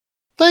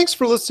Thanks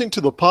for listening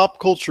to the Pop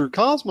Culture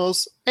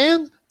Cosmos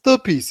and the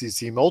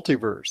PCC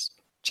Multiverse.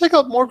 Check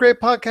out more great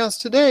podcasts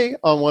today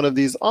on one of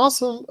these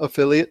awesome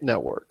affiliate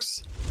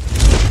networks.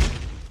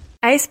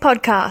 Ace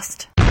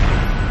Podcast.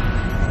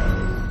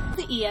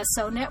 The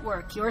ESO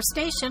Network, your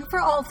station for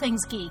all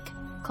things geek.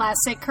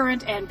 Classic,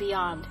 current, and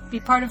beyond. Be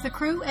part of the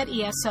crew at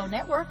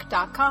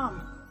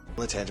ESONetwork.com.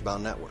 The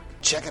Tangibound Network.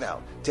 Check it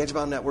out.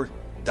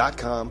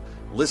 TangiboundNetwork.com.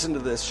 Listen to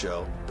this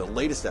show, the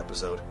latest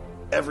episode,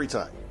 every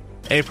time.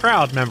 A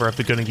proud member of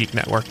the Gonna Geek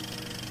Network.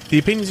 The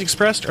opinions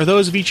expressed are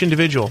those of each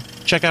individual.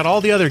 Check out all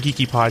the other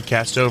geeky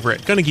podcasts over at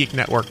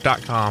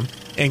GonnaGeekNetwork.com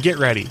and get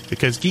ready,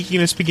 because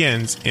geekiness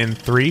begins in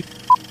 3,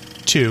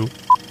 2,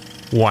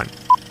 1.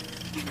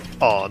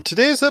 On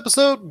today's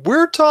episode,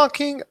 we're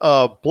talking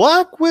a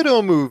Black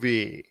Widow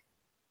movie.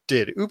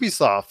 Did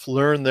Ubisoft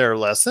learn their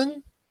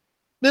lesson?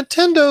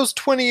 Nintendo's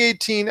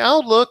 2018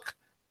 outlook?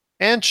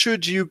 And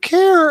should you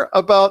care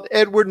about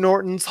Edward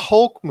Norton's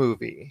Hulk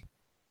movie?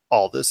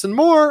 All this and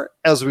more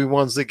as we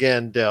once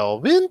again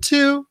delve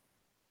into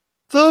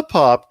the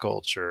Pop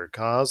Culture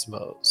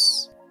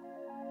Cosmos.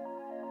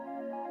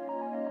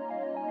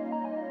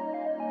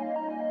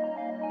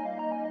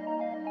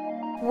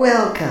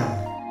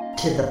 Welcome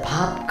to the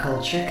Pop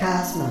Culture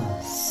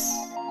Cosmos.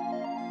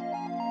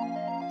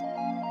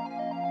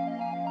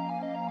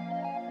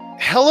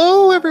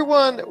 Hello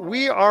everyone,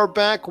 we are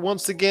back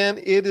once again.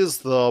 It is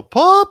the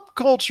Pop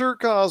Culture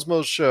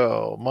Cosmos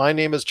Show. My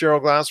name is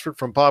Gerald Glassford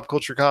from Pop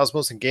Culture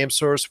Cosmos and Game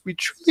Source. We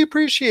truly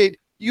appreciate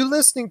you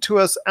listening to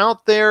us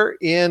out there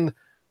in,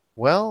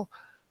 well,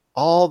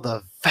 all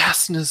the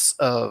vastness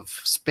of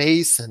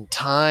space and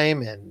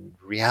time and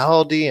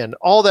reality and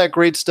all that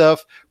great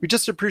stuff. We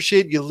just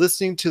appreciate you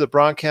listening to the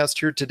broadcast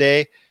here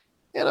today.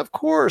 And of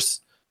course,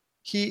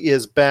 he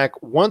is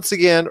back once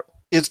again.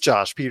 It's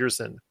Josh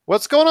Peterson.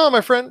 What's going on,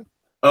 my friend?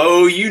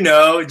 Oh,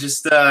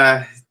 just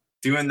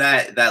doing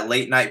that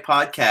late night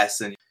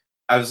podcast. And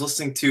I was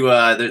listening to,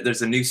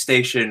 there's a new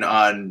station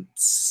on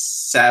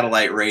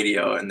satellite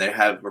radio, and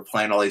we're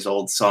playing all these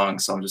old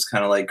songs. So I'm just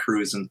kind of like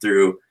cruising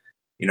through,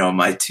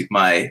 my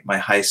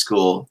high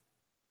school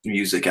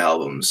music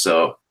albums.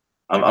 So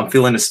I'm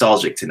feeling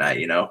nostalgic tonight,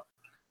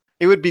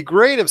 It would be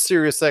great if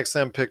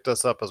SiriusXM picked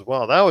us up as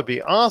well. That would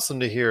be awesome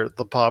to hear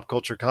the Pop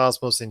Culture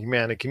Cosmos and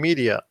Humanica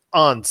Media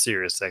on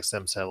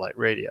SiriusXM satellite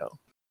radio.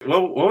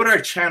 What would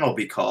our channel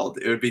be called?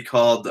 It would be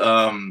called...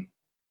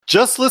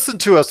 Just listen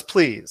to us,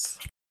 please.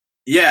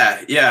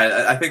 Yeah,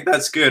 I think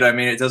that's good. I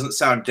mean, it doesn't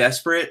sound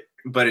desperate,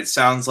 but it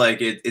sounds like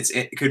it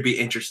could be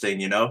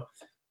interesting,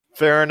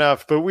 Fair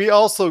enough. But we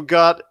also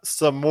got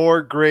some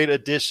more great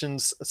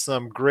additions.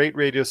 Some great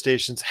radio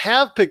stations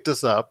have picked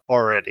us up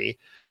already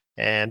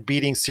and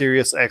beating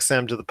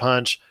SiriusXM to the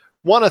punch.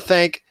 Want to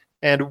thank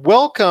and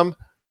welcome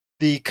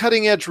the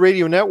Cutting Edge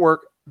Radio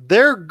Network.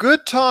 Their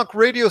Good Talk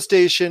radio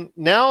station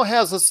now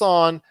has us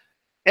on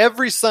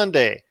every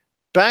Sunday.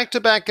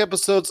 Back-to-back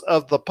episodes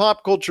of the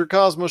Pop Culture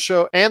Cosmos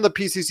Show and the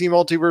PCC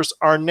Multiverse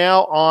are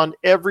now on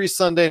every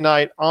Sunday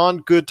night on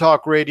Good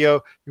Talk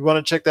Radio. You want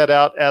to check that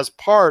out as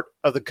part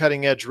of the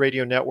Cutting Edge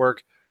Radio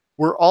Network.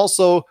 We're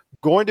also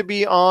going to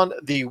be on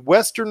the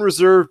Western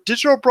Reserve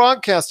Digital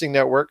Broadcasting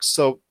Network,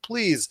 so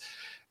please,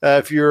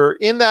 if you're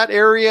in that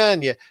area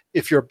and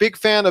if you're a big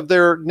fan of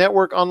their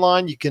network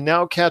online, you can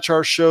now catch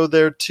our show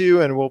there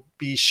too, and we'll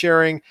be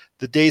sharing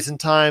the days and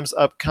times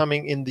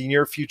upcoming in the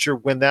near future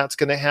when that's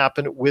going to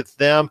happen with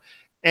them.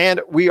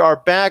 And we are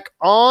back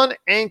on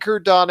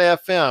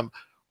Anchor.fm.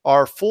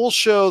 Our full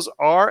shows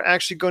are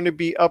actually going to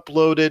be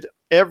uploaded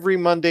every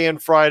Monday and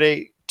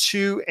Friday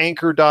to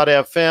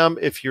Anchor.fm.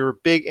 If you're a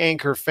big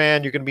Anchor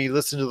fan, you're going to be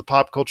listening to the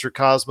Pop Culture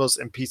Cosmos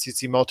and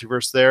PCC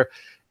Multiverse there.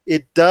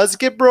 It does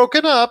get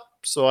broken up,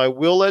 so I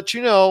will let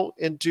you know,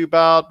 into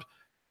about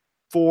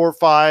 4,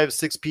 5,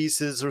 6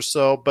 pieces or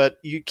so, but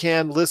you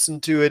can listen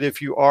to it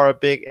if you are a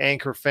big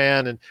Anchor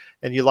fan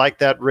and you like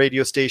that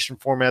radio station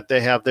format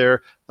they have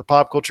there. The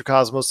Pop Culture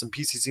Cosmos and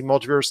PCC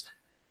Multiverse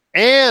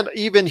and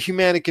even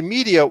Humanica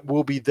Media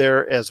will be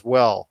there as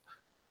well.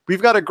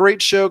 We've got a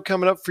great show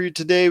coming up for you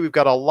today. We've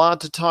got a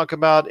lot to talk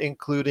about,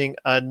 including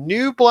a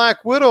new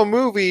Black Widow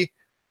movie.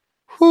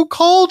 Who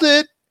called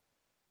it?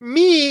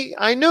 Me.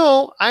 I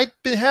know. I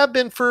have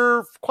been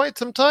for quite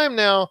some time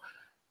now.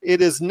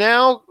 It is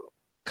now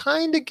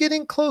kind of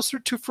getting closer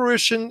to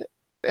fruition,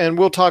 and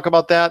we'll talk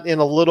about that in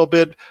a little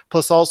bit.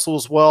 Plus also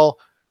as well,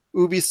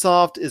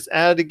 Ubisoft is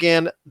at it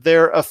again.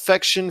 Their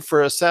affection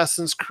for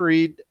Assassin's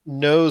Creed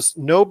knows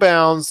no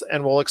bounds,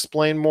 and we'll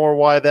explain more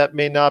why that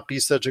may not be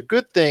such a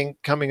good thing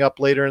coming up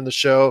later in the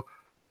show.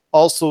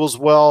 Also as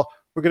well,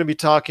 we're going to be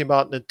talking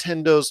about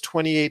Nintendo's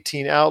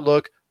 2018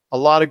 outlook. A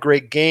lot of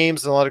great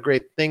games and a lot of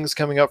great things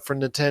coming up for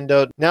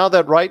Nintendo. Now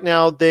that right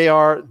now they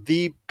are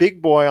the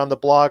big boy on the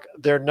block.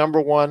 They're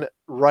number one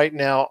right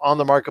now on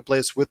the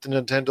marketplace with the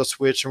Nintendo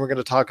Switch. And we're going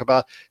to talk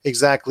about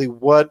exactly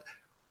what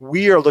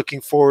we are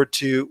looking forward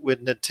to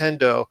with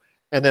Nintendo.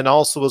 And then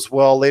also as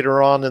well,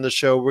 later on in the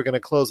show, we're going to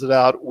close it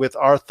out with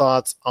our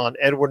thoughts on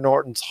Edward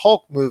Norton's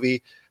Hulk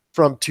movie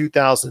from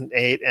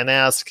 2008 and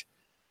ask,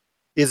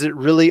 Is it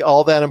really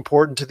all that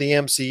important to the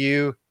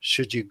MCU?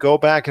 Should you go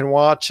back and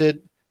watch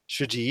it?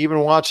 Should you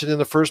even watch it in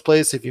the first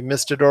place if you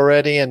missed it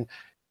already?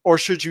 Or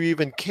should you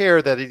even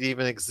care that it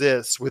even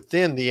exists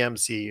within the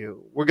MCU?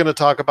 We're going to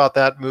talk about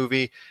that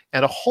movie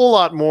and a whole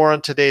lot more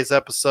on today's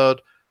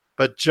episode.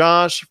 But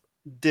Josh,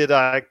 did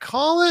I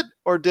call it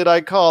or did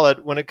I call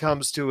it when it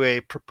comes to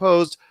a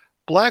proposed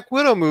Black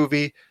Widow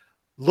movie?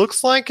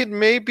 Looks like it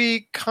may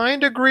be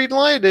kind of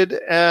green-lighted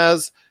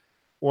as,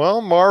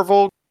 well,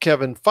 Marvel,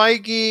 Kevin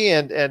Feige,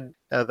 and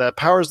the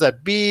powers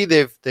that be,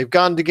 they've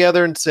gotten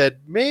together and said,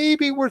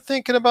 maybe we're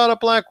thinking about a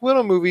Black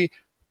Widow movie.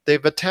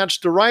 They've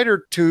attached a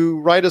writer to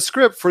write a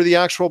script for the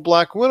actual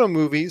Black Widow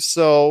movie,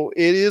 so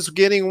it is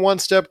getting one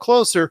step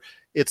closer.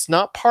 It's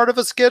not part of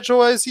a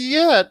schedule as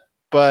yet,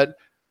 but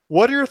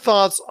what are your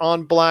thoughts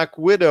on Black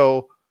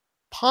Widow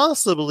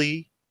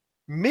possibly,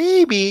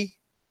 maybe,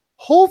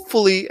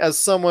 hopefully, as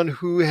someone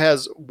who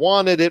has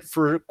wanted it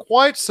for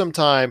quite some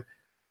time,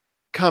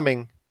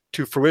 coming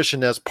to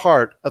fruition as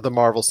part of the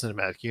Marvel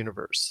Cinematic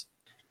Universe?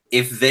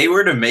 If they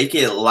were to make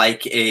it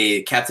like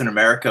a Captain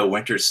America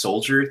Winter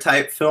Soldier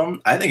type film,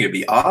 I think it'd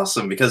be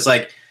awesome because,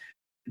 like,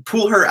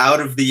 pull her out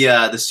of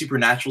the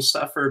supernatural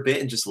stuff for a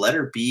bit and just let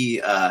her be,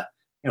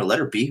 let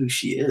her be who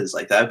she is.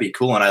 Like, that'd be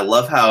cool. And I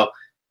love how,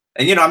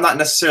 and I'm not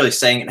necessarily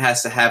saying it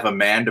has to have a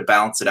man to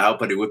balance it out,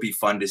 but it would be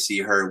fun to see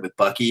her with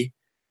Bucky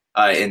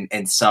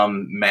in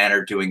some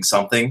manner doing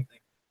something.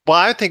 Well,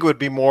 I think it would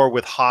be more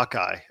with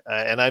Hawkeye.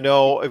 And I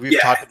know we've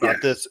talked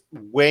about this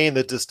way in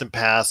the distant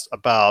past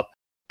about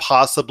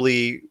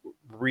possibly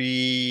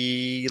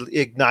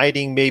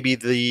reigniting maybe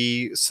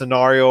the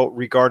scenario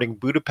regarding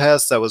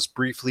Budapest that was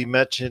briefly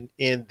mentioned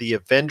in the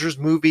Avengers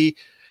movie,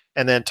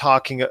 and then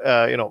talking,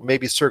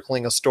 maybe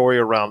circling a story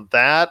around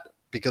that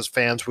because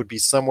fans would be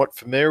somewhat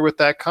familiar with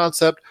that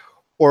concept,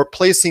 or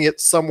placing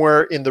it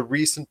somewhere in the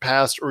recent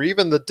past or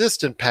even the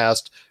distant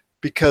past,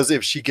 because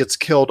if she gets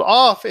killed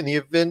off in the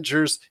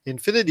Avengers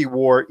Infinity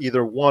War,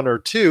 either 1 or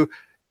 2,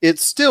 it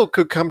still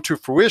could come to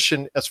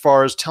fruition as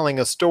far as telling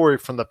a story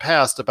from the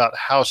past about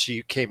how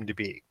she came to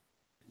be.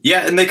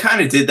 Yeah, and they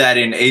kind of did that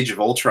in Age of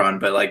Ultron,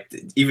 but like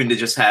even to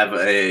just have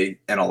an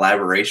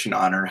elaboration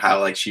on her, how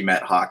like she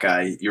met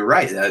Hawkeye, you're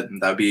right.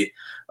 That'd be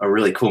a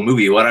really cool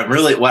movie. What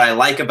I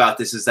like about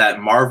this is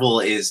that Marvel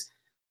is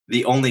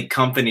the only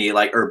company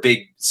or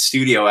big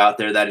studio out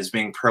there that is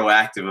being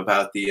proactive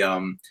about the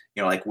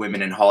like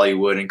women in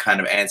Hollywood and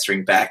kind of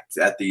answering back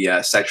at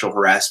the sexual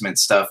harassment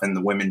stuff and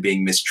the women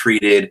being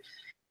mistreated.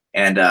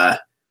 And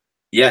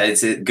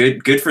it's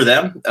good for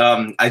them.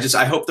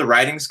 I hope the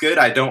writing's good.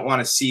 I don't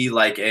want to see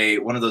like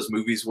one of those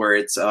movies where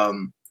it's I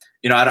don't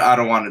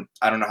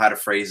know how to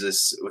phrase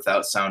this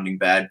without sounding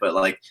bad, but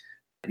like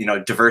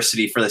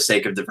diversity for the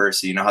sake of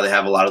diversity. You know how they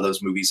have a lot of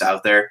those movies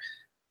out there.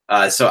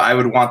 So I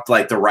would want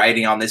like the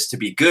writing on this to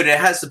be good. It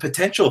has the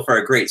potential for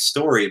a great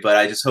story, but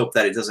I just hope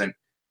that it doesn't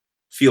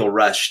feel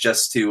rushed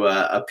just to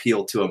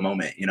appeal to a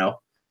moment,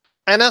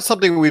 And that's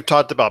something we've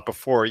talked about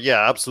before.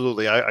 Yeah,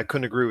 absolutely. I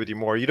couldn't agree with you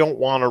more. You don't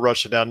want to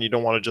rush it down. You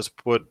don't want to just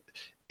put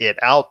it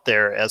out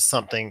there as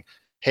something,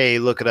 hey,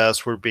 look at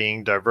us. We're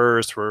being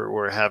diverse.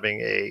 We're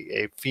having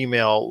a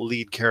female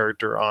lead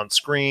character on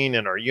screen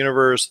in our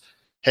universe.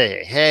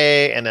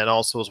 Hey. And then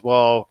also as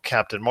well,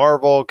 Captain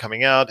Marvel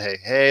coming out.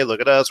 Hey, look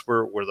at us.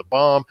 We're the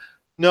bomb.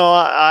 No,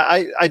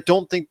 I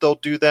don't think they'll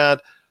do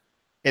that.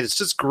 And it's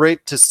just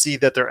great to see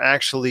that they're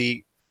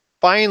actually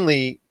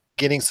finally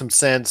getting some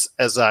sense,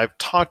 as I've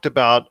talked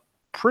about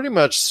pretty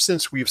much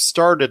since we've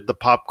started the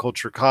Pop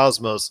Culture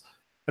Cosmos.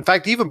 In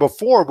fact, even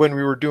before, when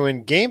we were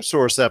doing Game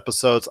Source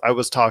episodes, I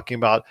was talking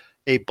about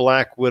a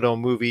Black Widow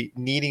movie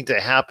needing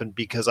to happen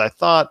because I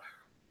thought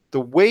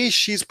the way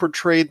she's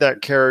portrayed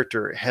that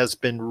character has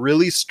been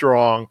really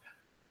strong,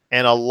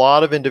 and a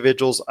lot of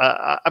individuals.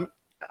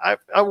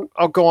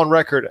 I'll go on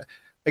record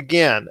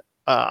again.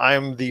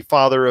 I'm the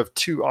father of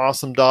 2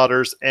 awesome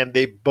daughters, and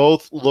they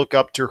both look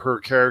up to her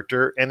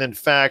character. And in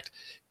fact,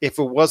 if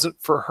it wasn't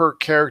for her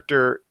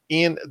character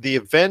in the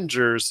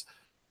Avengers,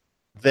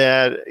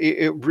 that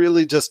it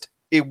really just,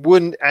 it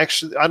wouldn't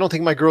actually, I don't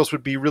think my girls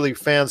would be really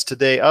fans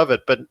today of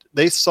it, but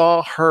they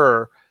saw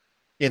her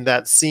in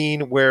that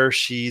scene where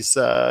she's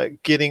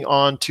getting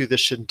onto the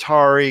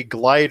Chitauri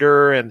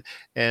glider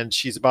and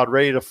she's about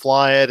ready to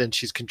fly it, and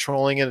she's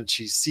controlling it, and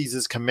she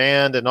seizes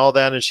command and all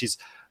that, and she's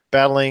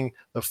battling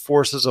the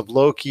forces of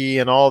Loki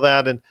and all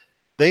that. And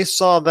they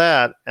saw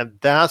that, and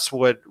that's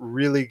what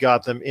really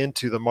got them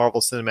into the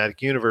Marvel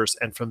Cinematic Universe.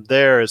 And from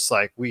there, it's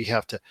like, we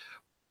have to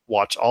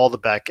watch all the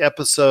back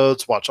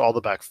episodes, watch all the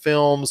back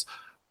films,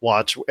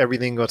 watch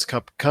everything that's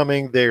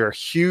coming. They are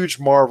huge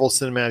Marvel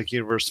Cinematic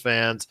Universe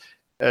fans.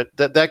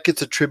 That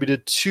gets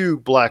attributed to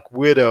Black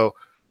Widow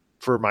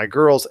for my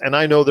girls. And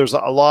I know there's a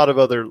lot of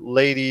other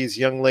ladies,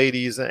 young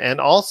ladies,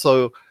 and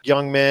also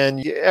young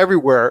men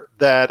everywhere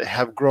that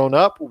have grown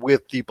up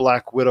with the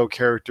Black Widow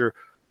character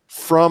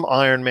from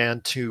Iron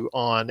Man 2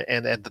 on,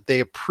 and that they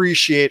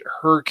appreciate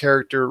her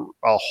character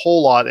a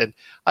whole lot. And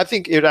I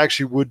think it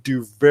actually would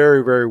do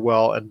very, very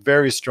well and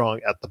very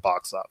strong at the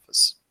box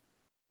office.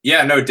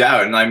 Yeah, no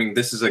doubt. And I mean,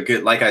 this is a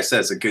good, like I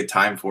said, it's a good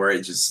time for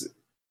it. Just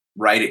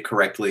write it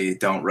correctly.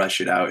 Don't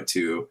rush it out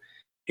to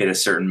hit a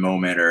certain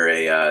moment or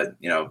a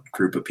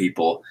group of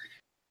people.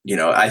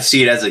 I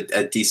see it as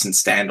a decent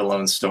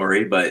standalone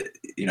story, but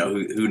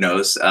who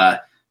knows?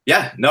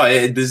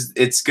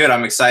 It's good.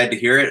 I'm excited to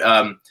hear it.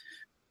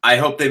 I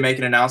hope they make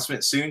an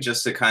announcement soon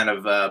just to kind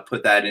of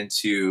put that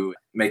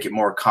make it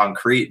more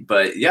concrete.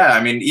 But yeah,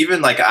 I mean,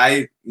 even like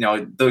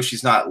though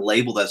she's not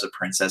labeled as a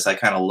princess, I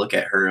kind of look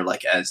at her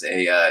like as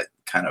a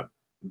kind of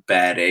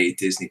bad A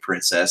Disney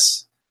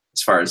princess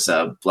as far as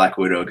Black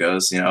Widow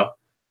goes,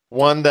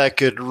 One that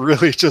could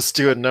really just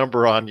do a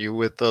number on you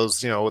with those,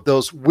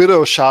 those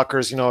widow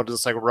shockers,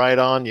 just like right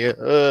on you.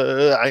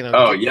 I know.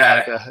 Oh,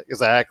 yeah.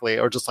 Exactly.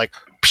 Or just like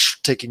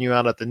taking you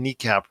out at the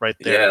kneecap right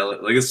there. Yeah,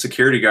 like the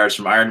security guards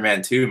from Iron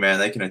Man 2, man,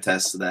 they can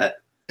attest to that.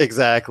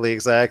 Exactly.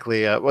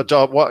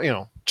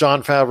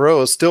 Jon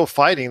Favreau is still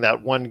fighting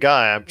that one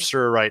guy, I'm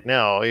sure, right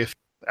now,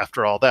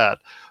 after all that.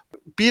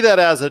 Be that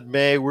as it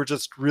may, we're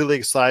just really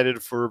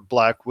excited for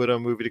Black Widow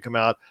movie to come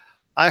out.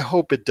 I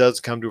hope it does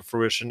come to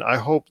fruition. I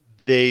hope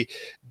they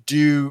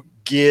do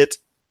get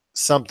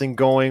something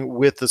going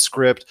with the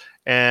script,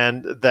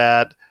 and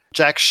that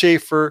Jack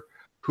Schaefer,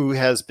 who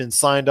has been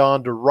signed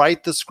on to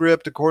write the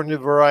script according to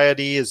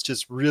Variety, is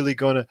just really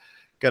gonna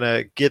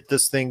get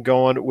this thing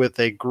going with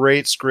a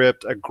great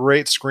script, a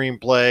great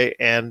screenplay,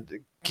 and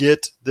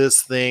get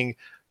this thing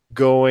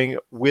going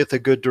with a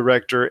good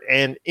director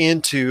and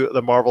into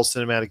the Marvel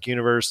Cinematic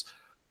Universe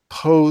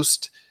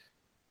post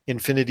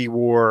Infinity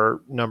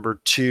War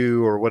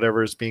 #2 or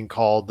whatever is being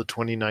called, the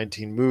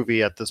 2019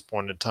 movie. At this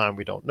point in time,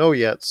 we don't know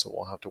yet, so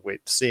we'll have to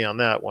wait to see on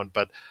that one.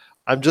 But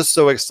I'm just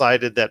so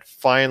excited that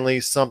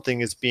finally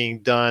something is being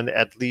done,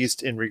 at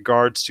least in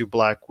regards to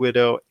Black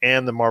Widow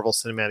and the Marvel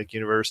Cinematic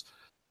Universe.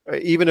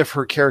 Even if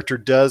her character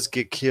does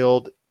get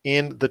killed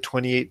in the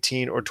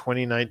 2018 or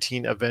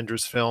 2019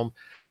 Avengers film,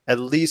 at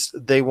least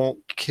they won't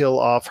kill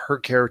off her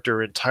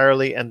character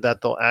entirely, and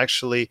that they'll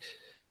actually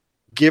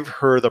give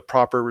her the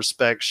proper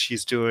respect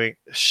she's due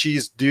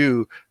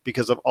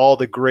because of all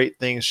the great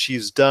things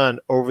she's done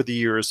over the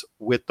years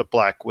with the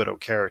Black Widow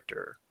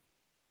character.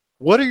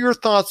 What are your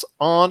thoughts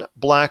on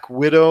Black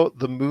Widow,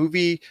 the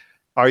movie?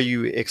 Are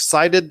you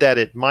excited that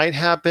it might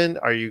happen?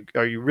 Are you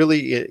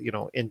really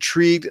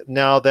intrigued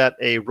now that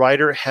a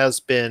writer has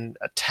been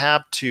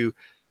tapped to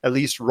at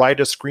least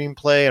write a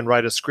screenplay and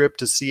write a script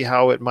to see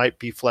how it might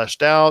be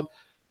fleshed out?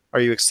 Are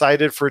you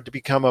excited for it to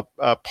become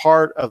a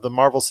part of the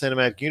Marvel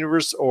Cinematic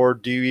Universe, or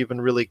do you even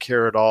really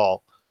care at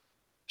all?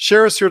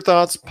 Share us your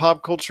thoughts,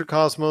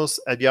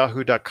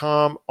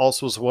 popculturecosmos@yahoo.com.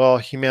 Also as well,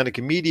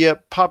 Humanica Media,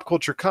 Pop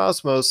Culture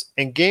Cosmos,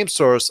 and Game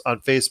Source on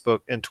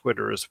Facebook and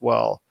Twitter as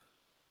well.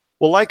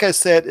 Well, like I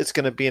said, it's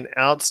going to be an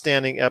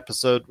outstanding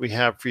episode we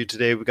have for you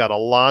today. We got a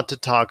lot to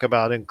talk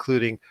about,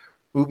 including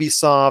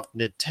Ubisoft,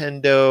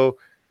 Nintendo,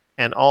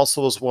 and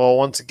also as well,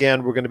 once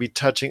again, we're going to be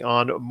touching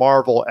on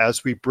Marvel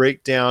as we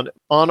break down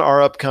on our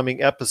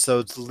upcoming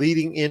episodes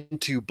leading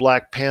into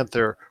Black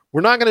Panther. We're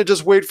not going to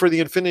just wait for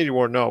the Infinity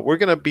War. No, we're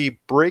going to be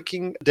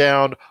breaking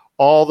down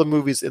all the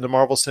movies in the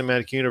Marvel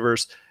Cinematic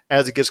Universe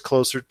as it gets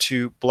closer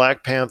to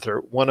Black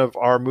Panther, one of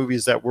our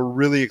movies that we're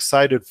really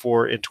excited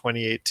for in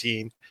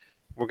 2018.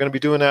 We're going to be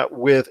doing that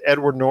with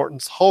Edward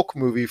Norton's Hulk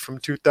movie from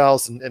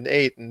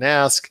 2008 and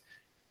ask,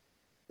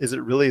 is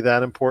it really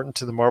that important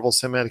to the Marvel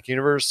Cinematic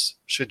Universe?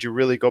 Should you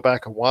really go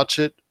back and watch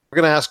it?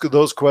 We're going to ask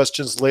those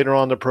questions later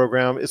on in the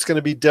program. It's going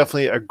to be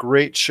definitely a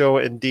great show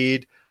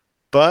indeed.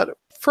 But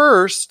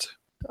first,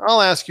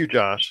 I'll ask you,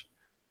 Josh,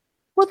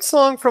 what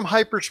song from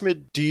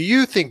Hyperschmidt do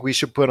you think we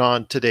should put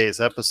on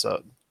today's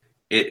episode?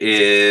 It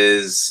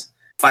is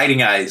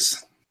Fighting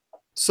Eyes.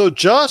 So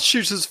Josh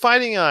chooses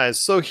Fighting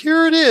Eyes. So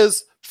here it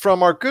is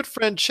from our good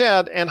friend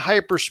Chad and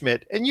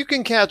Hyperschmidt. And you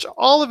can catch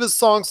all of his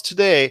songs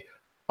today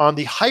on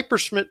the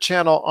Hyperschmidt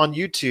channel on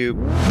YouTube.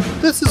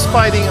 This is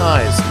Fighting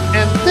Eyes,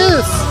 and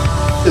this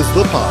is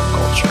the Pop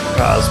Culture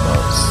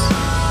Cosmos.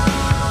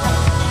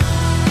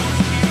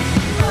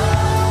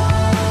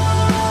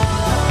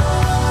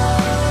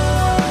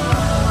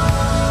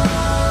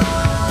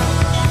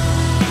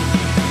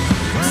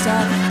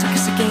 Take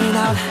us again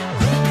out.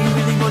 You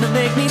really wanna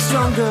make me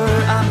stronger.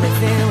 I'm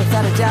living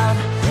without a doubt.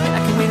 I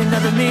can wait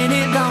another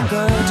minute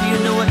longer. Do you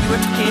know what you were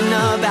talking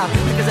about?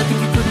 Because I think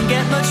you couldn't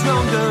get much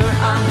stronger.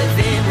 I'm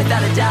living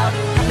without a doubt.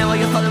 Now all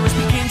your followers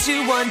begin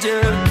to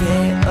wonder.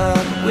 Get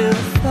up, we'll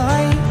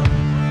fight.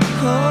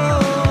 Oh,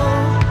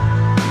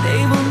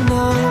 they will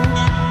know.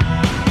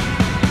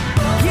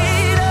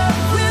 Get up,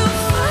 we'll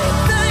fight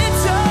the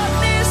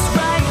darkness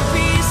right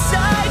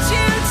beside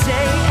you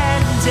day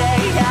and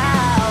day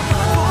out.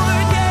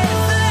 Forget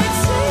the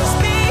days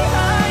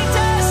behind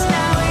us.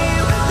 Now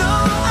you know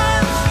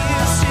I'm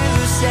here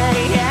to say,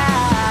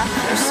 yeah.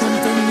 There's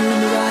something new in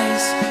your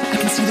eyes. I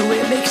can see the way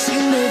it makes you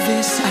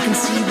nervous. I can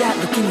see that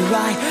look in your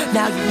eye.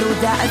 Now you know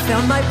that I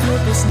found my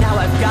purpose. Now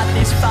I've got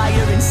this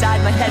fire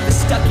inside my head that's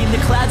stuck in the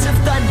clouds of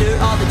thunder.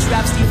 All the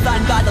traps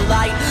defined by the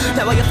light.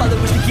 Now all your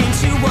followers begin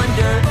to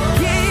wonder.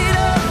 Get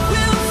up,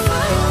 we'll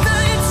fight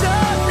the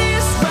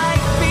darkness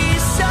right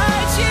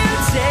beside you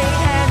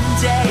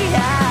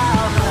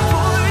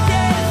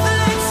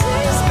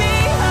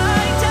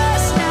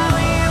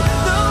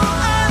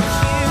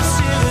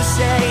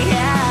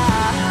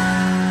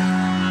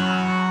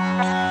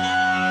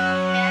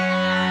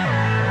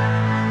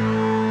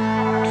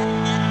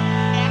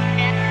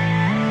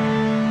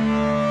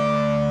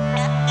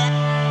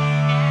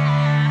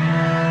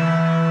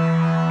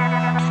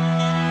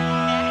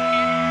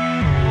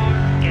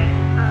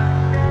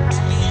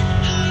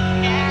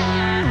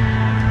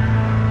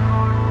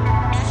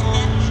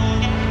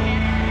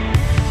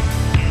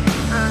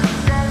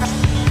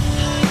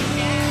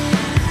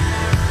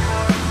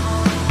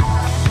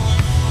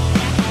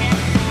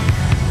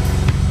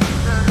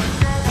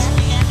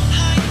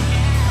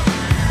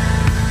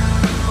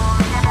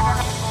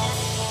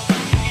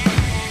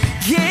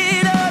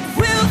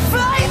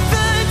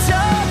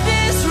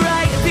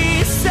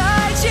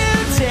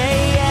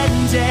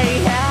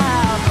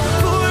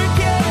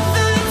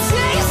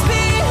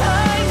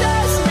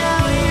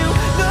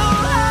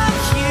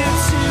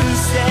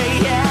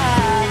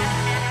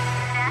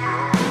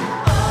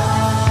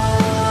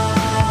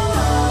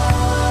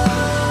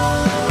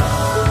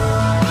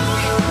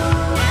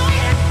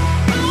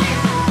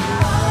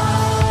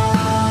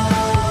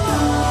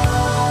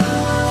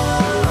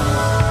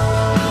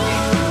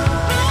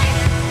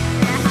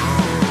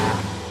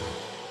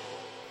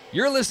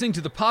You're listening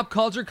to the Pop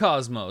Culture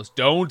Cosmos.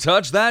 Don't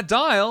touch that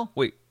dial.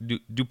 Wait,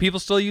 do people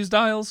still use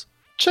dials?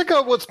 Check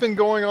out what's been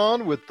going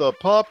on with the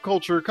Pop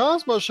Culture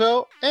Cosmos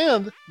show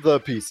and the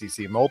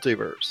PCC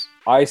Multiverse.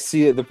 I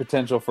see the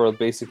potential for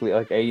basically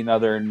like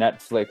another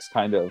Netflix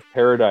kind of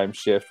paradigm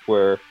shift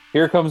where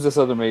here comes this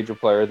other major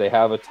player. They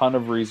have a ton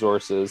of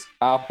resources.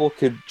 Apple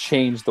could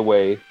change the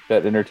way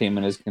that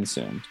entertainment is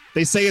consumed.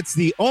 They say it's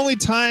the only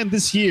time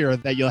this year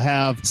that you'll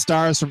have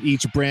stars from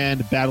each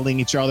brand battling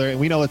each other. And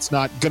we know it's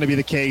not going to be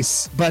the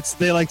case, but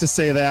they like to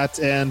say that,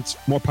 and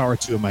more power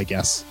to them, I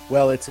guess.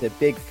 Well, it's a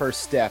big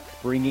first step,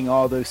 bringing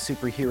all those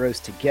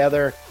superheroes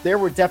together. There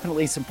were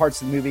definitely some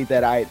parts of the movie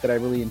that I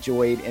really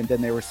enjoyed, and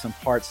then there were some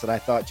parts that I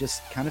thought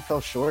just kind of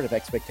fell short of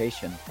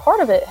expectation.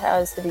 Part of it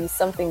has to be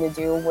something to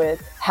do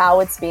with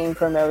how it's being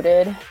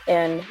promoted,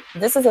 and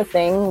this is a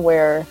thing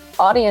where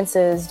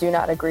audiences do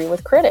not agree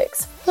with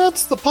critics.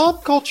 That's the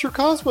Pop Culture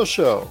Cosmos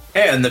show.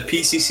 And the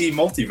PCC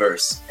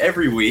Multiverse,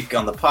 every week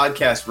on the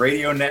Podcast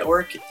Radio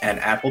Network and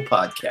Apple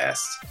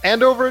Podcasts.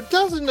 And over a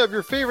dozen of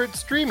your favorite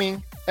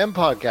streaming and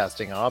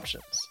podcasting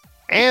options.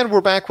 And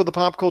we're back with the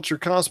Pop Culture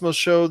Cosmos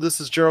show. This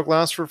is Gerald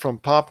Glassford from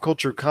Pop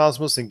Culture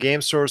Cosmos and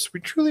Game Source. We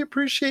truly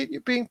appreciate you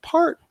being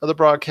part of the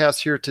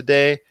broadcast here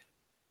today.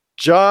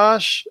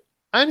 Josh,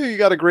 I know you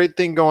got a great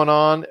thing going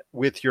on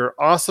with your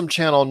awesome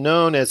channel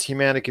known as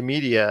Humanica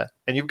Media,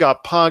 and you've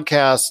got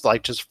podcasts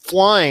like just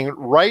flying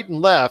right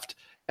and left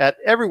at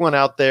everyone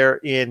out there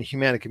in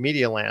Humanica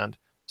Media land.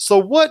 So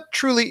what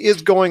truly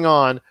is going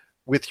on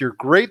with your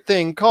great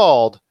thing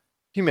called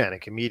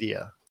Humanica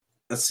Media?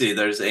 Let's see,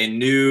 there's a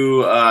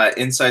new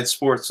Inside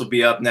Sports will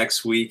be up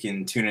next week,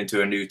 and tune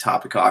into a new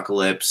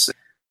Topicocalypse.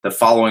 The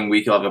following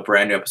week, you'll have a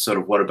brand new episode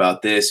of What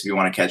About This? If you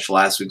want to catch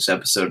last week's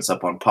episode, it's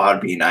up on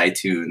Podbean,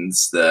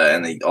 iTunes,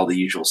 all the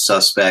usual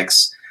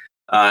suspects.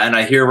 And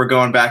I hear we're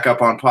going back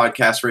up on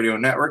Podcast Radio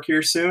Network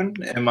here soon.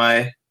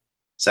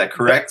 Is that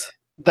correct?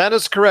 That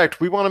is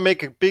correct. We want to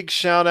make a big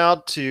shout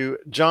out to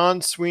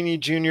John Sweeney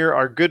Jr.,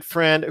 our good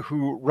friend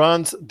who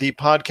runs the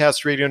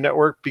Podcast Radio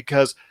Network,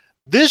 because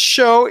this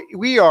show,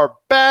 we are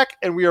back,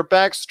 and we are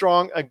back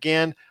strong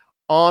again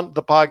on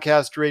the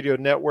Podcast Radio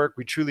Network.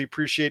 We truly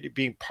appreciate you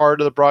being part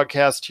of the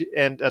broadcast.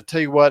 And I'll tell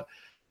you what,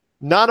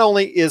 not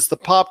only is the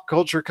Pop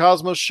Culture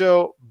Cosmos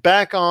show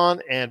back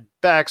on and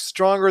back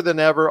stronger than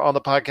ever on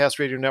the Podcast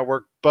Radio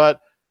Network, but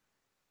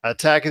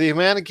Attack of the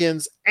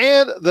Humanicans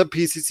and the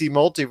PCC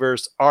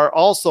Multiverse are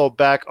also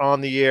back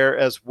on the air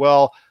as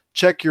well.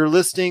 Check your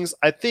listings.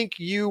 I think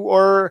you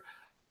are,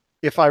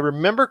 if I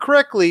remember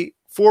correctly,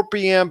 4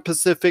 p.m.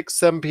 Pacific,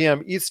 7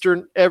 p.m.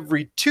 Eastern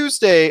every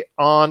Tuesday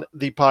on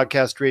the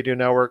Podcast Radio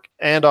Network,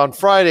 and on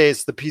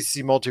Fridays, the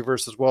PCC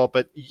Multiverse as well.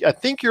 But I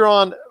think you're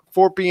on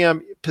 4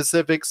 p.m.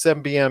 Pacific,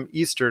 7 p.m.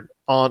 Eastern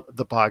on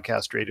the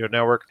Podcast Radio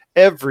Network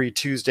every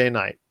Tuesday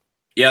night.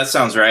 Yeah, that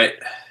sounds right.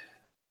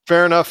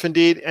 Fair enough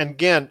indeed. And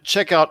again,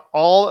 check out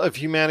all of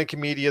Humanica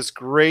Media's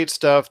great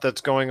stuff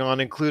that's going on,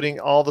 including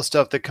all the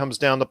stuff that comes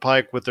down the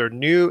pike with their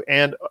new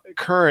and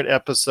current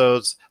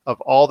episodes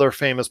of all their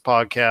famous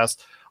podcasts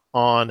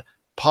on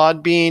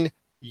Podbean,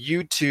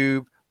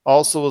 YouTube,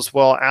 also as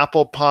well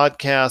Apple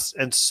Podcasts,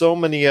 and so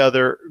many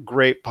other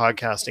great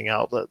podcasting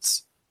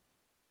outlets.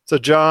 So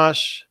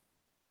Josh,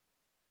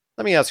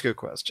 let me ask you a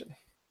question.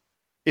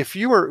 If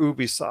you were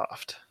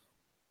Ubisoft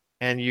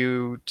and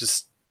you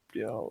just,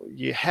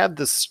 you had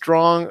this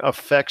strong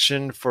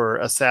affection for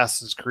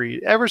Assassin's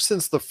Creed ever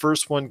since the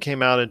first one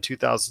came out in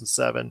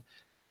 2007,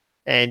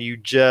 and you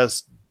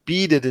just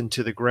beat it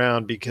into the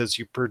ground because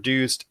you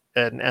produced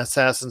an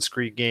Assassin's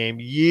Creed game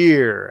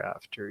year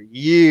after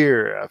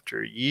year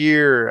after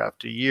year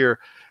after year,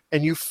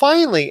 and you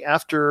finally,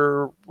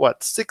 after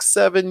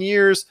 6-7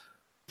 years,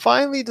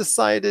 finally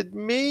decided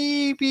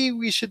maybe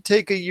we should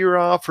take a year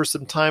off or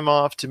some time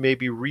off to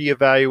maybe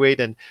reevaluate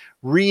and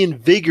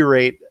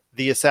reinvigorate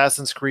the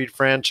Assassin's Creed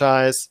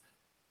franchise.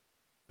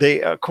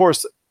 They, of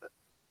course,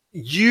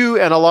 you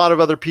and a lot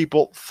of other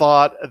people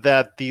thought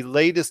that the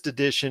latest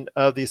edition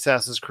of the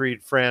Assassin's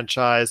Creed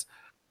franchise,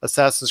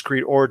 Assassin's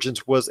Creed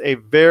Origins, was a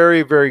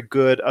very, very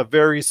good, a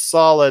very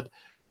solid,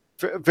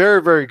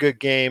 very, very good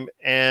game.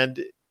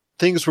 And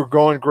things were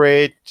going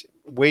great,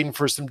 waiting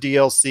for some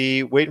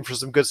DLC, waiting for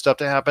some good stuff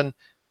to happen.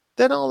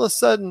 Then all of a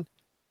sudden,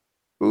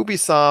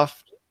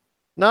 Ubisoft,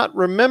 not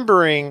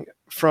remembering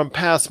from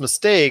past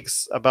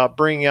mistakes about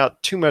bringing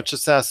out too much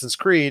Assassin's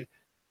Creed,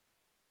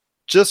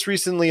 just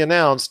recently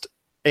announced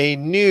a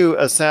new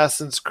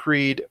Assassin's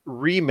Creed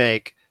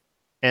remake.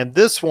 And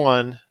this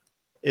one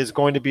is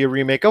going to be a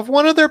remake of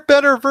one of their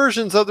better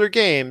versions of their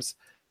games,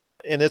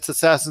 and it's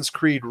Assassin's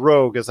Creed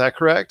Rogue. Is that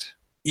correct?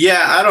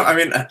 Yeah, I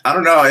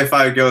don't know if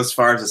I would go as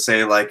far as to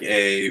say like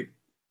a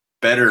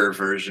better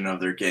version of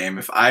their game.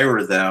 If I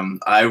were them,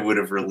 I would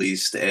have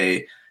released how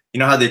they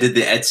did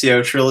the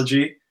Ezio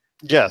trilogy?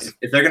 Yes.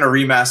 If they're going to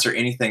remaster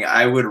anything,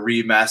 I would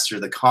remaster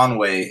the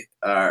Conway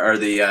or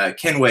the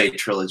Kenway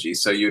trilogy.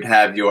 So you'd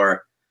have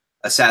your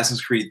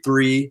Assassin's Creed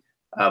 3,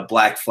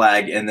 Black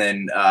Flag, and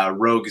then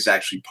Rogue is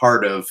actually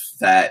part of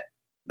that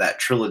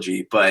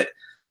trilogy. But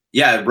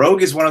yeah,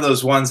 Rogue is one of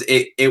those ones.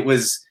 It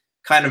was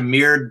kind of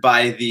mirrored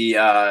by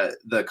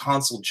the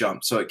console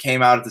jump. So it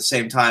came out at the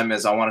same time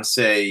as, I want to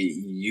say,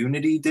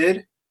 Unity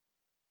did.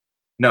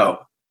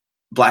 No,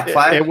 Black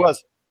Flag. It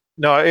was.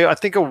 No, I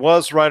think it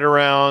was right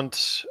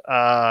around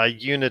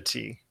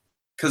Unity.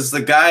 Because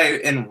the guy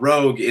in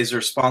Rogue is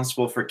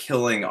responsible for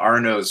killing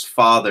Arno's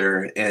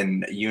father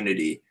in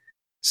Unity.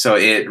 So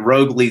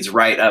Rogue leads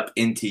right up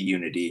into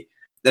Unity.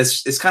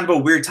 It's kind of a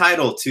weird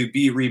title to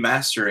be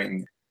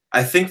remastering.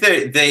 I think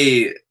that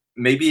they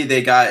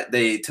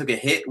took a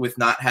hit with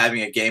not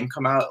having a game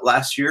come out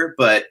last year,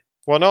 but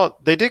well, no,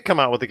 they did come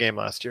out with a game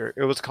last year.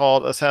 It was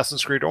called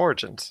Assassin's Creed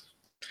Origins.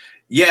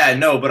 Yeah,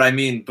 no, but I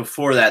mean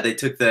before that they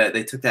took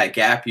that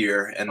gap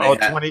year and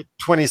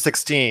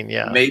 2016,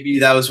 yeah. Maybe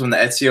that was when the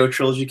Ezio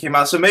trilogy came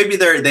out. So maybe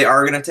they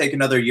are going to take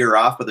another year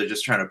off, but they're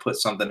just trying to put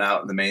something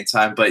out in the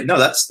meantime. But no,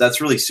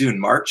 that's really soon,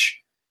 March.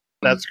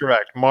 That's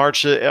correct.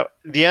 March, the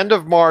end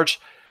of March,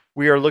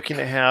 we are looking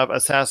to have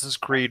Assassin's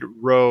Creed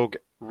Rogue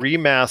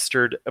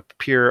remastered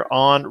appear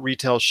on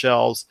retail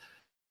shelves.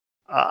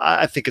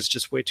 I think it's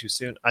just way too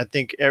soon. I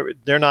think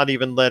they're not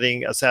even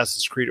letting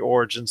Assassin's Creed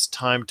Origins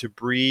time to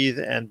breathe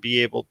and be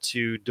able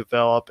to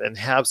develop and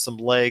have some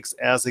legs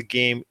as a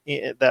game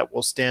that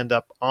will stand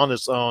up on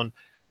its own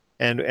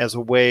and as a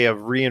way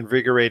of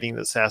reinvigorating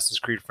the Assassin's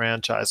Creed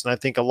franchise. And I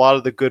think a lot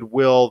of the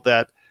goodwill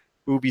that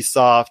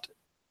Ubisoft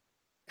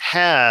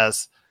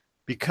has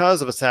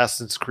because of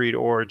Assassin's Creed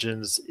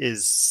Origins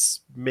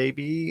is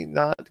maybe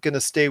not going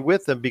to stay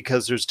with them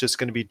because there's just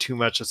going to be too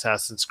much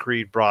Assassin's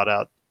Creed brought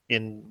out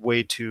in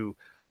way too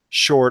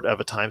short of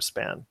a time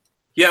span.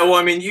 Yeah, well,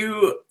 I mean,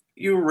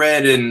 you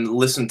read and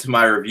listened to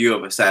my review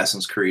of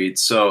Assassin's Creed,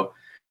 so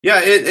yeah,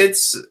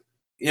 it's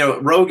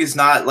Rogue is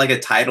not like a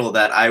title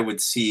that I would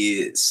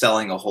see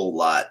selling a whole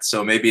lot.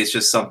 So maybe it's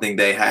just something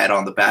they had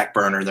on the back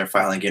burner and they're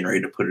finally getting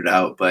ready to put it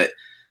out. But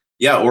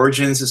yeah,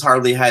 Origins has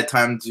hardly had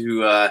time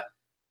to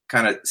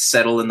kind of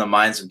settle in the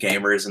minds of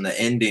gamers, and the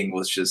ending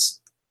was just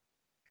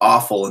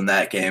awful in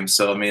that game.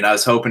 So I mean, I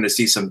was hoping to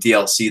see some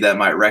DLC that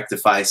might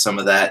rectify some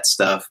of that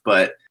stuff,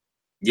 but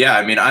yeah,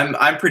 I mean,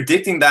 I'm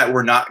predicting that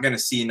we're not going to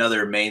see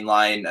another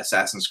mainline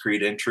Assassin's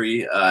Creed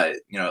entry,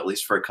 at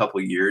least for a couple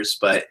years.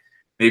 But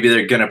maybe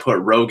they're going to put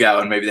Rogue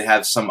out, and maybe they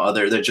have some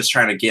other. They're just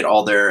trying to get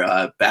all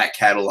their back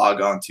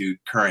catalog onto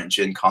current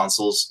gen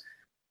consoles.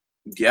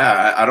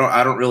 Yeah,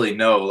 I don't really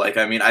know. Like,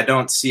 I mean, I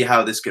don't see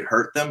how this could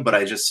hurt them, but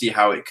I just see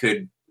how it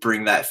could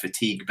bring that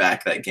fatigue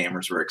back that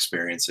gamers were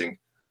experiencing.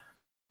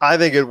 I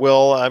think it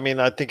will. I mean,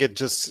 I think it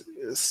just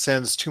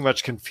sends too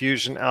much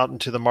confusion out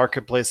into the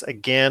marketplace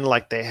again,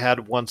 like they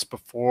had once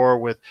before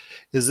with,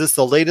 is this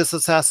the latest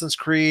Assassin's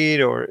Creed,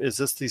 or is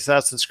this the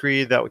Assassin's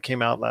Creed that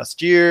came out last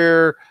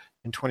year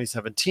in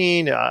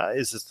 2017?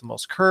 Is this the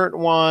most current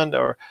one,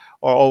 or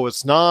oh,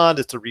 it's not,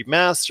 it's a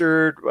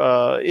remastered?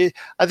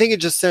 I think it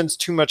just sends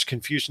too much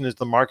confusion into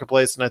the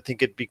marketplace, and I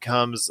think it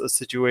becomes a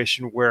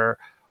situation where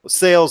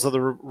sales of the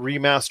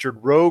remastered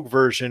Rogue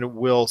version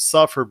will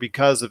suffer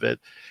because of it.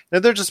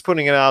 And they're just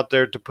putting it out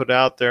there to put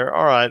out there.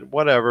 All right,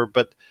 whatever.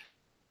 But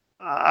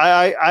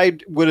I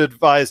would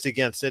advise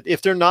against it.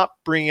 If they're not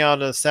bringing out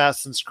an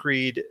Assassin's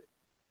Creed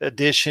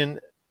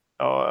edition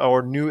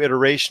or new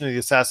iteration of the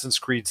Assassin's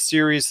Creed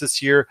series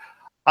this year,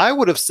 I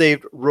would have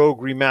saved Rogue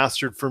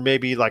Remastered for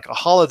maybe like a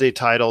holiday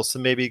title, so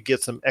maybe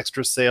get some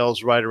extra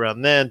sales right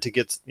around then to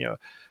get,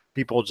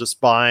 people just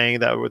buying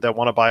that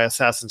want to buy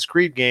Assassin's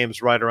Creed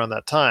games right around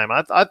that time.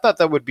 I thought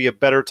that would be a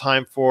better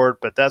time for it,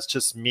 but that's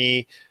just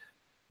me.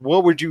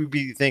 What would you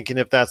be thinking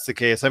if that's the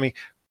case? I mean,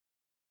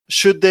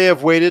 should they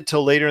have waited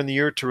till later in the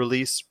year to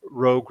release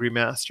Rogue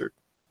Remastered?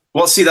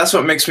 Well, see, that's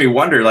what makes me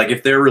wonder. Like,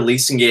 if they're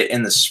releasing it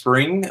in the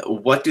spring,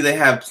 what do they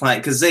have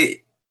planned? Because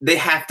they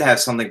have to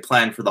have something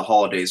planned for the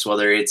holidays,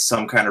 whether it's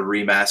some kind of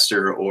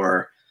remaster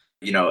or,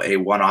 a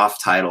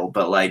one-off title.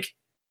 But like,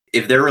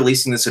 if they're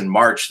releasing this in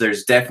March,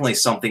 there's definitely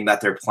something that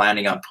they're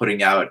planning on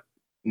putting out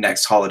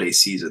next holiday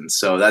season.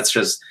 So that's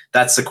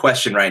the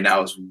question right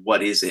now, is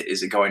what is it?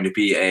 Is it going to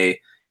be an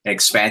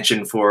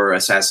expansion for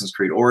Assassin's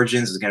Creed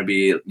Origins? Is it going to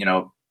be,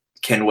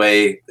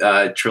 Kenway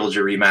trilogy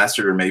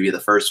remastered, or maybe the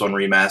first one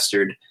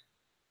remastered?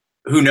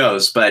 Who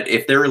knows? But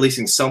if they're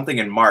releasing something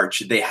in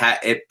March,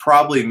 it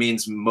probably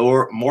means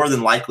more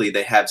than likely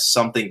they have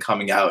something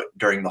coming out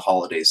during the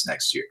holidays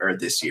next year or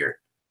this year.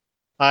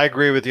 I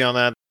agree with you on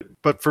that.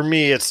 But for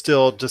me, it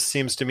still just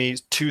seems to me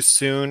too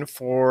soon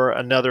for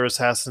another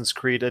Assassin's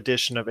Creed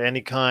edition of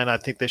any kind. I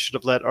think they should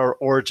have let our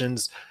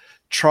Origins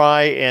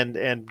try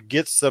and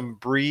get some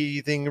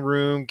breathing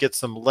room, get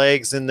some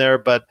legs in there.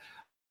 But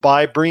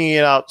by bringing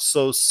it out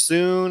so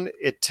soon,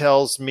 it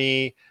tells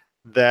me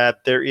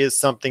that there is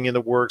something in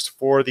the works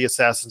for the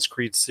Assassin's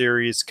Creed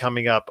series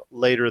coming up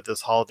later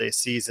this holiday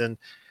season.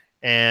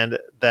 And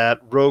that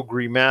Rogue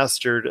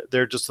Remastered,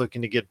 they're just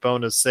looking to get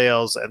bonus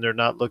sales, and they're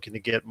not looking to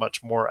get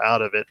much more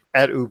out of it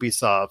at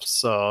Ubisoft.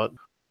 So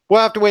we'll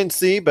have to wait and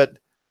see. But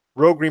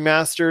Rogue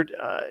Remastered,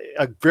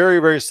 a very,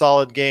 very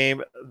solid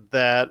game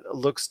that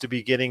looks to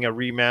be getting a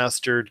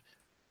remastered,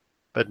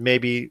 but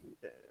maybe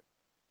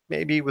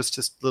it was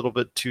just a little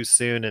bit too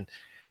soon. And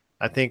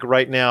I think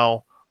right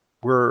now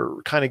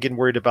we're kind of getting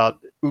worried about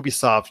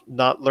Ubisoft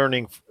not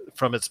learning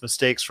from its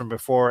mistakes from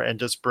before and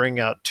just bring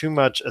out too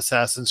much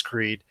Assassin's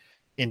Creed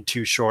in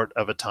too short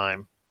of a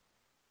time.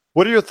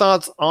 What are your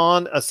thoughts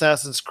on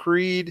Assassin's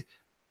Creed,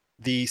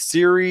 the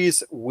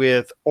series,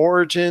 with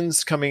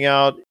Origins coming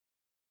out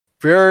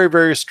very,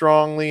 very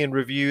strongly in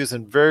reviews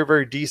and very,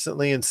 very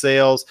decently in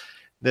sales,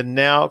 then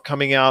now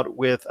coming out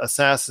with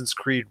Assassin's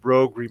Creed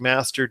Rogue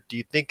Remastered? Do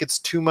you think it's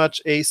too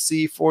much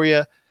AC for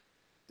you?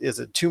 Is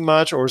it too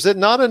much, or is it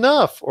not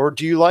enough? Or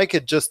do you like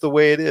it just the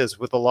way it is,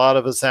 with a lot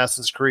of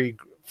Assassin's Creed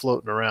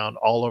floating around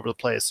all over the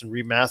place and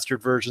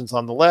remastered versions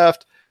on the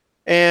left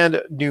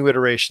and new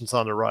iterations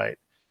on the right?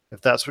 If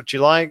that's what you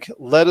like,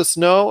 let us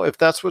know. If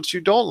that's what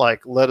you don't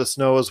like, let us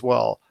know as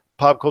well.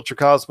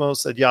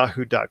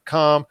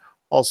 popculturecosmos@yahoo.com.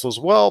 Also as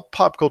well,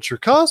 Pop Culture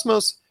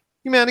Cosmos,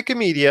 Humanica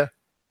Media,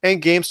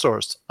 and Game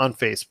Source on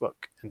Facebook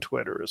and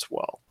Twitter as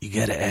well. You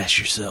gotta ask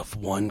yourself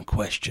one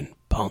question,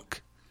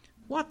 punk.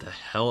 What the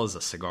hell is a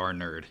cigar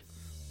nerd?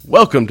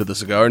 Welcome to the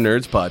Cigar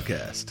Nerds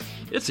Podcast.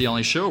 It's the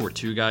only show where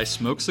two guys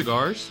smoke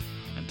cigars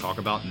and talk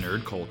about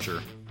nerd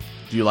culture.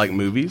 Do you like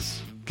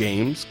movies,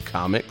 games,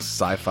 comics,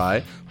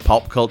 sci-fi,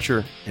 pulp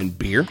culture, and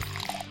beer?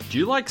 Do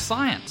you like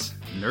science,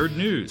 nerd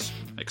news,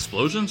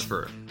 explosions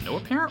for no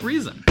apparent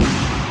reason?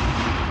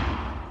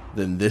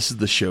 Then this is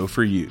the show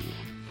for you.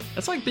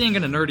 It's like being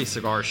in a nerdy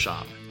cigar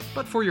shop,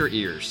 but for your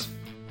ears.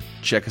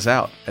 Check us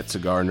out at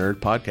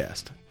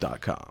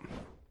cigarnerdpodcast.com.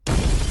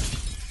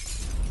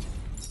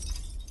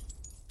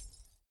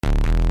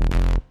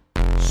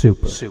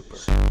 Super.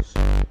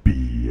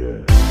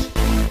 BS.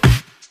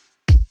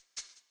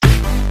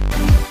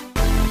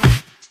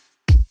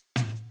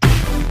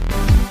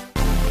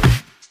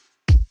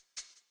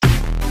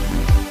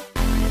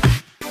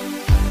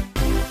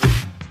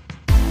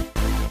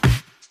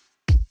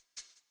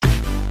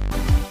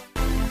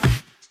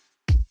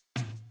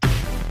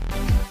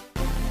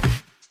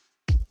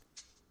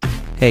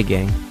 Hey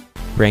gang,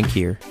 Rank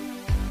here.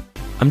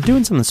 I'm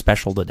doing something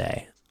special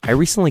today. I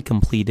recently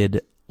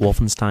completed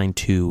Wolfenstein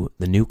 2,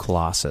 The New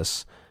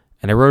Colossus,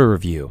 and I wrote a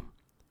review.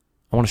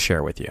 I want to share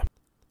it with you.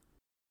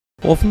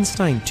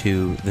 Wolfenstein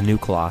 2, The New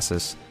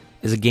Colossus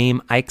is a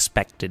game I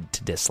expected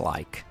to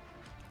dislike.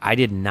 I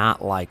did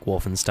not like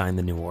Wolfenstein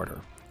The New Order.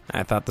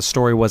 I thought the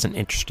story wasn't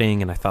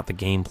interesting, and I thought the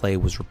gameplay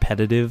was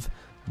repetitive,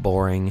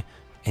 boring,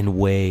 and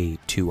way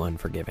too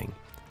unforgiving.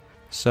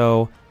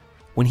 So,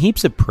 when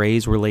heaps of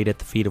praise were laid at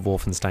the feet of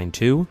Wolfenstein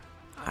 2,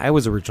 I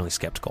was originally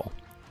skeptical.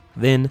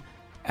 Then,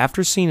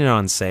 after seeing it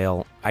on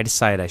sale, I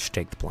decided I should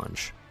take the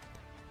plunge.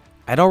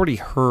 I'd already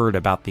heard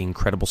about the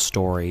incredible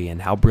story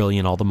and how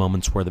brilliant all the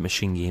moments were that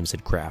Machine Games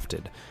had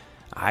crafted.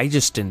 I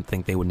just didn't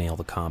think they would nail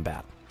the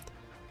combat.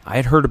 I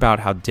had heard about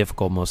how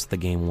difficult most of the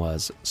game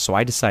was, so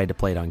I decided to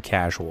play it on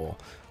casual,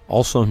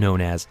 also known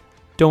as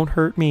Don't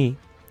Hurt Me.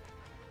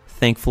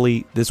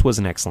 Thankfully, this was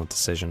an excellent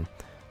decision.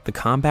 The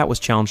combat was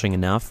challenging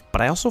enough,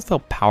 but I also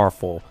felt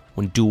powerful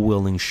when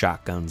dual-wielding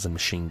shotguns and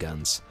machine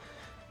guns.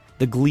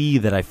 The glee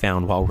that I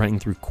found while running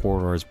through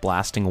corridors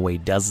blasting away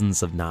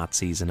dozens of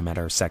Nazis in a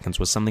matter of seconds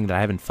was something that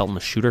I haven't felt in a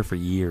shooter for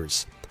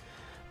years.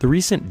 The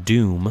recent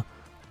Doom,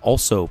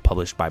 also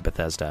published by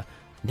Bethesda,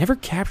 never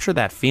captured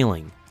that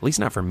feeling, at least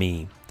not for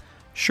me.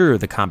 Sure,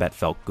 the combat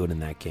felt good in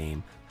that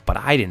game, but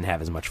I didn't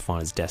have as much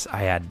fun as I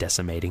had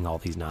decimating all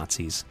these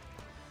Nazis.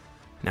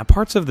 Now,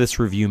 parts of this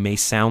review may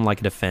sound like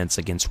a defense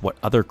against what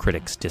other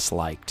critics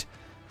disliked.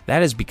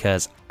 That is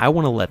because I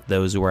want to let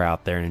those who are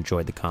out there and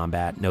enjoyed the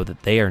combat know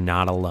that they are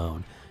not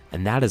alone,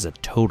 and that is a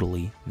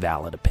totally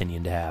valid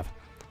opinion to have.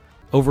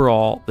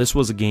 Overall, this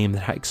was a game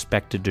that I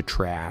expected to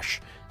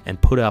trash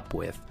and put up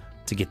with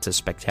to get to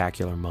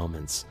spectacular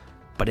moments,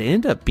 but it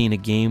ended up being a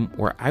game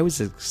where I was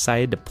as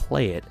excited to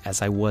play it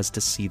as I was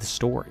to see the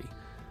story.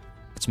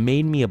 It's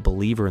made me a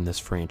believer in this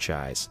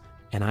franchise,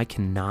 and I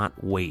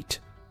cannot wait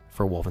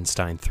for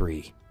Wolfenstein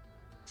 3.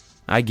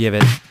 I give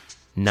it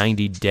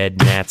 90 dead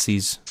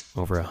Nazis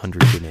over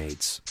 100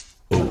 grenades.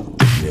 Oh,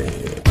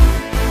 yeah.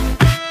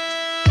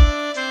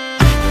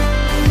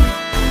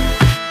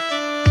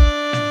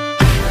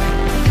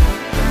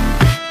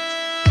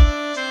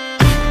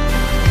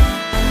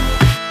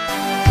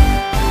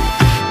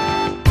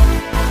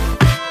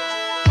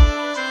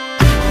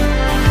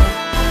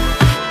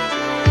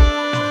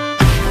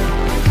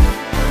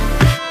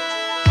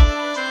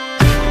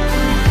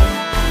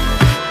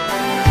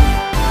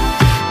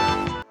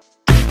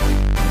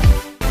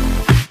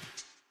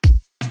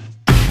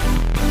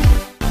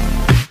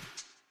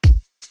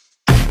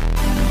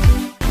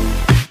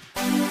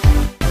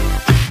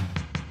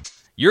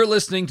 You're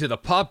listening to the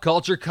Pop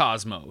Culture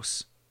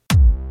Cosmos.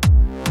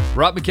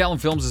 Rob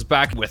McCallum Films is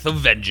back with a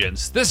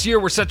vengeance. This year,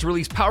 we're set to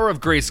release Power of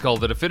Grayskull,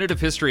 the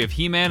definitive history of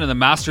He-Man and the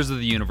Masters of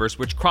the Universe,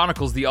 which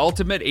chronicles the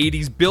ultimate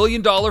 80s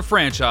billion-dollar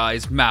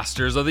franchise,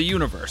 Masters of the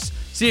Universe.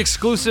 See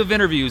exclusive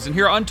interviews and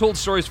hear untold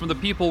stories from the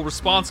people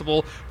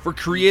responsible for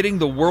creating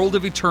the world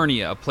of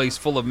Eternia, a place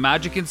full of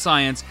magic and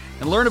science,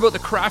 and learn about the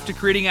craft of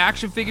creating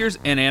action figures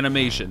and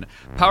animation.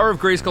 Power of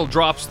Grayskull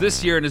drops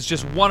this year and is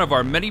just one of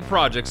our many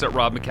projects at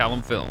Rob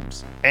McCallum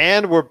Films.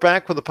 And we're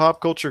back with the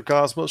Pop Culture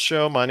Cosmos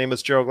Show. My name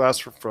is Gerald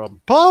Glassford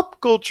from Pop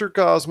Culture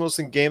Cosmos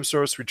and Game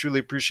Source. We truly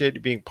appreciate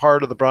you being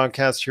part of the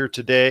broadcast here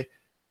today.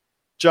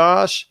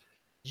 Josh,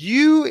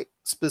 you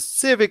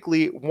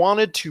specifically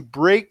wanted to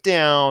break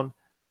down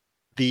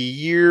the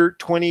year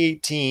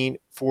 2018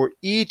 for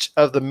each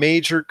of the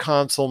major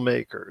console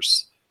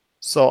makers.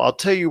 So I'll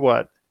tell you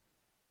what,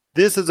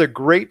 this is a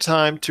great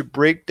time to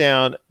break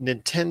down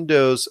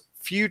Nintendo's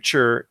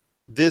future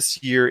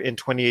this year in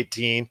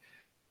 2018.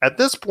 At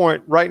this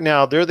point, right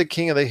now, they're the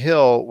king of the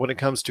hill when it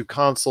comes to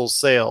console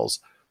sales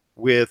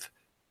with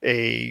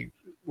we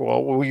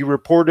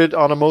reported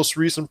on a most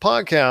recent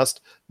podcast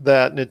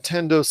that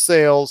Nintendo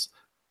sales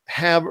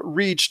have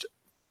reached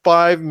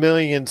 5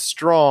 million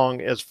strong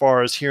as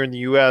far as here in the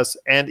US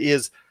and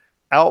is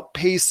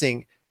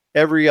outpacing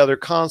every other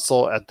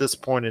console at this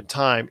point in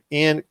time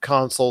in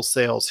console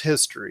sales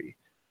history.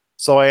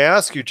 So I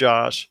ask you,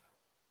 Josh,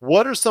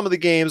 what are some of the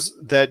games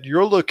that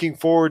you're looking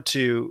forward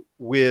to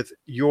with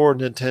your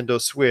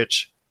Nintendo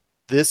Switch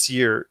this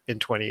year in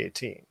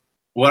 2018?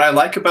 What I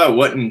like about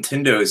what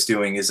Nintendo is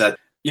doing is that,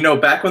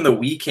 back when the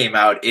Wii came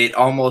out, it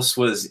almost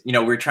was, we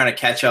were trying to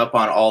catch up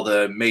on all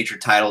the major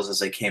titles as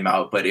they came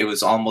out, but it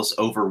was almost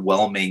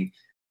overwhelming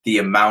the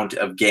amount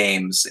of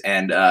games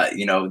and,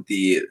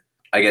 the,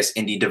 I guess,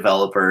 indie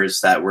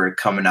developers that were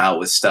coming out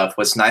with stuff.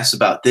 What's nice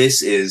about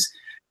this is,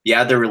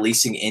 they're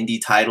releasing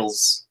indie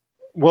titles.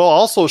 Well,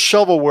 also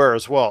shovelware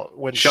as well.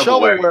 When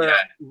shovelware yeah.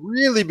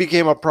 really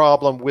became a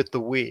problem with the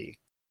Wii.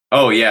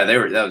 Oh yeah, they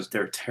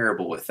were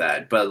terrible with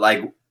that. But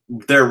like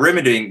they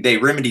remedied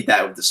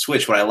that with the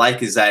Switch. What I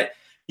like is that,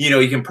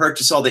 you can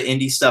purchase all the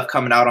indie stuff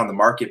coming out on the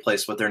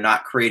marketplace, but they're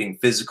not creating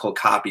physical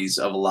copies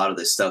of a lot of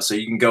this stuff. So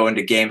you can go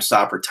into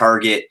GameStop or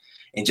Target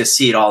and just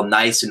see it all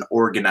nice and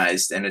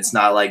organized. And it's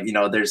not like,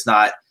 there's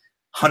not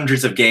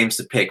hundreds of games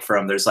to pick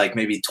from. There's like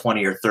maybe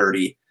 20 or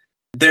 30.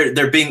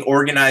 They're being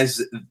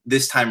organized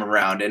this time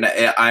around, and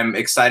I'm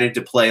excited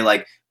to play.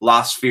 Like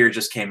Lost Sphere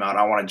just came out.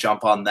 I want to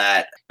jump on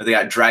that. They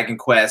got Dragon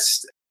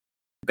Quest,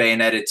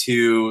 Bayonetta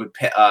 2,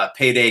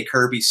 Payday,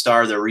 Kirby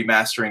Star. They're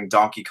remastering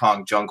Donkey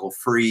Kong Jungle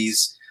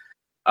Freeze,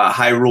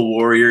 Hyrule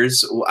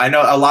Warriors. I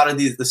know a lot of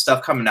the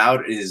stuff coming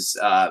out is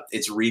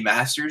it's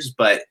remasters,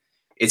 but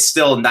it's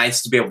still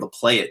nice to be able to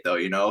play it though.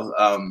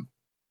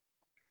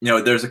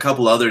 There's a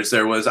couple others.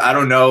 There was, I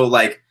don't know,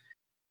 like,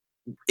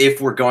 if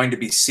we're going to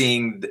be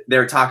seeing,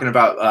 they're talking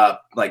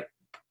about like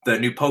the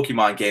new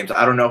Pokemon games.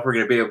 I don't know if we're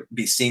going to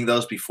be seeing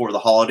those before the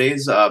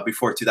holidays,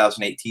 before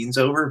 2018's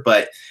over,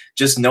 but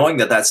just knowing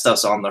that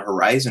stuff's on the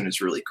horizon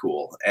is really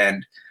cool.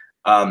 And,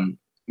 I'm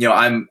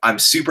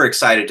super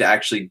excited to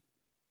actually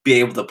be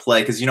able to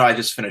play, because, I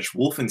just finished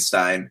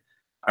Wolfenstein.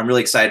 I'm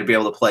really excited to be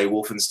able to play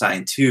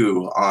Wolfenstein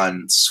 2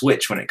 on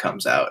Switch when it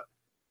comes out.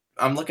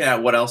 I'm looking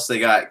at what else they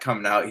got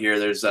coming out here.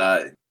 There's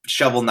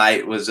Shovel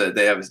Knight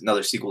they have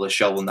another sequel to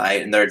Shovel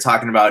Knight, and they're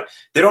talking about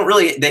they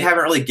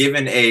haven't really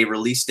given a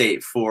release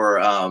date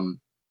for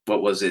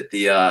what was it,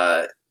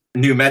 the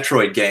new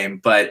Metroid game,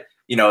 but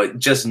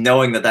just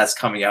knowing that that's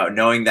coming out,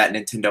 knowing that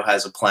Nintendo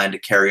has a plan to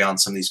carry on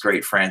some of these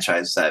great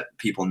franchises that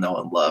people know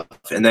and love.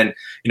 And then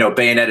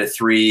Bayonetta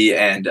 3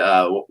 and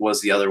what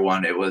was the other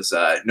one? It was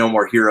No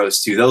More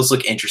Heroes 2. Those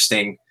look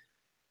interesting.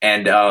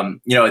 And,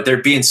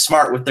 they're being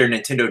smart with their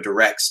Nintendo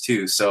Directs,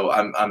 too. So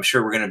I'm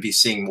sure we're going to be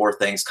seeing more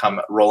things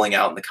rolling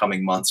out in the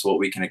coming months, what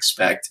we can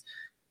expect,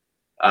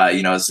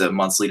 as the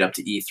months lead up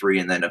to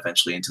E3 and then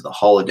eventually into the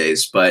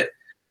holidays. But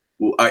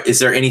is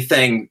there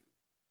anything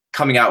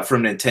coming out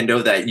from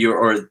Nintendo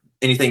or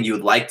anything you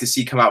would like to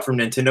see come out from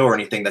Nintendo, or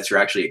anything that you're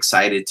actually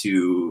excited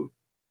to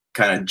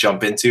kind of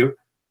jump into?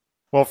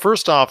 Well,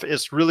 first off,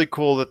 it's really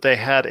cool that they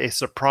had a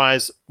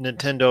surprise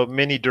Nintendo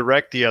Mini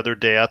Direct the other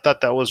day. I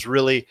thought that was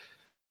really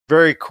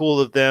very cool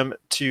of them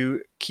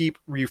to keep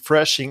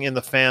refreshing in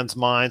the fans'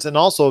 minds, and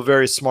also a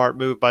very smart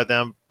move by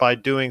them by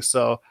doing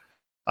so.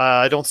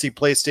 I don't see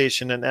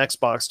PlayStation and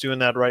Xbox doing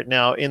that right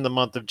now in the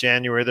month of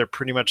January. They're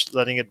pretty much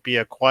letting it be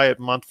a quiet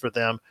month for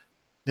them.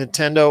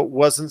 Nintendo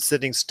wasn't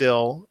sitting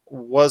still,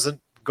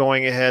 wasn't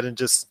going ahead and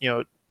just,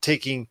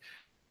 taking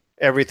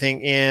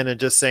everything in and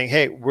just saying,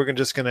 hey, we're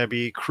just going to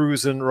be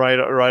cruising right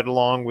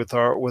along with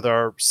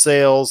our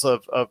sales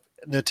of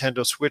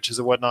Nintendo Switches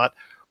and whatnot.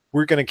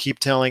 We're going to keep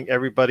telling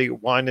everybody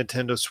why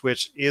Nintendo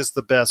Switch is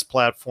the best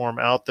platform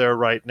out there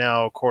right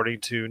now,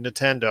 according to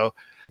Nintendo.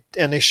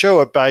 And they show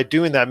it by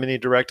doing that mini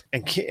direct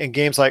and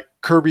games like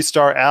Kirby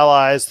Star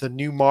Allies, the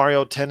new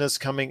Mario Tennis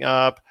coming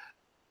up.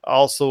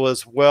 Also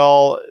as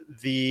well,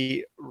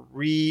 the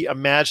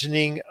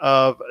reimagining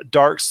of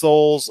Dark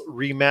Souls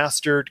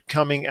Remastered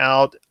coming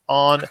out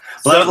on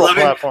several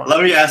platforms.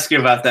 Let me ask you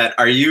about that.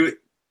 Are you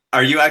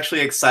actually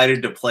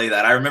excited to play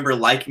that? I remember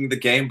liking the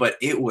game, but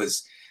it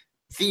was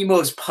the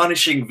most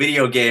punishing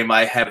video game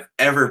I have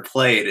ever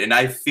played, and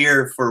I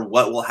fear for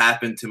what will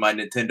happen to my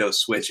Nintendo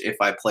Switch if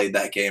I played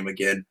that game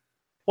again.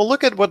 Well,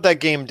 look at what that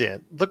game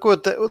did. Look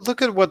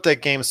at what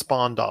that game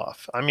spawned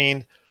off. I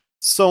mean,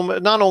 so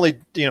not only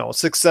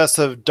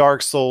successive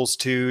Dark Souls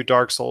 2,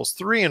 Dark Souls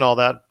 3, and all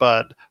that,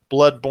 but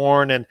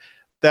Bloodborne, and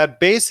that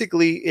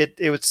basically it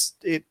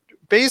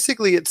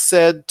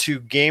said to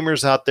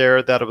gamers out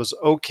there that it was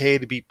okay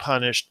to be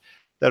punished,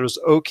 that it was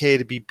okay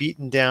to be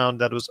beaten down,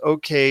 that it was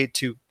okay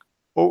to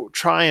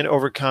try and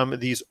overcome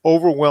these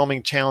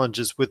overwhelming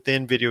challenges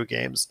within video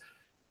games.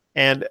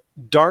 And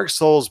Dark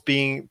Souls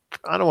being,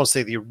 I don't want to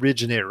say the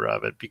originator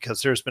of it,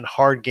 because there's been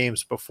hard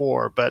games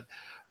before, but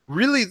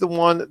really the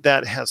one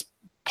that has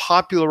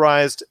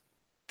popularized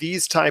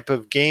these type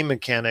of game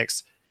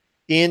mechanics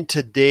in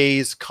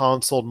today's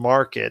console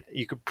market.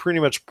 You could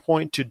pretty much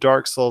point to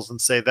Dark Souls and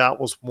say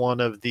that was one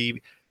of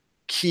the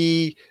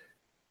key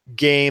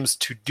games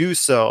to do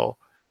so.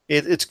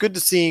 It's good to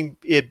see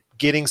it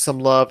getting some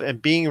love and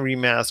being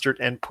remastered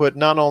and put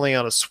not only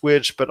on a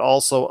Switch, but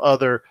also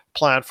other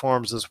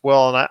platforms as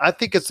well. And I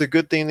think it's a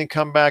good thing to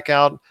come back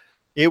out.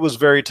 It was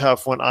very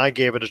tough when I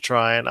gave it a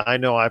try, and I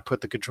know I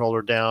put the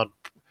controller down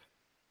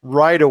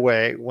right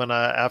away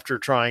after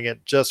trying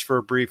it just for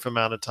a brief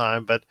amount of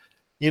time. But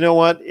you know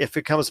what? If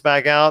it comes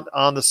back out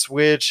on the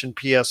Switch and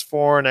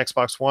PS4 and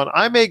Xbox One,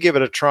 I may give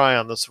it a try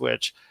on the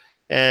Switch.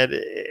 And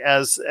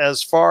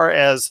as far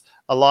as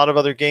a lot of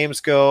other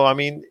games go, I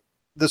mean,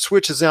 the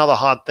Switch is now the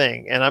hot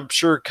thing, and I'm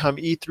sure come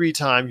E3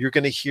 time, you're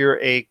going to hear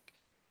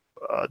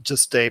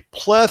just a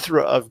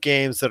plethora of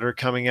games that are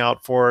coming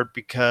out for it,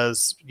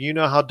 because you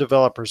know how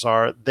developers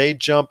are. They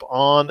jump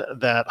on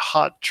that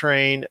hot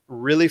train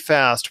really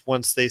fast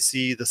once they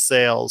see the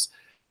sales.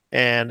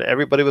 And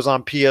everybody was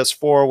on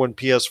PS4 when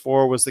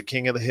PS4 was the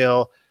king of the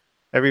hill.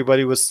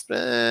 Everybody was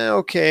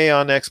okay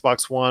on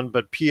Xbox One,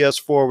 but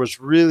PS4 was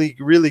really,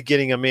 really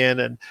getting them in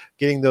and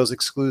getting those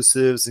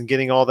exclusives and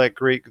getting all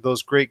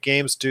those great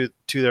games to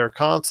their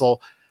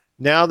console.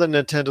 Now that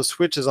Nintendo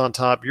Switch is on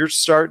top, you're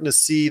starting to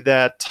see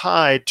that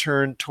tide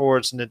turn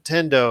towards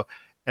Nintendo,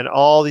 and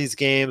all these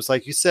games,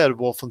 like you said,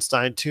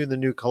 Wolfenstein 2, the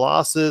new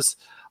Colossus.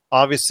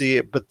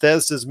 Obviously,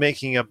 Bethesda's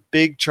making a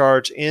big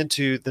charge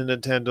into the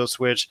Nintendo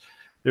Switch.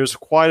 There's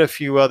quite a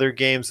few other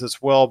games as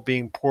well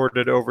being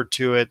ported over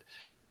to it.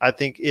 I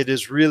think it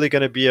is really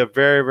going to be a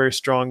very, very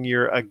strong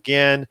year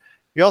again.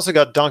 We also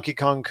got Donkey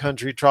Kong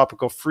Country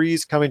Tropical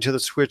Freeze coming to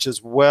the Switch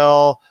as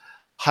well.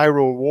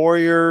 Hyrule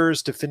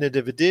Warriors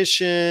Definitive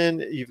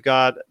Edition. You've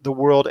got The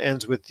World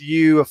Ends With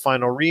You, a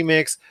final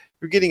remix.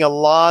 You're getting a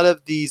lot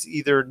of these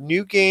either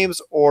new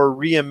games or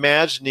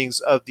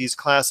reimaginings of these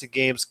classic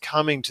games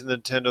coming to the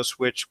Nintendo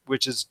Switch,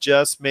 which is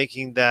just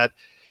making that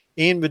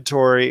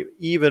inventory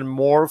even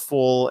more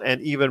full and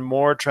even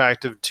more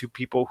attractive to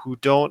people who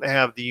don't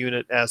have the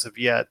unit as of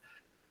yet.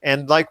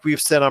 And like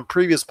we've said on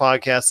previous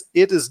podcasts,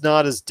 it is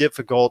not as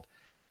difficult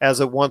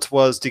as it once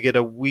was to get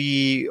a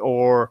Wii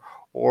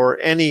or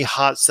any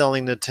hot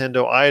selling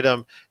Nintendo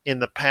item in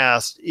the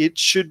past. It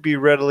should be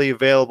readily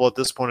available at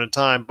this point in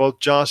time. Both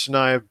Josh and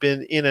I have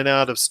been in and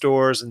out of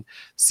stores and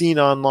seen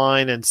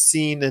online and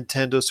seen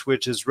Nintendo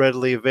Switches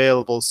readily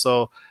available.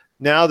 So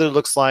now that it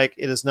looks like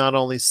it is not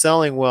only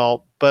selling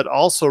well, but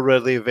also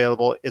readily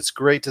available, it's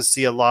great to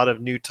see a lot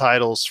of new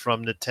titles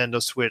from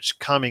Nintendo Switch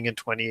coming in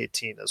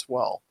 2018 as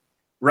well.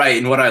 Right,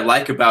 and what I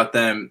like about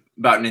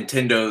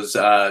Nintendo's,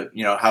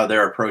 how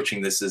they're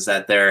approaching this is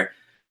that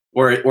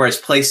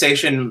whereas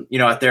PlayStation,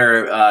 at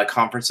their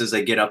conferences,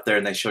 they get up there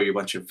and they show you a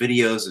bunch of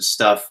videos of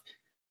stuff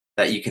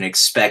that you can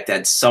expect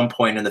at some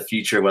point in the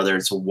future, whether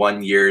it's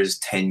 1 year,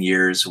 10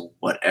 years,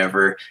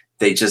 whatever.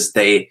 They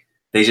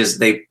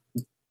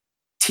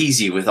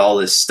tease you with all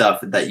this stuff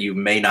that you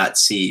may not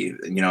see,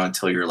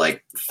 until you're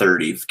like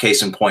 30.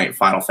 Case in point,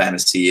 Final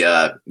Fantasy,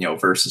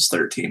 Versus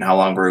 13. How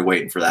long were we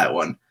waiting for that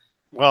one?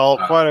 Well,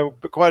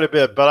 quite a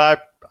bit,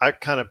 but I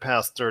kind of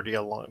passed 30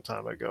 a long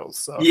time ago.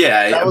 So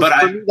yeah,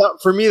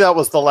 for me, that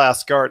was The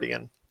Last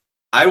Guardian.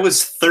 I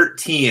was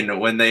 13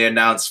 when they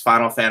announced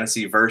Final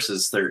Fantasy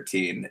Versus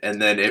 13, and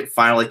then it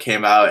finally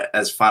came out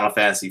as Final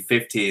Fantasy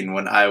 15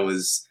 when I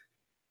was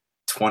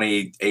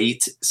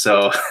 28,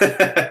 so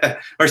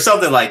or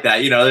something like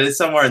that. It's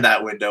somewhere in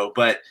that window.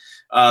 But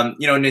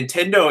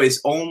Nintendo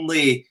is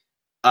only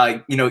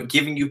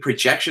giving you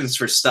projections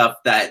for stuff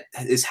that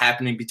is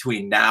happening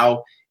between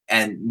now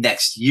and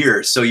next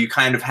year, so you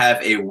kind of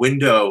have a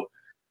window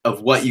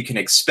of what you can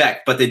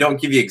expect, but they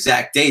don't give you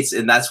exact dates,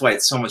 and that's why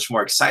it's so much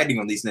more exciting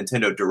when these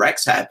Nintendo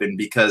Directs happen,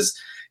 because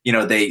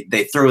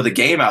they throw the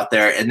game out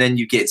there and then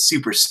you get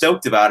super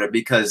stoked about it,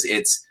 because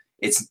it's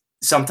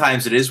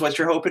sometimes it is what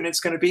you're hoping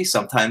it's going to be,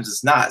 sometimes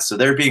it's not. So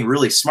they're being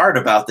really smart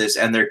about this,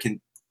 and they're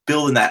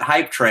building that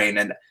hype train,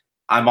 and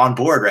I'm on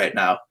board right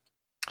now.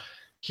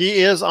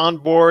 He is on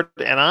board,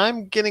 and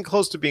I'm getting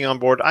close to being on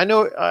board. I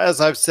know, as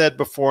I've said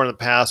before in the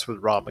past with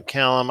Rob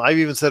McCallum, I've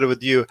even said it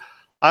with you,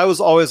 I was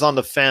always on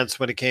the fence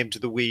when it came to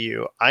the Wii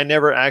U. I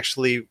never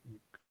actually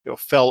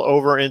fell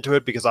over into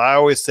it, because I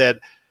always said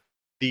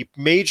The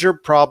major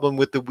problem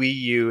with the Wii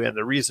U, and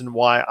the reason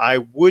why I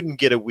wouldn't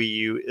get a Wii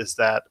U, is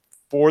that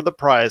for the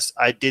price,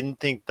 I didn't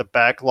think the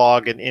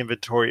backlog and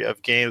inventory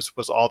of games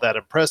was all that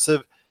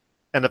impressive.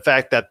 And the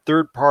fact that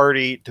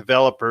third-party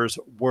developers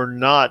were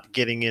not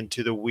getting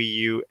into the Wii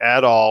U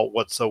at all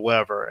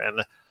whatsoever.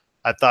 And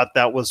I thought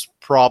that was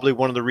probably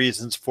one of the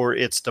reasons for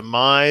its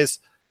demise.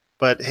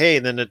 But hey,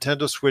 the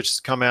Nintendo Switch has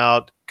come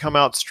out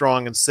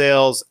strong in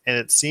sales, and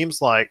it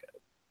seems like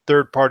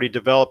third-party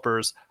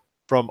developers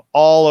from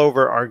all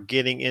over are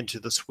getting into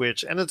the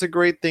Switch. And it's a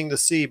great thing to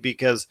see,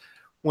 because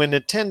when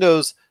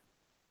Nintendo's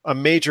a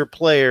major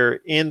player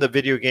in the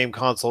video game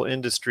console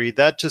industry,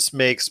 that just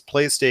makes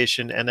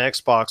PlayStation and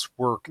Xbox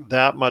work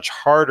that much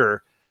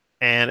harder,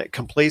 and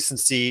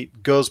complacency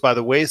goes by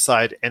the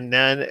wayside. And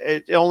then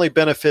it only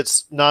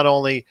benefits not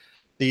only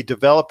the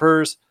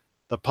developers,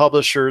 the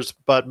publishers,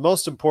 but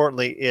most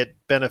importantly, it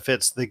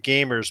benefits the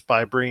gamers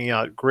by bringing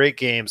out great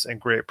games and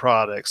great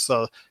products.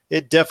 So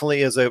it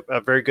definitely is a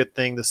very good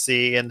thing to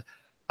see. And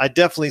I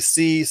definitely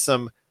see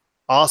some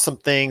awesome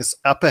things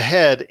up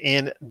ahead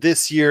in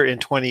this year in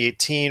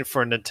 2018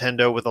 for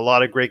Nintendo, with a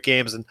lot of great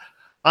games. And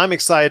I'm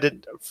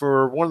excited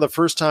for one of the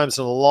first times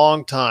in a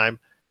long time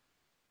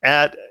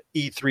at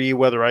E3,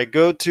 whether I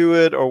go to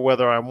it or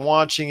whether I'm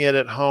watching it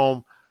at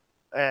home.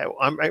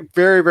 I'm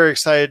very, very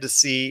excited to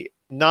see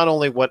not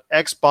only what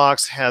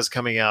Xbox has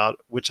coming out,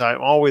 which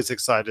I'm always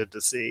excited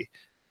to see.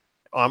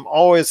 I'm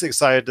always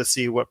excited to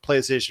see what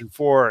PlayStation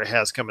 4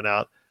 has coming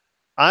out.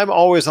 I'm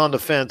always on the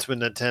fence with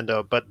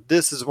Nintendo, but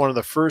this is one of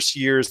the first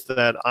years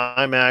that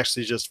I'm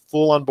actually just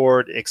full on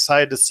board,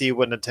 excited to see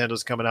what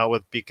Nintendo's coming out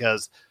with,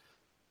 because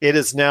it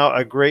is now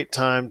a great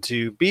time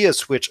to be a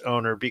Switch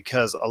owner,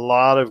 because a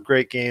lot of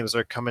great games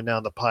are coming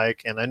down the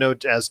pike. And I know,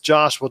 as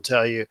Josh will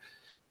tell you,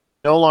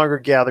 no longer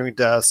gathering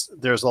dust.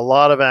 There's a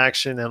lot of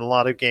action and a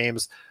lot of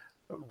games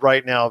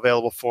right now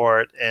available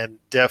for it. And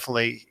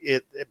definitely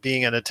it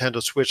being a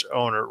Nintendo Switch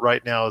owner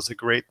right now is a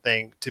great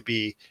thing to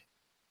be.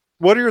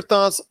 What are your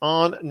thoughts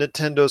on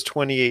Nintendo's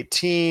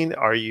 2018?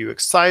 Are you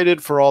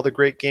excited for all the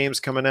great games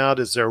coming out?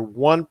 Is there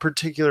one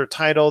particular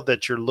title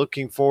that you're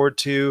looking forward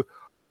to?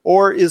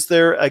 Or is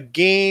there a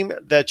game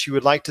that you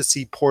would like to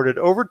see ported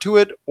over to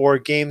it, or a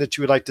game that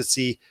you would like to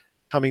see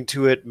coming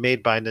to it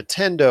made by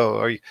Nintendo?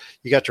 Or you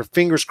got your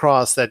fingers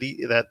crossed that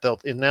that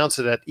they'll announce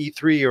it at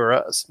E3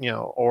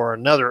 or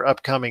another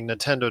upcoming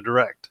Nintendo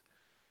Direct?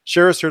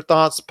 Share us your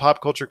thoughts,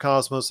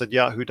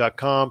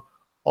 popculturecosmos@yahoo.com.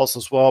 Also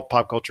as well,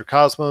 Pop Culture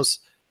Cosmos,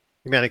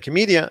 Humanica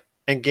Media,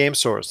 and Game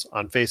Source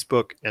on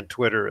Facebook and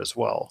Twitter as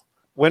well.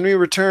 When we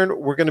return,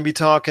 we're going to be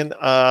talking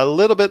a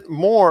little bit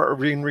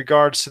more in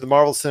regards to the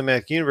Marvel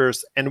Cinematic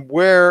Universe, and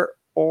where,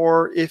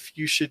 or if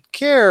you should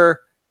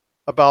care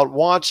about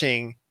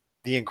watching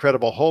The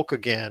Incredible Hulk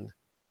again.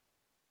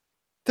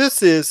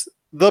 This is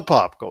the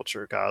Pop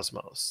Culture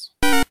Cosmos.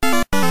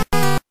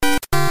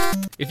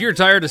 If you're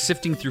tired of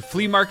sifting through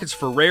flea markets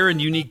for rare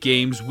and unique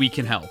games, we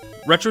can help.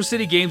 Retro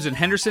City Games in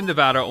Henderson,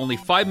 Nevada, only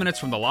 5 minutes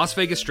from the Las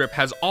Vegas Strip,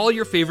 has all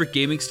your favorite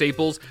gaming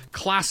staples,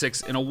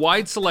 classics, and a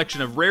wide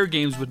selection of rare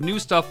games, with new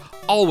stuff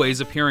always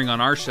appearing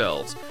on our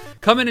shelves.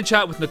 Come in and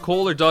chat with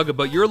Nicole or Doug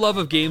about your love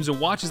of games, and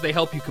watch as they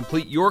help you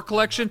complete your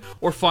collection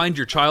or find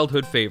your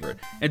childhood favorite.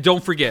 And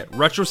don't forget,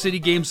 Retro City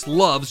Games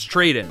loves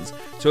trade-ins.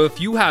 So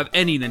if you have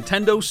any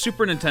Nintendo,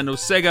 Super Nintendo,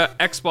 Sega,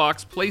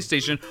 Xbox,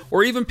 PlayStation,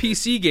 or even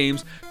PC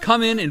games,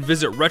 come in and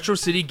visit Retro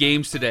City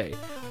Games today.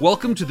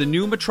 Welcome to the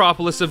new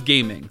metropolis of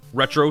gaming,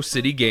 Retro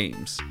City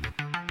Games.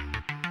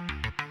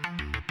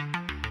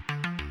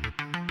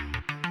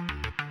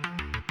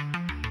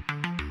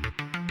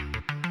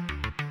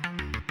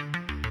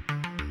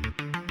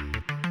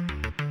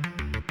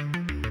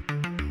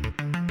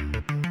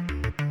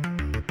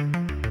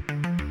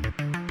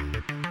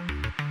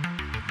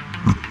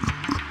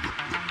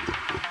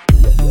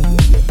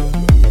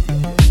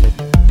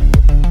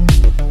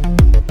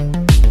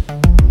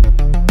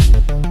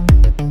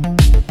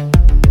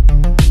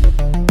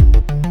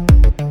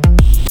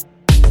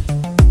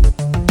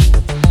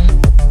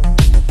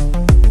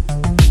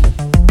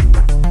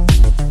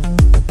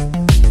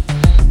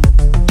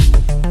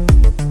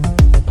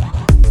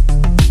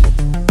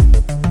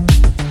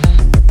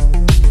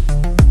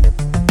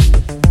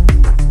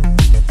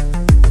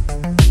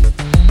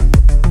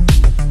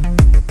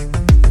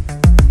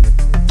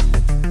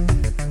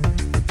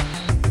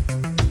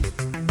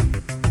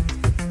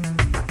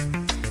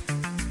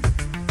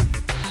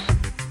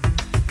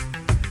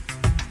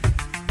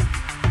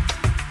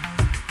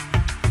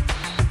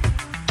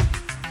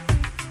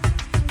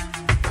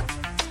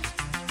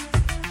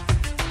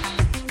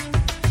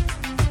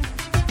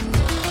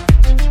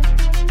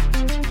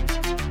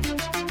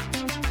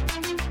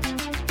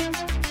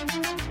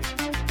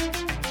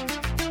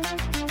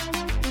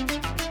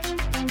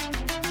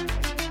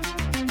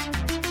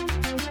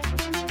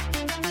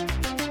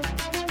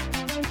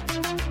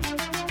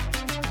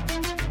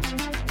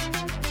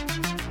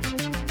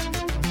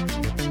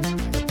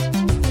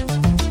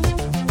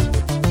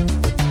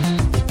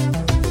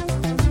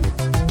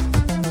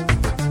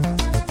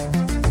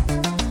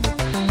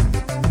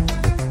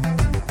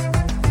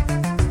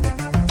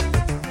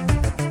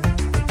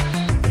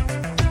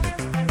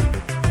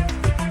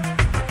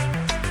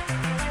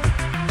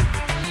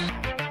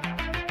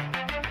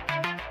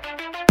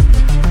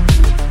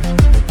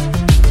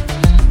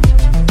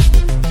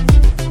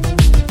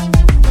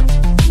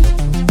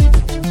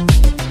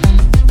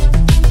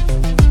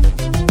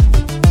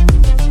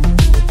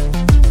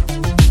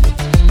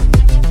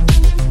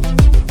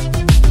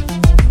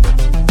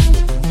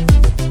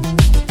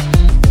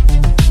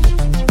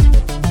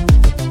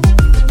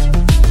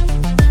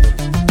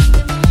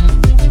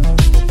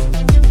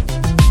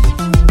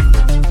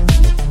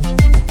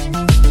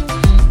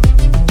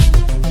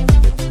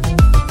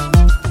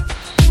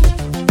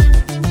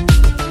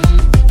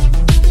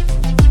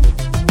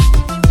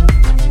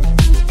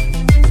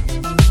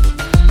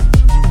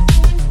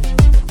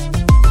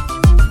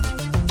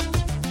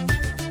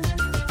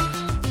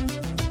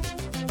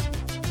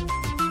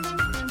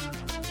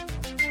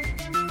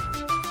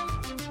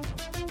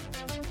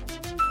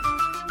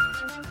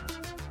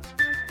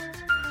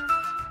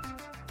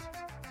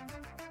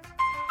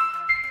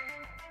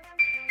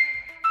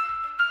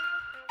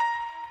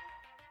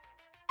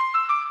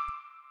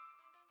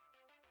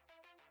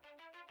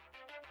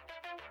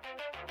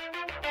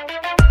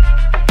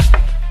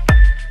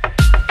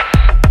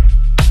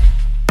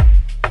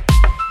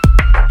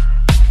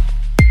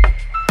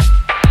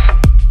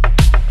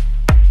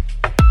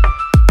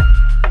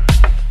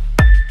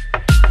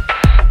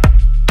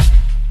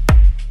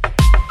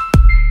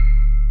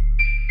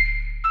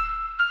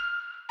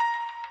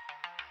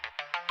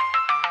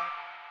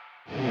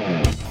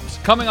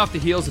 News. Coming off the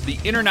heels of the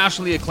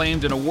internationally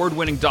acclaimed and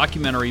award-winning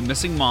documentary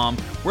Missing Mom,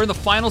 we're in the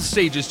final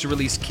stages to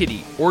release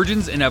Kitty,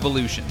 Origins and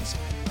Evolutions.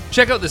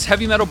 Check out this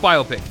heavy metal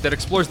biopic that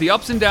explores the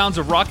ups and downs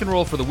of rock and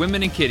roll for the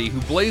women in Kitty who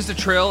blazed a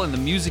trail in the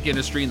music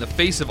industry in the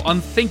face of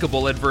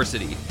unthinkable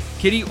adversity.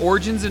 Kitty,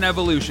 Origins and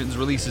Evolutions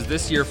releases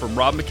this year from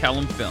Rob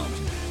McCallum Films.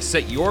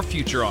 Set your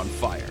future on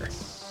fire.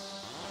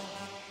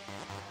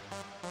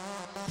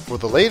 For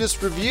the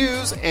latest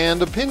reviews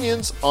and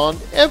opinions on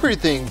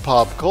everything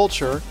pop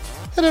culture,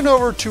 head on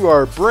over to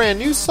our brand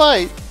new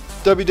site,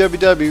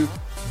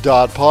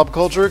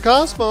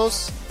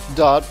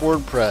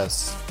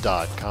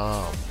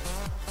 www.popculturecosmos.wordpress.com.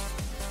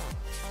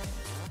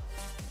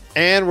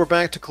 And we're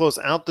back to close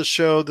out the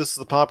show. This is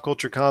the Pop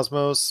Culture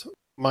Cosmos.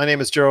 My name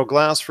is Gerald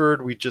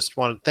Glassford. We just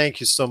want to thank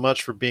you so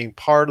much for being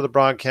part of the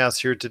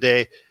broadcast here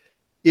today.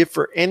 If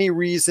for any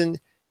reason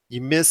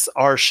you miss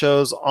our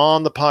shows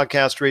on the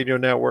Podcast Radio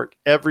Network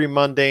every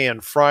Monday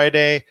and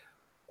Friday,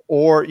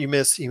 or you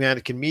miss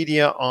Humanican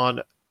Media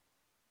on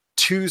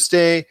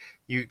Tuesday,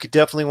 you could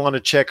definitely want to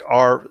check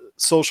our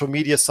social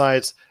media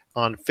sites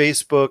on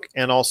Facebook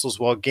and also as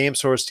well Game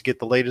Source to get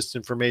the latest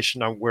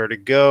information on where to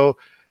go,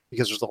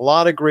 because there's a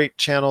lot of great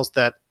channels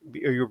that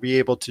you'll be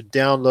able to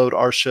download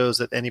our shows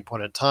at any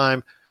point in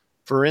time.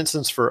 For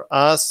instance, for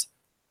us,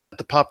 at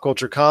the Pop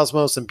Culture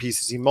Cosmos and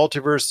PCC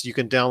Multiverse, you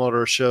can download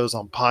our shows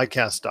on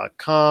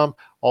podcast.com,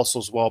 also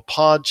as well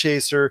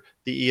Podchaser,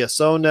 the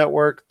ESO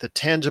Network, the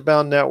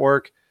Tangibound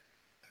Network,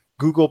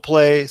 Google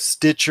Play,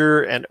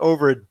 Stitcher, and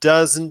over a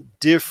dozen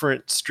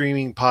different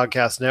streaming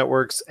podcast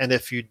networks. And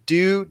if you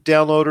do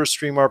download or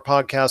stream our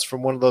podcast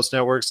from one of those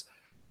networks,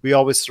 we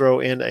always throw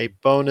in a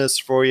bonus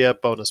for you,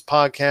 bonus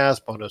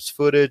podcast, bonus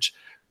footage.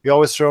 We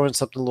always throw in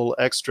something a little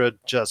extra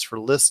just for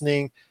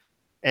listening.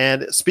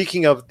 And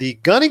speaking of the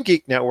Gun and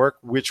Geek Network,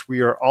 which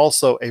we are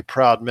also a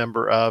proud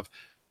member of,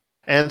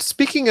 and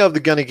speaking of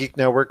the Gun and Geek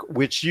Network,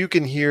 which you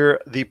can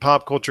hear the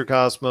Pop Culture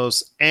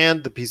Cosmos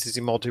and the PCC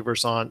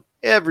Multiverse on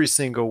every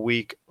single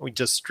week. We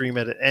just stream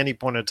it at any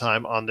point in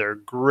time on their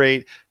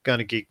great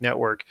Gun and Geek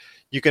Network.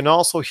 You can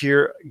also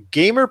hear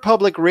Gamer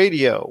Public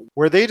Radio,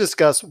 where they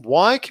discuss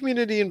why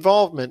community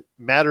involvement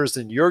matters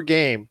in your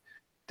game.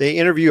 They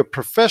interview a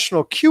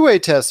professional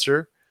QA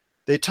tester.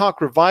 They talk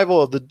revival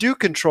of the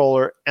Duke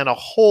controller and a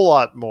whole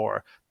lot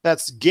more.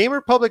 That's Gamer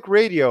Public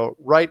Radio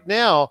right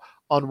now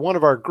on one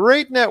of our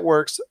great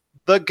networks,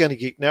 the Gun and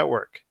Geek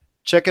Network.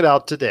 Check it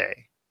out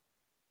today.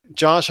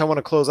 Josh, I want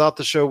to close out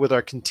the show with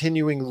our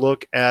continuing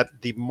look at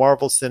the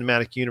Marvel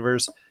Cinematic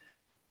Universe.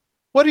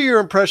 What are your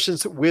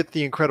impressions with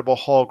the Incredible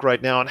Hulk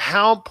right now, and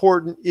how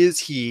important is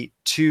he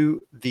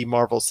to the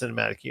Marvel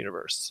Cinematic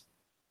Universe?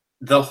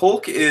 The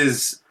Hulk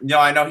is,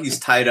 I know he's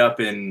tied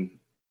up in,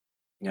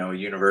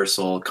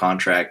 Universal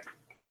contract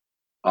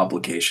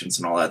obligations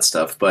and all that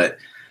stuff, but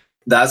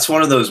that's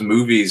one of those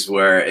movies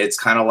where it's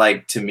kind of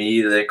like, to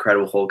me, the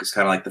Incredible Hulk is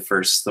kind of like the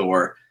first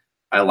Thor.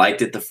 I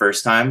liked it the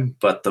first time,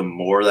 but the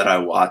more that I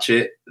watch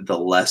it, the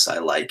less I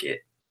like it.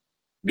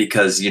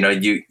 Because,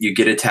 you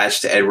get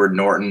attached to Edward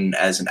Norton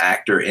as an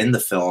actor in the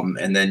film,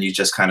 and then you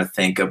just kind of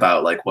think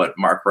about like what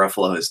Mark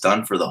Ruffalo has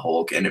done for the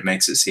Hulk, and it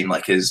makes it seem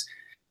like his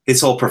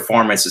whole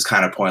performance is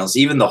kind of pointless.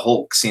 Even the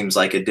Hulk seems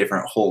like a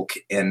different Hulk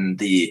in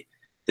the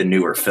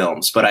newer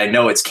films. But I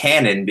know it's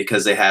canon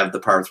because they have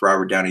the part with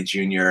Robert Downey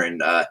Jr. and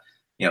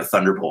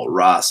Thunderbolt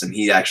Ross, and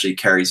he actually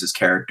carries his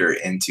character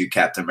into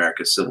Captain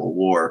America: Civil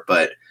War.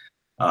 But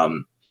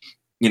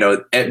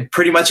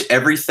pretty much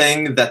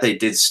everything that they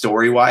did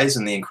story-wise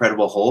in The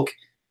Incredible Hulk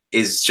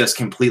is just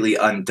completely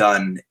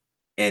undone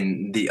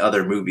in the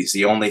other movies.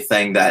 The only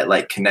thing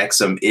that connects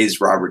them is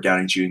Robert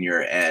Downey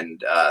Jr.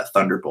 and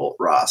Thunderbolt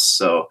Ross.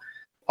 So,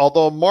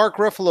 although Mark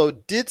Ruffalo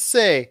did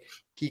say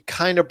he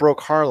kind of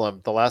broke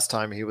Harlem the last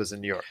time he was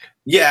in New York.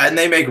 Yeah, and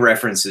they make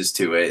references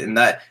to it, and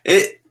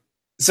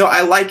so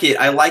I like it.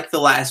 I like the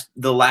last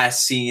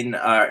scene,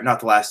 not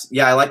the last.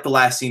 Yeah, I like the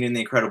last scene in The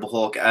Incredible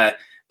Hulk.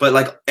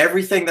 But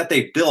everything that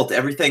they built,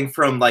 everything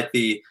from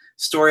the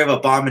story of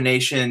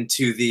Abomination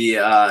to the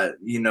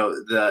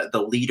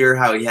the leader,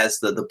 how he has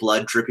the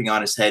blood dripping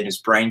on his head and his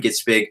brain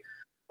gets big,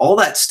 all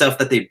that stuff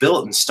that they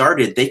built and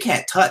started, they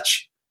can't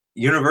touch.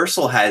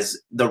 Universal has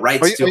the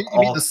rights to. You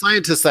mean the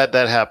scientist that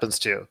happens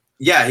to?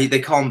 Yeah, they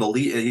call him the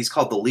lead. He's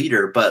called the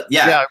leader, but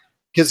yeah,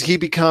 because he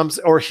becomes,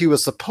 or he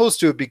was supposed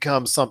to have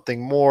become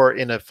something more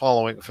in a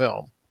following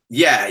film.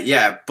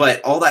 Yeah, but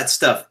all that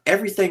stuff,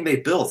 everything they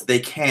built, they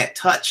can't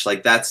touch.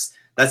 That's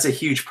a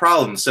huge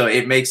problem. So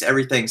it makes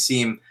everything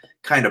seem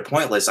kind of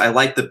pointless. I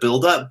like the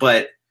buildup,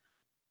 but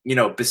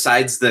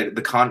besides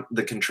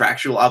the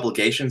contractual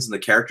obligations and the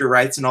character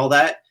rights and all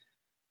that,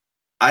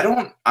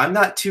 I'm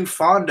not too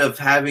fond of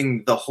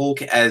having the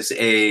Hulk as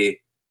a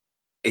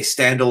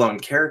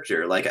standalone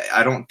character.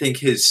 I don't think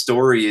his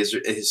story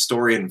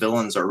and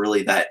villains are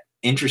really that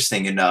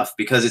interesting enough,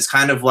 because it's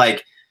kind of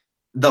like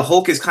the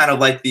Hulk is kind of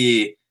like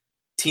the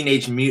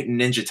Teenage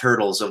Mutant Ninja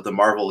Turtles of the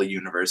Marvel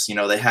universe.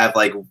 They have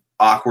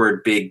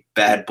awkward, big,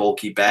 bad,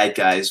 bulky bad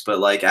guys,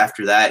 but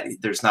after that,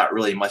 there's not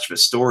really much of a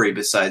story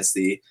besides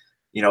the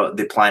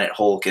the Planet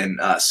Hulk and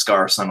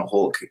Scar Son of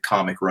Hulk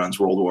comic runs,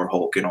 World War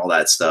Hulk and all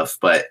that stuff.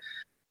 But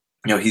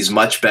he's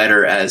much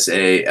better as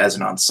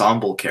an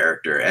ensemble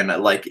character. And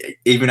like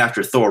even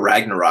after Thor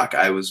Ragnarok,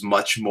 I was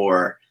much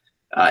more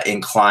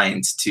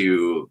inclined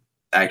to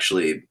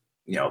actually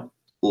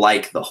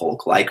like the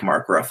Hulk, like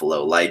Mark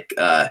Ruffalo, like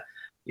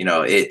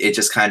it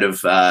just kind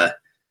of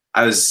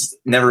I was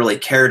never really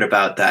cared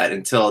about that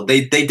until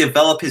they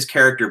develop his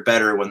character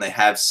better when they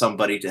have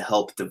somebody to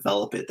help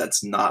develop it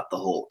that's not the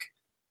Hulk.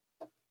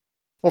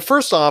 Well,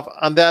 first off,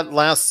 on that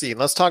last scene,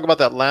 let's talk about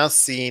that last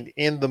scene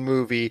in the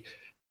movie,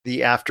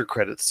 the after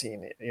credit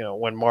scene,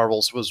 when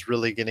Marvel's was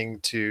really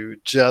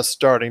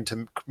starting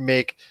to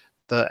make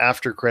the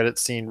after credit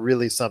scene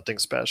really something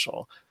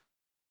special.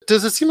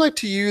 Does it seem like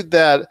to you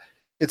that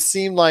it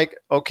seemed like,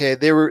 okay,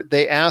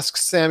 they asked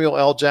Samuel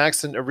L.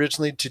 Jackson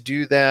originally to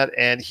do that,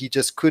 and he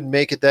just couldn't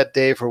make it that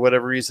day for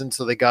whatever reason,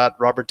 so they got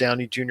Robert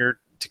Downey Jr.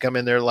 to come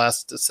in there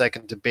last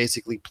second to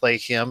basically play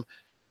him,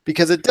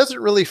 because it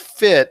doesn't really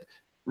fit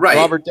right.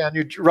 Robert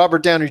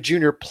Downey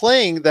Jr.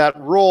 playing that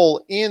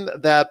role in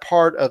that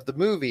part of the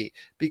movie,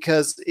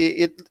 because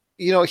he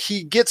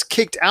gets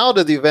kicked out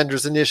of the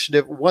Avengers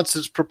Initiative once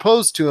it's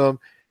proposed to him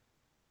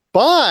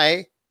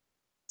by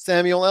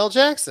Samuel L.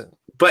 Jackson.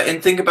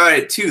 And think about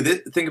it too.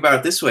 Think about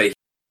it this way: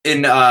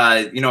 in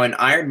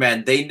Iron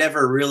Man, they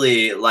never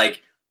really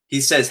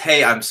he says,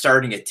 "Hey, I'm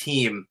starting a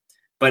team,"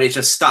 but it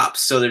just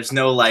stops. So there's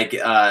no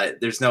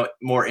there's no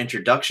more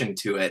introduction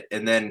to it.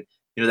 And then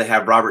they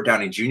have Robert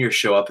Downey Jr.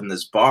 show up in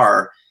this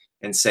bar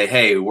and say,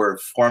 "Hey, we're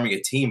forming a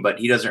team," but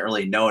he doesn't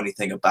really know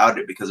anything about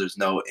it because there's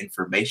no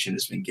information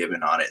has been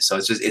given on it. So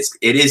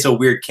it is a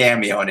weird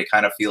cameo, and it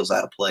kind of feels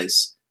out of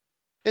place.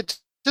 It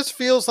just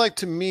feels like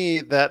to me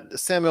that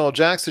Samuel L.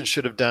 Jackson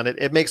should have done it.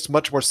 It makes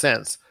much more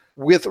sense.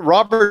 With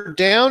Robert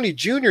Downey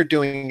Jr.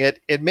 doing it,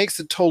 it makes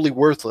it totally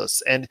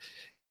worthless. And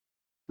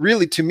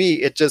really, to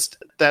me,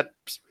 that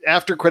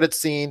after credit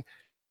scene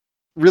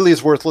really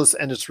is worthless,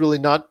 and it's really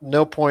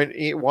no point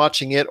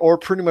watching it or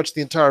pretty much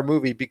the entire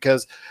movie,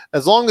 because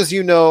as long as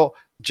you know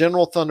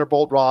General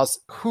Thunderbolt Ross,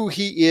 who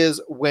he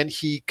is when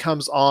he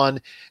comes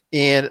on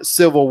in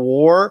Civil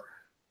War,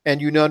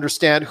 and you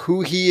understand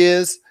who he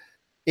is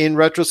in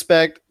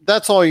retrospect,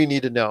 that's all you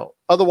need to know.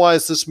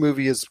 Otherwise, this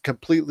movie is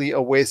completely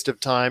a waste of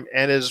time,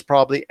 and it is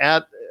probably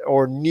at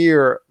or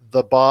near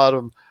the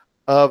bottom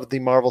of the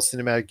Marvel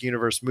Cinematic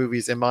Universe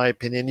movies, in my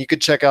opinion. You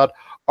could check out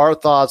our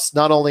thoughts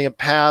not only in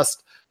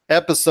past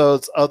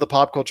episodes of the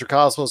Pop Culture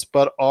Cosmos,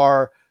 but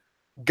our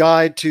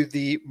guide to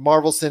the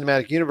Marvel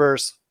Cinematic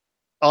Universe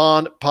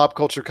on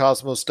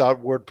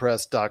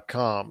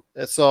popculturecosmos.wordpress.com.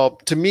 So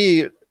to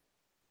me,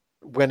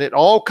 when it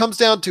all comes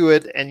down to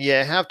it, and you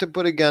have to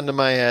put a gun to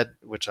my head,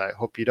 which I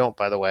hope you don't,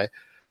 by the way,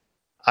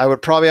 I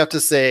would probably have to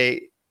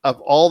say,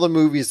 of all the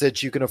movies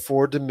that you can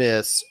afford to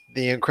miss,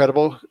 The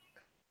Incredible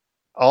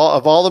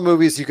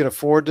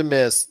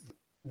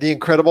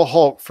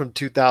Hulk from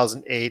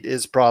 2008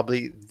 is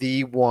probably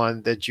the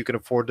one that you can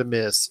afford to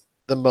miss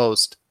the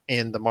most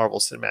in the Marvel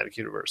Cinematic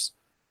Universe.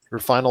 Your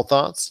final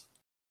thoughts?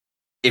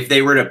 If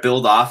they were to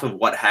build off of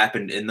what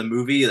happened in the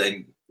movie,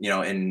 then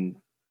in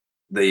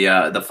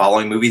the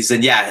following movies,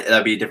 then yeah,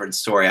 that'd be a different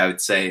story. I would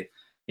say,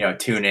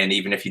 tune in,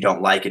 even if you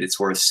don't like it, it's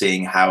worth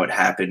seeing how it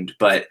happened.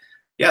 But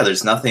yeah,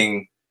 there's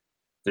nothing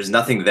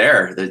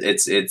there.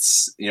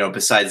 It's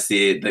besides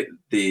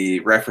the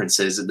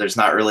references, there's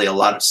not really a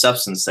lot of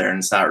substance there, and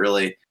it's not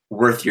really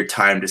worth your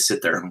time to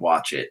sit there and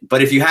watch it.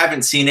 But if you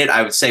haven't seen it,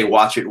 I would say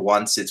watch it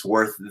once. It's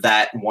worth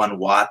that one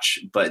watch,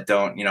 but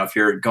don't, if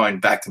you're going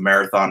back to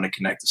marathon to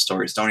connect the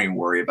stories, don't even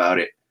worry about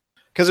it.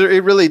 Because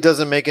it really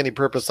doesn't make any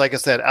purpose, like I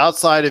said,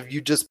 outside of you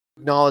just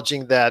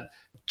acknowledging that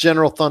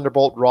General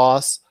Thunderbolt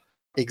Ross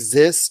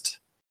exists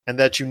and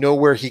that you know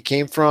where he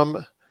came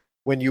from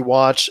when you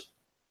watch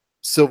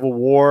Civil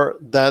War,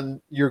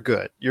 then you're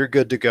good. You're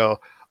good to go.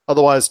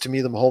 Otherwise, to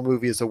me, the whole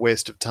movie is a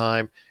waste of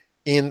time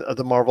in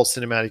the Marvel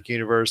Cinematic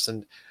Universe.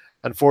 And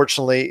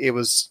unfortunately, it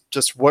was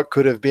just what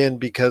could have been,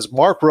 because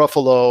Mark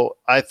Ruffalo,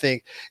 I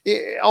think,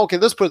 okay,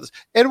 let's put this.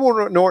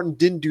 Edward Norton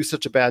didn't do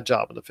such a bad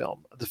job in the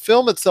film. The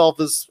film itself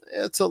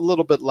it's a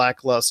little bit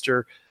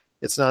lackluster.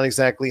 It's not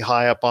exactly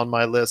high up on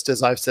my list,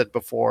 as I've said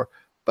before,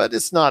 but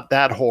it's not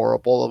that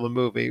horrible of a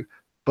movie.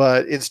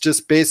 But it's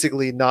just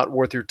basically not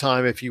worth your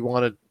time if you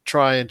want to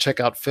try and check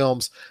out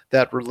films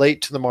that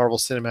relate to the Marvel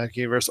Cinematic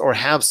Universe or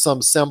have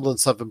some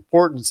semblance of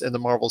importance in the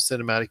Marvel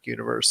Cinematic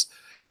Universe.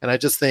 And I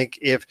just think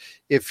if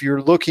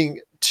you're looking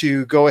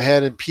to go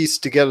ahead and piece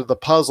together the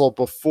puzzle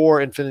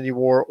before Infinity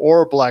War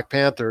or Black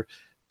Panther,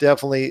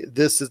 definitely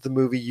this is the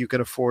movie you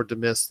can afford to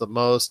miss the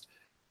most.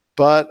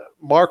 But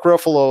Mark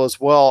Ruffalo as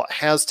well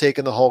has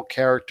taken the whole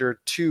character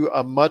to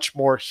a much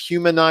more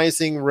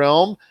humanizing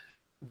realm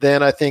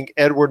than I think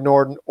Edward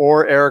Norton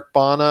or Eric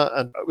Bana.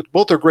 And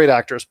both are great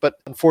actors, but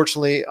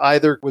unfortunately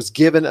either was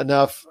given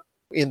enough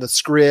in the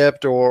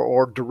script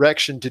or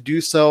direction to do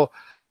so.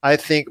 I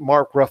think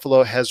Mark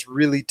Ruffalo has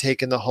really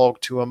taken the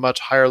Hulk to a much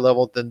higher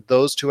level than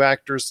those two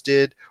actors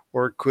did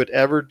or could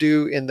ever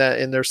do in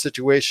their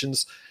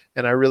situations.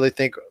 And I really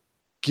think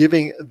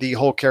giving the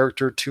whole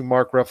character to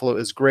Mark Ruffalo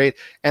is great.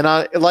 And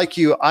I, like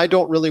you, I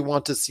don't really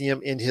want to see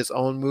him in his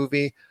own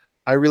movie.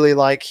 I really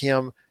like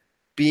him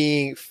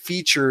being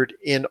featured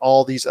in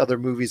all these other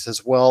movies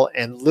as well.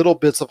 And little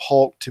bits of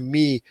Hulk, to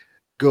me,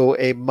 go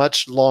a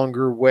much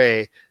longer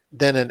way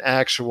than an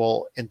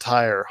actual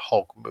entire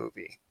Hulk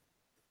movie.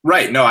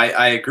 Right. No,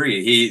 I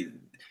agree.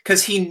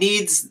 Because he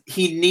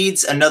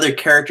needs another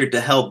character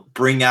to help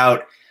bring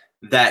out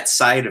that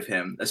side of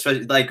him,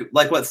 especially like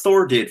what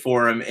Thor did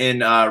for him in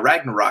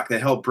Ragnarok.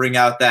 That helped bring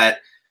out that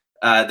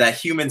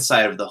human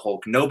side of the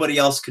Hulk. Nobody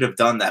else could have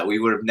done that. We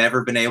would have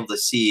never been able to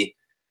see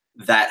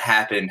that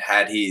happen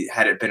had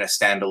it been a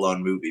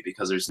standalone movie,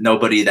 because there's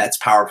nobody that's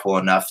powerful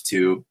enough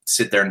to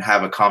sit there and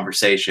have a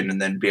conversation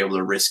and then be able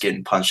to risk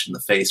getting punched in the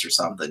face or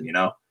something, you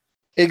know?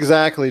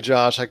 Exactly,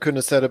 Josh. I couldn't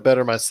have said it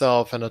better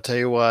myself. And I'll tell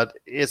you what,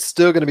 it's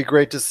still going to be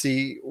great to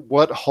see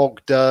what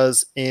Hulk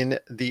does in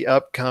the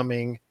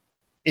upcoming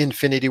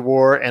Infinity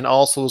War, and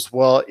also as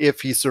well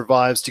if he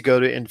survives to go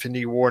to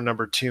Infinity War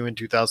 #2 in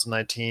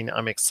 2019.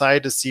 I'm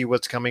excited to see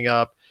what's coming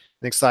up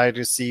and excited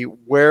to see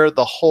where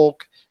the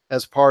Hulk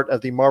as part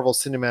of the Marvel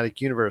Cinematic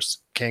Universe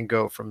can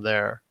go from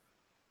there.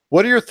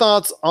 What are your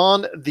thoughts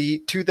on the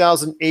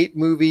 2008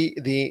 movie,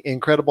 The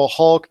Incredible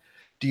Hulk?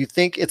 Do you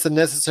think it's a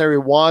necessary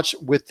watch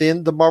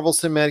within the Marvel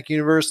Cinematic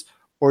Universe,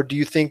 or do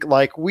you think,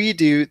 like we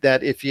do,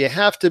 that if you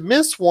have to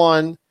miss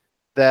one,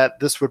 that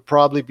this would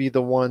probably be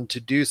the one to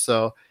do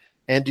so?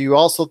 And do you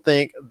also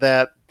think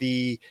that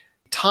the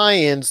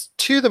tie-ins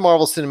to the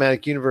Marvel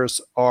Cinematic Universe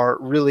are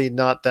really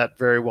not that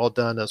very well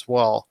done as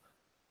well?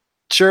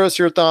 Share us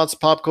your thoughts,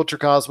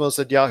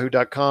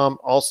 popculturecosmos@yahoo.com.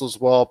 Also as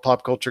well,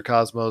 Pop Culture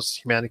Cosmos,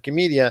 Humanity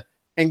Media,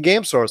 and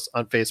Game Source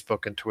on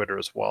Facebook and Twitter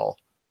as well.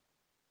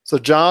 So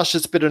Josh,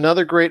 it's been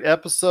another great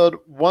episode.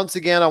 Once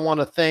again, I want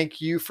to thank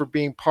you for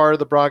being part of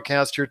the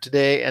broadcast here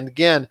today. And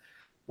again,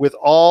 with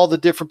all the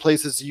different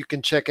places you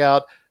can check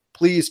out,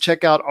 please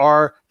check out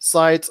our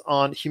sites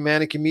on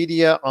Humanity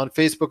Media, on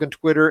Facebook and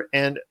Twitter,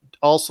 and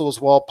also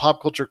as well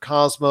Pop Culture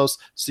Cosmos,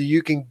 so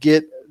you can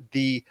get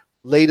the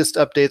latest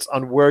updates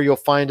on where you'll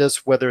find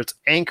us, whether it's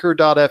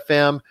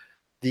Anchor.fm,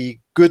 the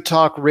Good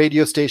Talk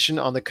radio station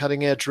on the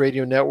Cutting Edge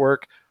Radio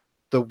Network,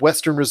 the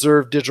Western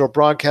Reserve Digital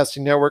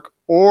Broadcasting Network,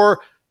 or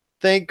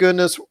thank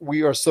goodness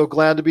we are so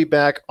glad to be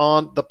back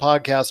on the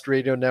Podcast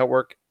Radio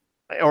Network,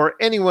 or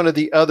any one of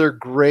the other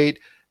great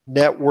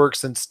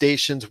networks and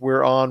stations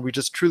we're on. We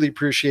just truly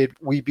appreciate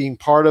we being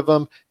part of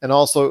them. And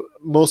also,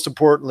 most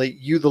importantly,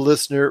 you, the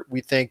listener,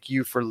 we thank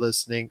you for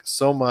listening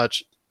so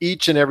much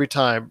each and every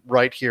time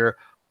right here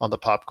on the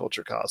Pop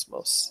Culture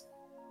Cosmos.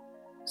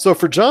 So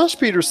for Josh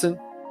Peterson,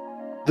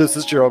 this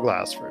is Gerald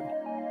Glassford.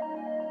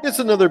 It's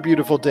another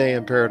beautiful day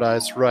in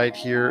paradise right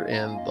here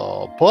in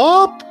the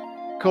Pop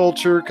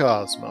Culture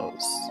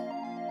Cosmos.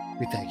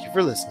 We thank you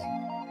for listening.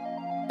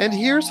 And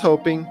here's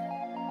hoping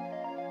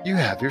you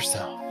have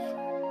yourself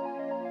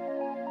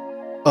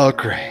a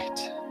great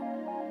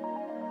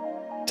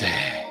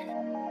day.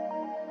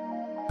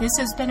 This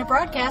has been a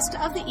broadcast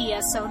of the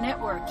ESO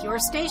Network, your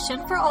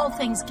station for all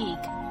things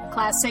geek,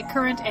 classic,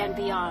 current, and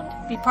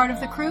beyond. Be part of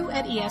the crew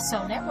at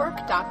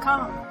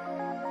ESONetwork.com.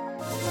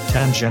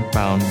 Tangent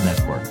Bound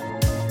Network.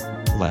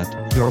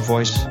 Let your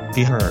voice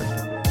be heard.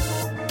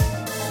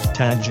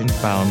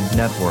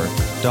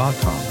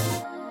 TangentBoundNetwork.com.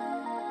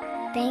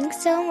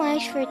 Thanks so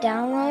much for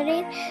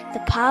downloading the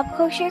Pop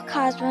Culture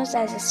Cosmos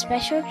as a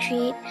special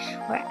treat.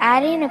 We're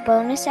adding a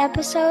bonus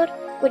episode,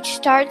 which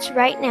starts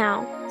right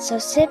now. So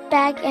sit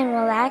back and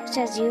relax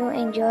as you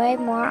enjoy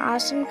more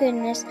awesome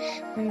goodness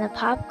from the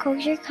Pop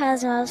Culture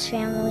Cosmos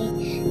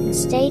family. And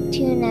stay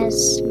tuned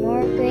as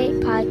more great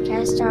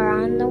podcasts are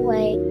on the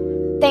way.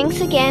 Thanks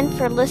again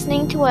for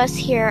listening to us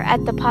here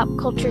at the Pop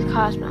Culture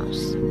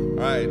Cosmos. All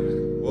right.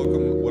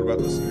 Welcome, What About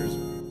listeners?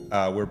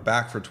 We're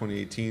back for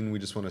 2018. We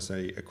just want to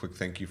say a quick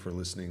thank you for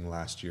listening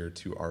last year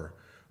to our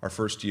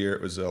first year.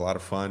 It was a lot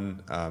of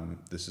fun.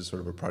 This is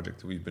sort of a project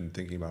that we've been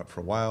thinking about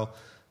for a while,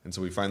 and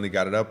so we finally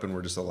got it up, and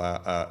we're just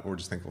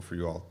thankful for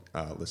you all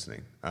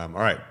listening. All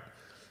right,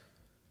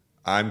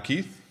 I'm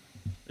Keith.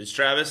 It's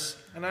Travis,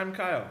 and I'm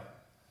Kyle.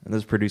 And this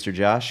is producer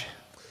Josh.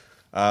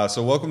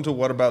 So welcome to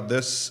What About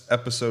This,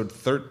 episode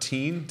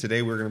 13.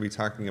 Today we're going to be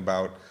talking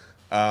about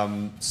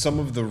some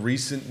of the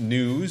recent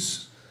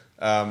news.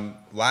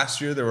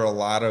 Last year there were a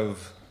lot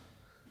of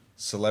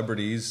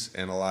celebrities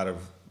and a lot of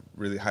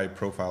really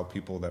high-profile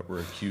people that were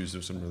accused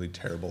of some really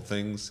terrible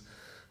things.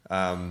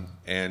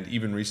 And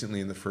even recently,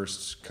 in the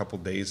first couple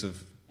days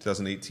of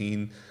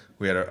 2018,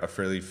 we had a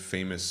fairly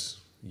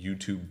famous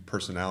YouTube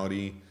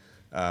personality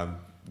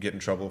get in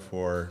trouble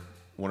for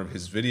one of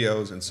his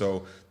videos. And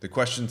so the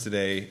question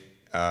today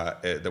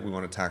that we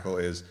want to tackle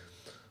is,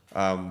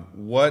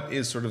 what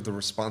is sort of the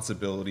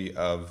responsibility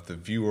of the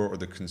viewer or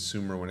the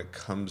consumer when it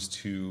comes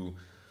to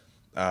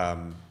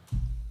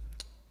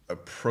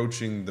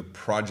approaching the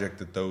project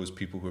that those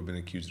people who have been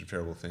accused of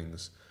terrible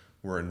things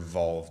were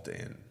involved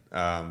in?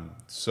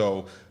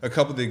 So a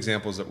couple of the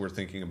examples that we're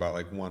thinking about,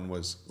 like one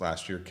was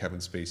last year, Kevin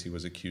Spacey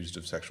was accused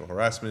of sexual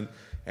harassment,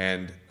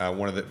 and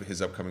one of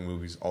his upcoming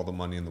movies, All the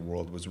Money in the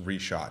World, was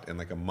reshot in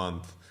like a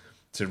month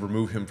to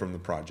remove him from the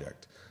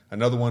project.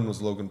 Another one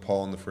was Logan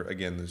Paul,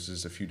 again, this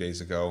is a few days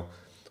ago,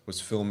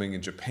 was filming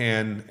in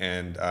Japan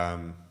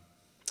and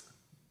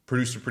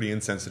produced a pretty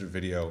insensitive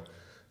video.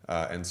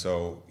 And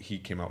so he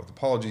came out with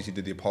apologies. He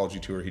did the apology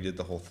tour. He did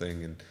the whole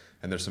thing.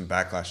 And there's some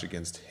backlash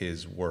against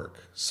his work.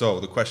 So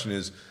the question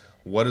is,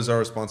 what is our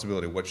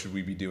responsibility? What should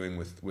we be doing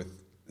with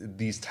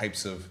these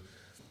types of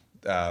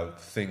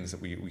things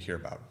that we hear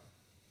about?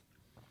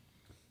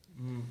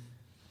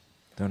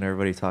 Don't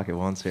everybody talk at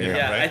once here.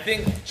 Yeah, right? I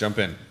think. Jump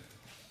in.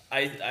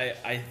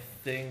 I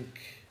think.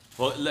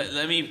 Well,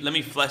 let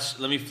me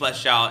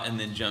flesh out and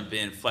then jump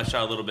in. Flesh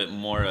out a little bit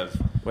more of.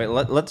 Wait,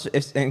 let's.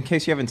 In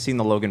case you haven't seen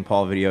the Logan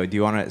Paul video, do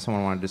you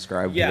someone want to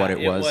describe what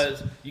it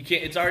was? You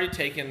can't. It's already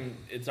taken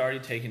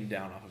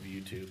down off of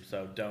YouTube,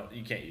 so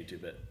you can't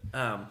YouTube it.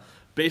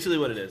 Basically,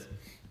 what it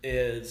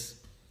is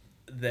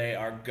they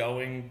are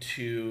going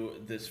to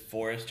this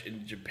forest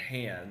in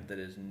Japan that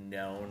is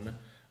known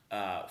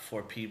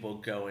for people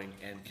going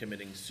and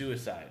committing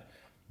suicide.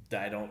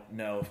 I don't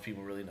know if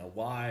people really know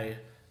why.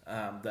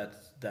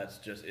 That's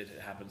just it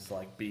happens to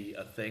like be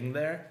a thing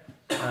there,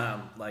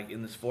 like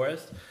in this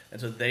forest. And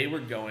so they were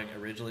going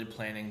originally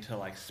planning to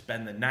like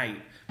spend the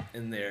night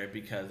in there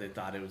because they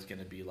thought it was going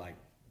to be like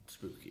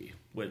spooky,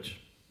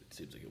 which it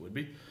seems like it would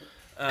be.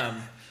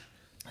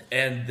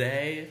 And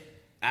they,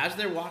 as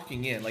they're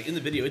walking in, like in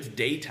the video, it's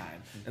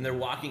daytime, and they're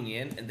walking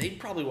in, and they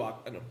probably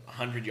walk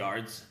 100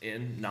 yards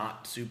in,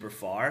 not super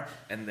far,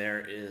 and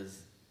there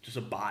is just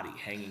a body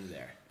hanging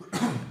there.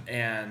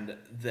 And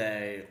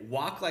they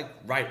walk like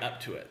right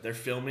up to it. They're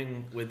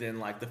filming within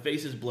like the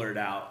face is blurred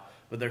out,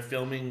 but they're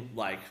filming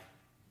like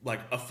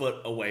a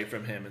foot away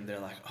from him, and they're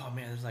like, oh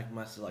man, this like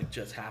must have like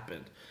just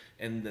happened.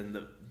 And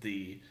then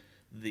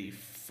the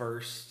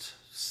first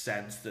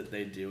sense that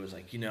they do is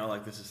like,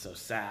 like this is so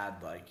sad,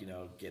 like,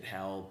 get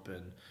help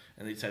and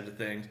these types of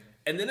things.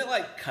 And then it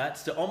like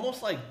cuts to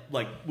almost like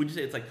would you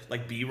say it's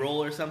like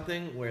B-roll or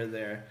something where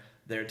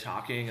they're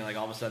talking and like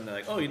all of a sudden they're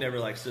like, oh, you never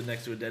like stood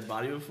next to a dead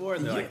body before,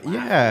 and they're like, wow.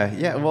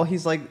 Yeah. Well,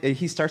 he's like,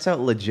 he starts out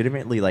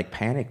legitimately like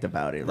panicked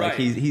about it. Like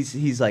Right.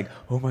 he's like,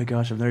 oh my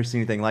gosh, I've never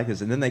seen anything like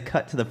this. And then they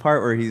cut to the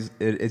part where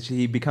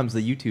he becomes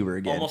the YouTuber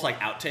again. Almost like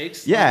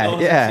outtakes. Yeah,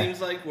 almost, yeah. It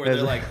seems like where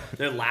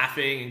they're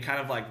laughing and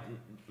kind of like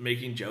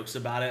making jokes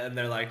about it, and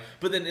they're like,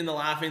 but then in the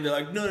laughing they're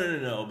like,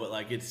 no, but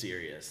like it's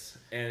serious,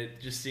 and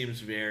it just seems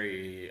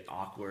very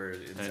awkward.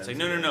 And it's like,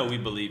 no, we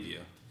believe you.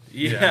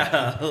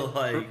 Yeah,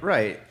 like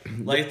right.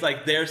 Like it's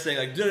like they're saying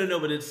like no,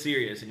 but it's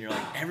serious, and you're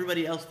like,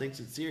 everybody else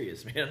thinks it's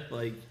serious, man.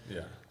 Like,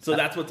 yeah. So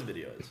that's what the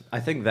video is. I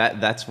think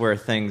that's where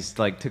things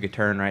like took a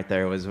turn right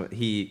there was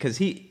because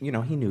he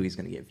knew he was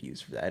going to get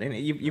views for that, and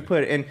you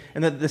put and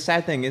the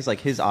sad thing is like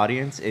his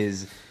audience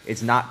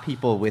it's not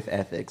people with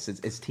ethics,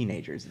 it's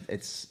teenagers,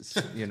 it's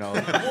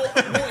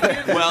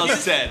Well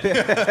said.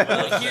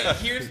 Well,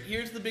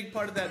 here's the big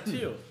part of that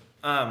too.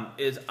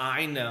 Is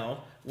I know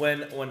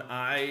when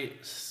I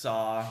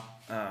saw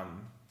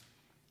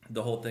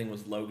the whole thing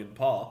was Logan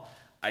Paul,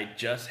 I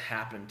just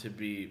happened to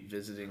be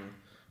visiting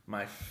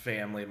my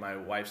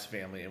wife's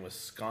family in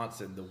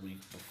Wisconsin the week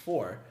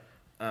before,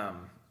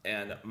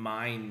 and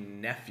my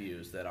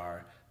nephews that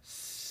are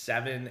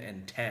 7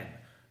 and 10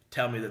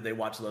 tell me that they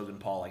watch Logan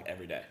Paul like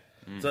every day.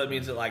 So that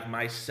means that like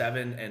my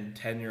 7 and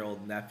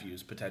 10-year-old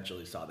nephews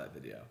potentially saw that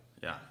video.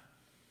 Yeah.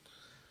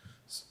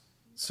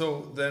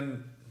 So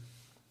then,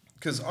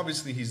 because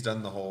obviously he's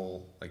done the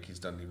whole, like he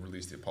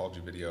released the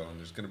apology video, and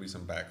there's going to be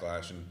some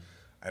backlash,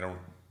 and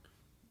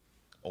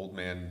old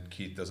man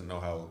Keith doesn't know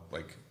how,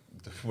 like,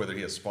 whether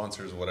he has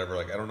sponsors or whatever,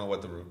 like, I don't know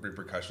what the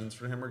repercussions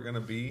for him are going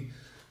to be.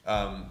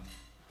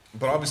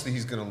 But obviously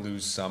he's going to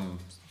lose some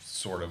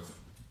sort of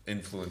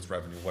influence,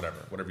 revenue,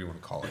 whatever you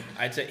want to call it.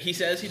 I'd say he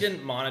says he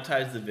didn't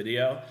monetize the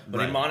video, but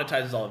Right. he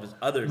monetizes all of his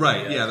other videos.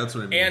 Right, yeah, that's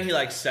what I mean. And he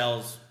like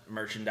sells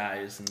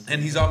merchandise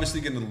And he's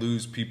obviously going to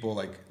lose people,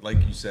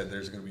 like you said,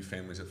 there's going to be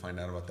families that find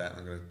out about that and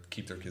they're going to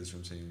keep their kids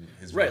from seeing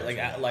his right,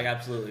 videos. like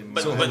absolutely.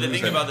 But the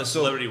thing about the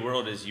celebrity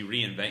world is you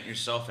reinvent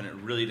yourself, and it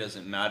really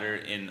doesn't matter.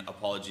 In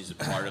apologies a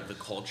part of the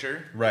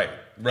culture, right.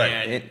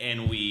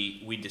 And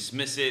we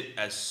dismiss it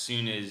as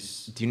soon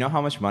as. Do you know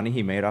how much money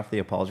he made off the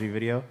apology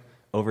video?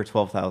 Over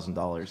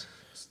 $12,000.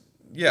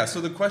 Yeah.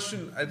 So the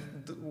question,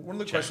 one of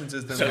the questions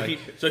is then so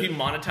he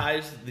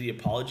monetized the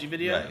apology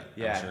video. Right.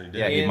 Yeah. I'm sure he did.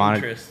 Yeah, he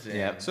Interesting.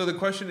 Yeah. So the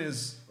question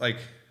is, like,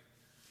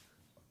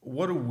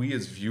 what are we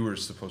as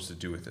viewers supposed to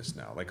do with this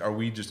now? Like, are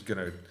we just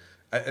gonna?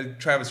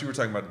 Travis, you were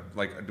talking about,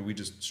 like, do we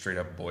just straight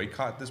up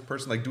boycott this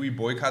person? Like, do we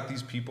boycott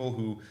these people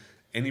who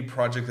any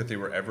project that they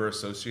were ever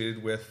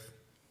associated with?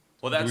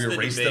 Well, that's do we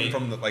the erase debate. them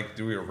from the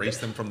Do we erase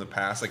them from the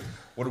past? Like,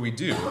 what do we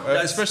do?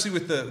 Especially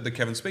with the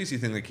Kevin Spacey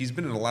thing. Like, he's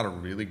been in a lot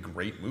of really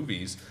great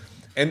movies,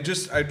 and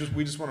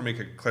we just want to make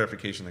a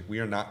clarification. Like, we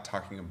are not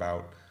talking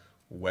about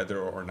whether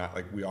or not,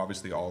 like, we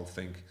obviously all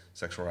think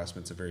sexual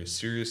harassment is a very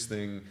serious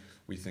thing.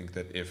 We think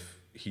that if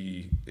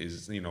he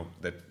is,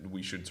 that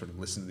we should sort of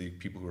listen to the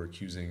people who are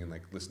accusing and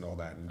like listen to all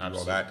that and do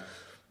all that.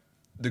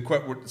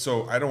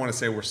 So I don't want to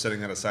say we're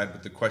setting that aside,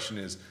 but the question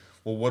is,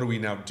 well, what do we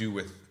now do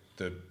with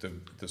the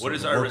what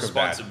is of our work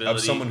responsibility of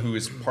someone who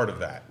is part of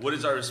that? What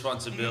is our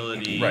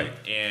responsibility? Right.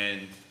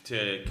 And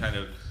to kind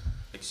of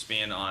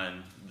expand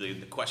on the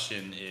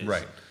question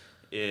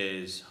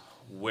is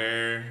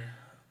where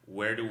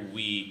do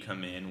we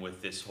come in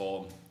with this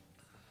whole?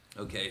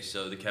 Okay,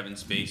 so the Kevin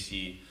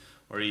Spacey,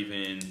 or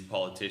even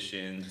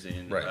politicians,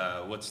 and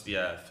what's the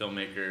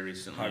filmmaker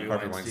recently?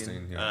 Harvey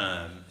Weinstein.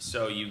 Yeah.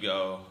 So you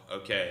go,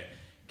 okay,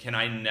 can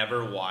I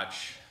never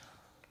watch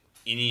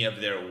any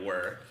of their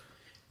work?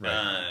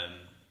 Right.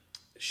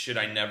 Should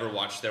I never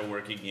watch their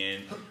work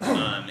again?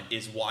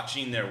 Is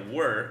watching their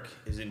work,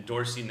 is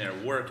endorsing their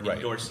work,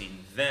 endorsing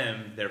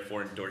them,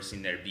 therefore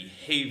endorsing their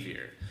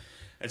behavior.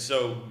 And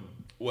so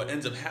what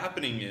ends up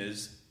happening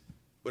is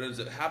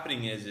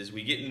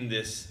we get in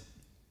this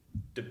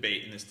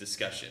debate, in this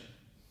discussion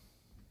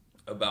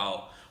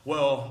about,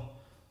 well,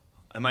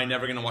 am I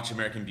never going to watch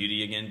American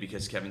Beauty again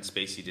because Kevin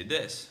Spacey did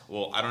this?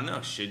 Well, I don't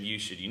know. Should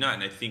you not?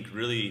 And I think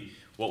really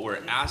what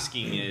we're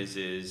asking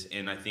is,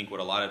 and I think what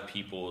a lot of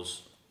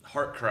people's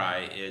heart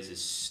cry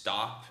is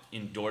stop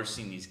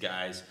endorsing these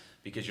guys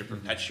because you're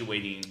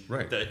perpetuating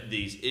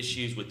these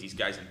issues with these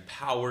guys in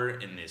power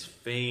and this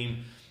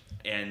fame,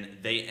 and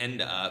they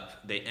end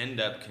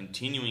up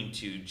continuing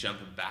to jump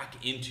back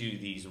into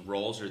these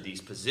roles or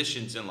these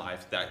positions in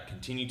life that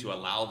continue to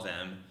allow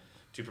them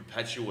to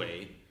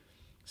perpetuate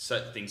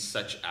things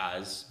such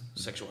as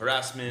sexual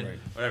harassment,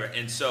 whatever.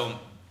 And so,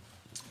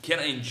 can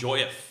I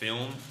enjoy a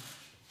film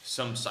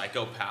some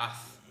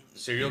psychopath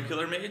serial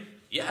killer made?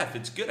 Yeah, if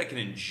it's good, I can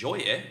enjoy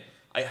it.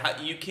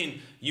 You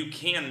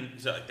can.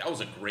 So that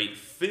was a great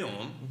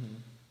film,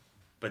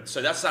 but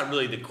so that's not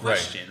really the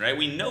question, right?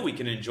 We know we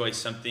can enjoy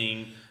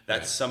something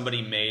that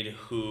somebody made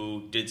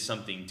who did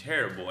something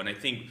terrible, and I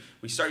think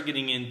we start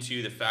getting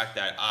into the fact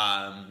that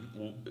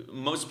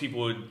most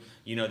people would,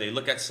 they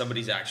look at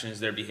somebody's actions,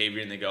 their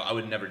behavior, and they go, "I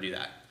would never do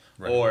that."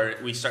 Right. Or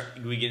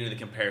we get into the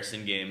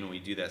comparison game and we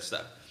do that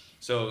stuff.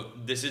 So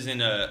this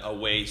isn't a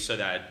way so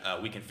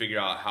that we can figure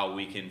out how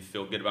we can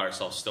feel good about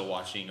ourselves still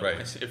watching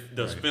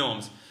those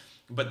films.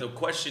 But the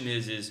question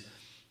is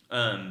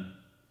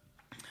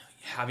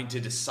having to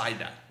decide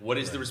that. What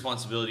is the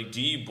responsibility?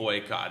 Do you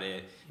boycott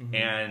it?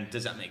 And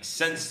does that make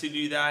sense to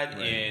do that?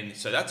 And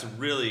so that's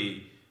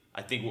really,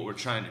 I think, what we're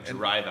trying to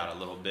drive at a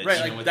little bit,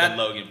 even with the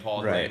Logan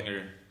Paul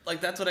thing. Like,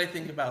 that's what I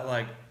think about,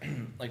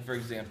 like for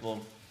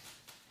example,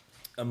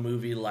 a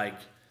movie like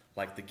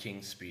The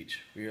King's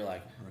Speech, where you're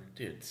like,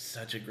 dude, it's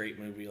such a great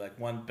movie, like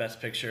won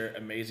Best Picture,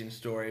 amazing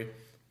story.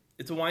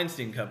 It's a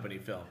Weinstein Company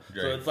film,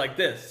 so it's like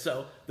this.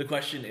 So the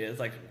question is,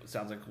 like, it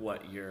sounds like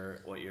what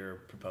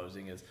you're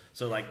proposing is,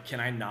 so like, can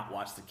I not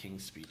watch The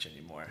King's Speech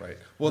anymore? Right.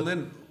 Well, and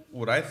then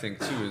what I think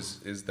too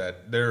is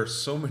that there are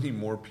so many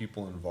more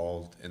people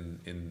involved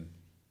in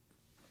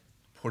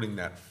putting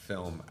that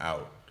film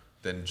out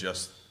than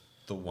just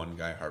the one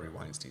guy, Harvey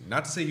Weinstein.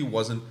 Not to say he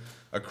wasn't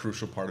a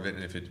crucial part of it,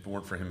 and if it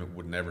weren't for him, it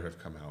would never have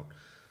come out.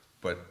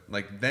 But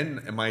like,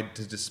 then am I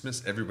to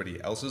dismiss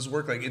everybody else's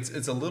work? Like,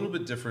 it's a little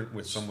bit different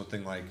with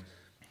something like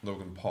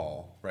Logan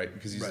Paul, right?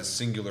 Because he's a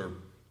singular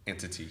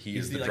entity.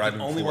 He's the driving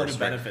force. Only one who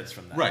benefits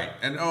from that, right?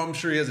 And I'm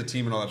sure he has a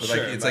team and all that, but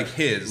it's like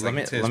his. Let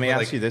me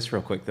ask you this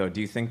real quick though.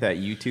 Do you think that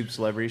YouTube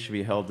celebrities should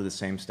be held to the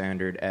same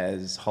standard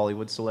as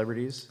Hollywood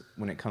celebrities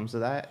when it comes to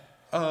that?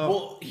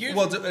 Do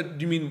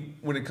you mean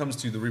when it comes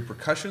to the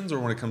repercussions or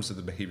when it comes to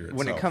the behavior itself?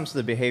 When it comes to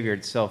the behavior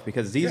itself,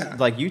 because these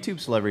like YouTube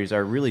celebrities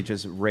are really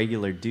just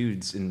regular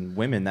dudes and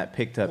women that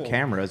picked up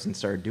cameras and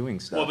started doing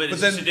stuff. Well, but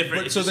it's just a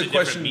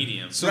different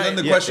medium. So then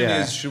the question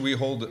is, should we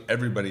hold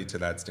everybody to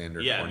that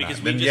standard? Yeah, or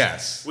because not?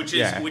 which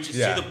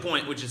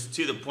is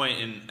to the point,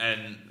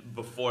 and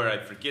before I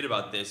forget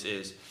about this,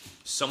 is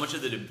so much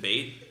of the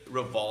debate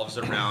revolves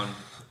around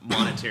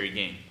monetary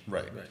gain.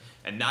 Right.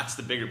 And that's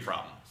the bigger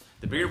problem.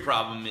 The bigger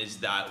problem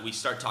is that we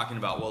start talking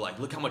about, well, like,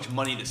 look how much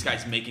money this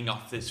guy's making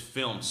off this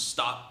film.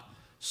 Stop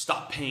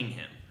paying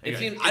him. It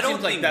seems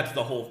like that's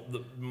the whole.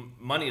 The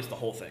money is the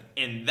whole thing,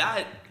 and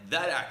that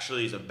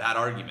actually is a bad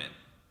argument,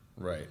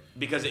 right?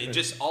 Because it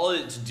just all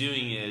it's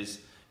doing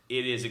is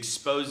it is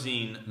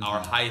exposing our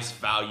highest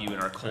value in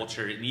our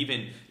culture, and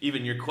even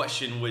your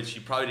question, which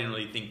you probably didn't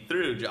really think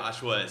through,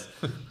 Josh, was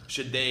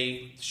should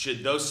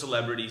those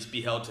celebrities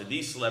be held to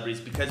these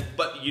celebrities?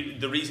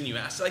 The reason you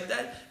asked like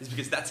that is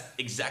because that's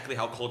exactly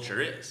how culture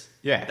is.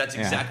 Yeah, that's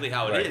exactly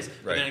how it is.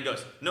 But then it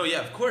goes, no, yeah,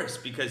 of course,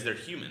 because they're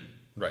human.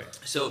 Right.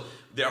 So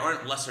there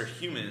aren't lesser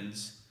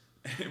humans,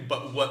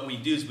 but what we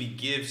do is we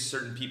give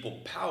certain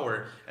people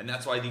power, and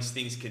that's why these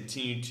things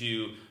continue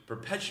to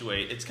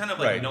perpetuate. It's kind of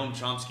like Noam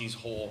Chomsky's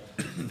whole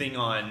thing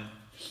on,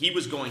 he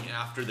was going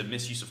after the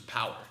misuse of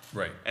power.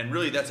 Right. And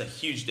really that's a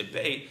huge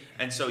debate.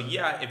 And so,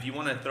 if you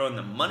want to throw in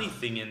the money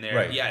thing in there,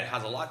 it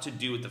has a lot to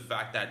do with the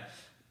fact that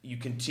you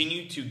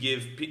continue to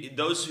give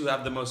those who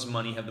have the most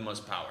money have the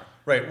most power.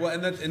 Right. Well,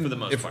 and for the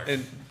most part.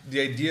 And the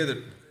idea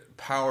that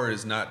power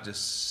is not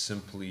just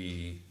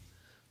simply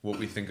what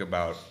we think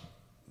about,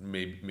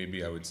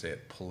 maybe I would say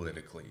it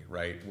politically,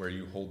 right? Where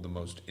you hold the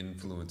most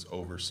influence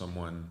over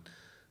someone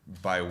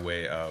by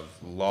way of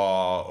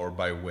law or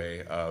by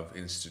way of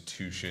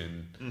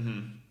institution. Mm-hmm.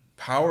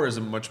 Power is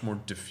a much more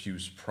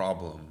diffuse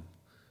problem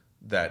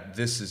that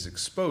this is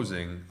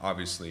exposing,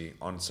 obviously,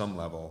 on some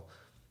level.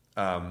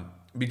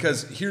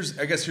 Because here's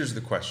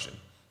the question.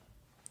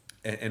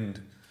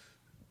 And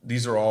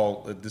these are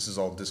all, this is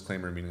all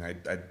disclaimer, meaning I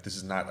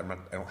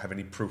don't have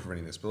any proof of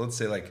any of this, but let's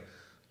say like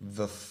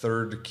the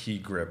third key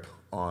grip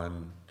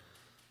on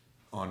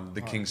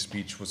the King's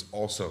Speech was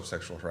also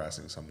sexual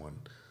harassing someone.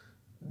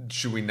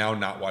 Should we now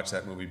not watch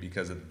that movie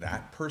because of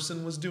that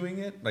person was doing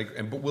it?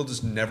 But we'll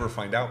just never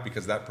find out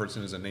because that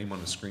person is a name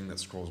on the screen that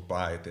scrolls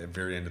by at the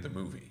very end of the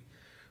movie,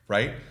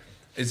 right?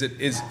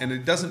 And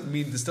it doesn't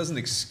mean, this doesn't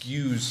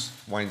excuse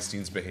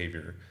Weinstein's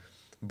behavior,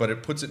 but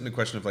it puts it in the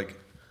question of like,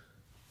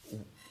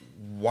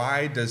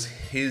 why does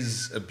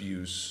his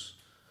abuse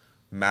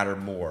matter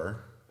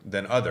more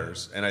than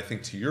others? And I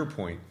think to your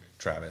point,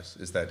 Travis,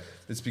 is that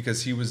it's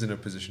because he was in a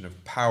position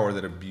of power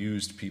that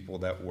abused people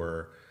that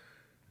were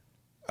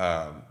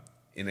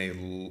in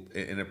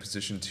a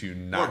position to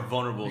not more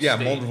vulnerable,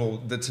 vulnerable,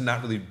 that to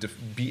not really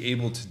be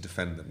able to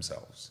defend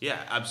themselves. Yeah,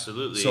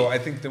 absolutely. So I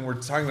think then we're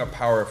talking about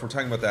power. If we're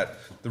talking about that,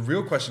 the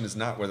real question is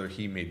not whether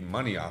he made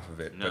money off of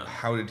it, but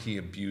how did he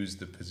abuse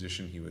the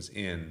position he was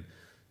in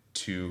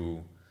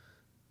to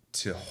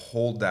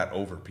hold that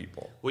over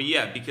people. Well,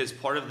 yeah, because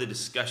part of the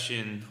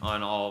discussion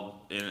on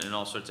in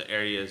all sorts of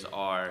areas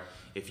are,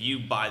 if you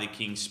buy the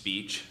King's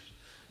Speech,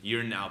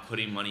 you're now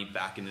putting money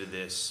back into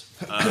this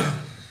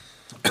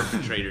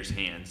perpetrator's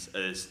hands,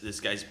 this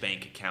guy's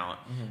bank account,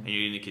 and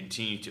you're going to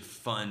continue to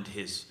fund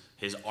his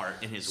art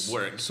and his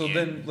work. If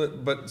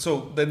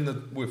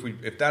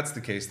that's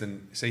the case,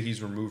 then say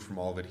he's removed from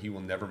all of it, he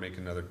will never make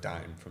another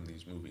dime from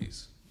these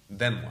movies.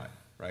 Then what,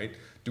 right?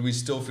 Do we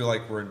still feel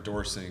like we're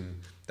endorsing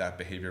that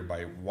behavior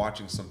by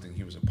watching something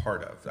he was a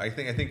part of? I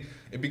think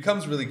it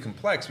becomes really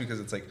complex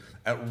because it's like,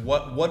 at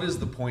what is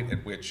the point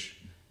at which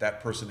that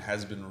person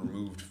has been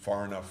removed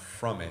far enough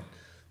from it,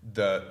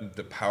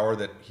 the power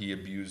that he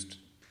abused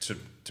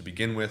to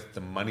begin with,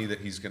 the money that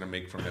he's going to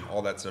make from it,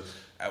 all that stuff.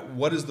 At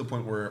what is the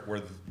point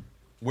where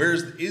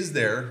is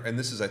there, and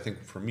this is, I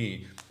think, for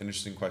me, an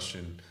interesting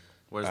question.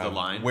 Where's the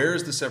line? Where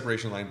is the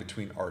separation line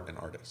between art and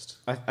artist?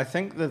 I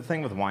think the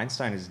thing with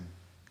Weinstein is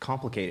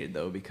complicated,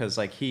 though, because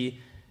like he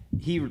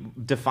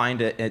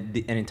defined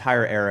an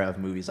entire era of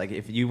movies. Like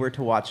if you were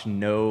to watch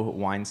no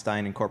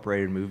Weinstein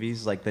incorporated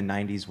movies, like the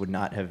 90s would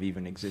not have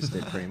even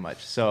existed pretty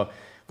much. So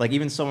like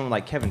even someone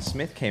like Kevin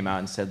Smith came out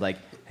and said like,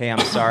 hey, I'm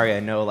sorry,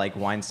 I know like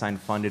Weinstein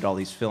funded all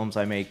these films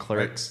I made,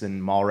 Clerks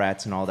and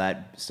Mallrats and all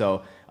that.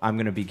 So I'm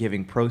going to be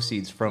giving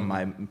proceeds from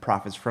my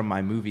profits from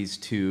my movies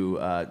to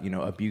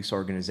abuse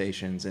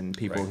organizations and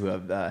people who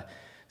have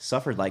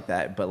suffered like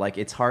that. But like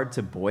it's hard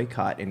to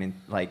boycott and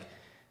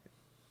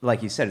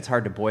like you said, it's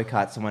hard to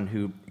boycott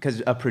someone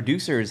because a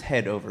producer is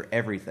head over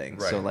everything.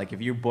 Right. So like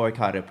if you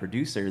boycott a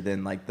producer,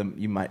 then like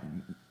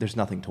there's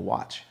nothing to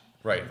watch.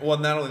 Right. Well,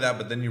 not only that,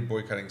 but then you're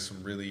boycotting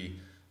some really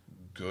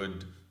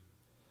good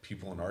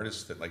people and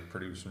artists that like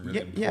produce some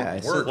really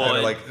important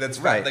work. That's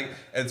right. Like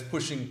it's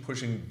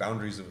pushing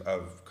boundaries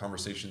of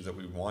conversations that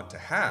we want to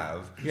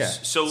have. Yeah.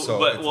 It's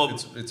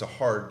a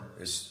hard.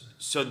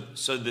 So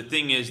the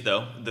thing is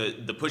though,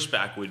 the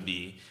pushback would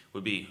be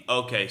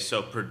okay.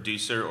 So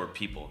producer or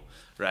people.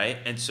 Right,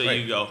 and so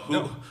you go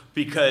who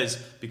because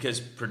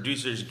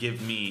producers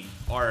give me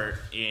art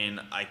and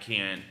I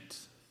can't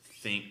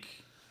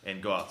think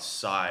and go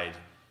outside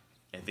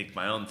and think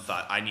my own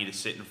thought. I need to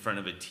sit in front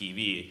of a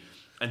TV,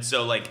 and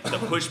so like the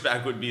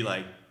pushback would be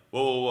like,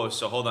 whoa.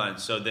 So hold on.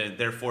 So then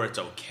therefore it's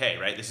okay,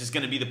 right? This is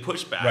going to be the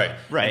pushback,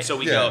 right. And so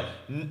we go.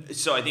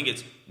 So I think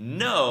it's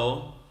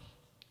no.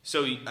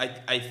 So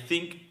I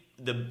think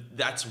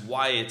that's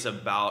why it's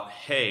about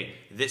hey,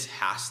 this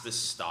has to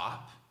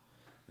stop.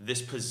 This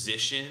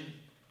position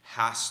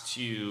has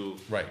to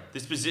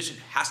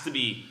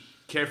be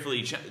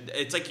carefully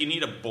it's like you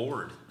need a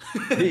board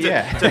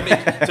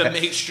to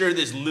make sure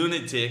this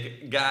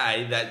lunatic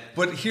guy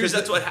because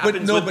that's what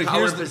happens with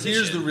power position.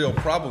 Here's the real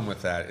problem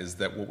with that is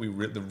that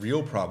the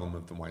real problem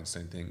of the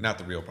Weinstein thing, not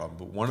the real problem,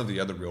 but one of the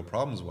other real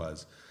problems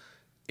was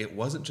it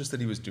wasn't just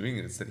that he was doing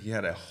it, it's that he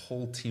had a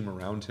whole team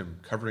around him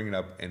covering it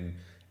up and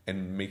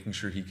making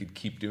sure he could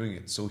keep doing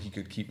it so he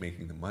could keep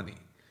making the money.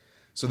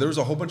 So there was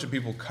a whole bunch of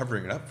people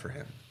covering it up for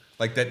him,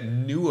 like that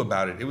knew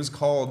about it. It was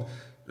called,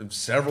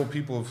 several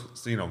people,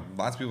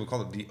 lots of people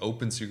called it the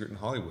open secret in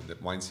Hollywood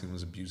that Weinstein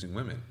was abusing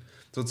women.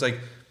 So it's like,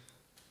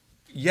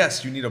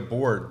 yes, you need a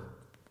board,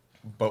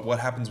 but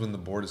what happens when the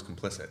board is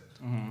complicit?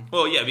 Mm-hmm.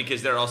 Well, yeah,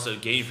 because they're also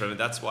gaining from it.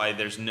 That's why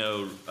there's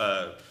no,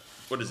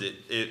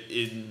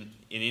 in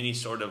any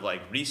sort of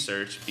like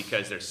research,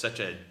 because there's such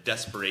a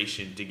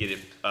desperation to get it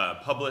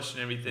published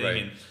and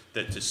everything,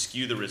 and to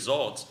skew the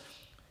results.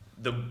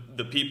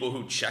 The people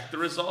who check the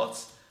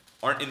results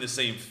aren't in the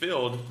same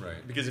field,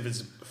 because if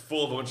it's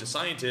full of a bunch of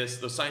scientists,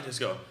 those scientists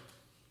go,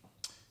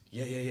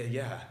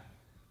 yeah.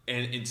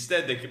 And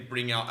instead, they could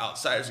bring out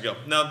outsiders and go,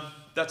 no,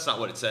 that's not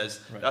what it says.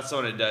 That's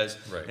not what it does.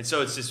 Right. And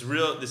so it's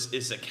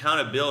this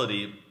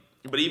accountability.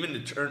 But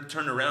even to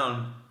turn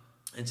around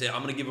and say,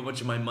 I'm going to give a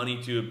bunch of my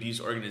money to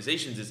abuse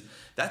organizations,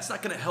 that's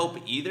not going to help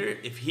either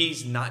if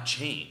he's not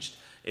changed.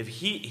 If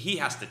he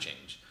has to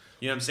change.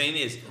 You know what I'm saying?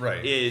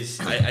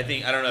 I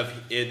think, I don't know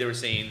if they were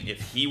saying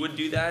if he would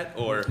do that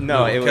or...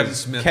 No, it Kevin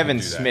was Smith Kevin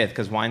would do that. Smith,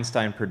 because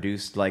Weinstein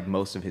produced like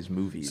most of his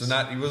movies.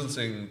 So he wasn't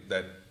saying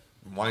that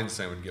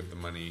Weinstein would give the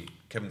money.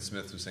 Kevin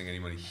Smith was saying any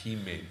money he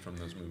made from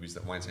those movies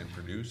that Weinstein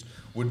produced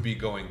would be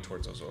going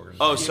towards those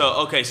organizations.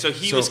 Oh, so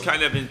he was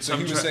kind of in So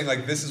some... he was saying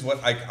like, this is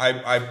what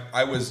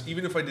I was,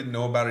 even if I didn't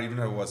know about it, even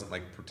if I wasn't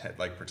like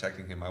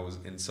protecting him, I was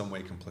in some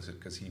way complicit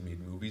because he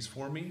made movies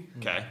for me.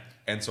 Okay.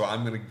 And so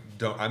I'm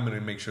gonna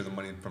make sure the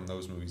money from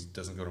those movies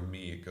doesn't go to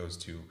me. It goes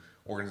to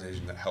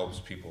organization that helps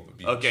people.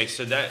 Okay,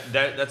 so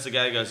that's the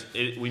guy who goes,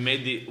 we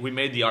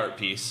made the art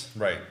piece.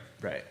 Right.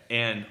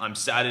 And I'm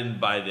saddened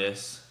by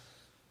this.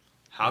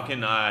 How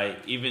can I,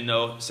 even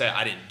though, say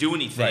I didn't do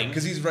anything? Right,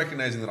 because he's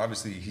recognizing that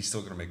obviously he's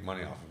still going to make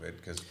money off of it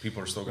because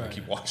people are still going to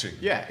keep watching.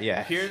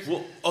 Yeah. Here's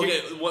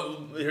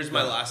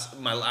my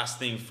last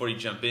thing before you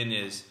jump in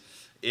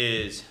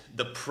is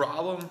the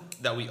problem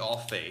that we all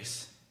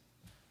face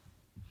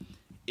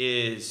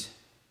is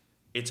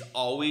it's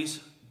always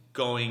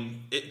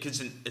going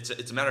because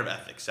it's a matter of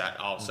ethics.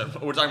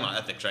 We're talking about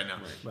ethics right now.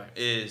 Right.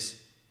 Is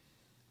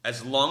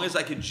as long as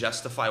I can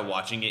justify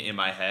watching it in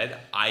my head,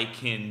 I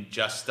can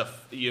justify.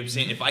 You know what I'm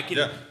saying? If I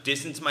can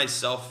distance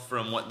myself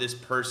from what this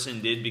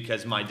person did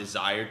because my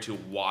desire to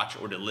watch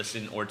or to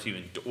listen or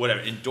to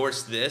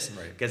endorse this,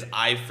 because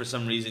I for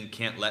some reason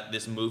can't let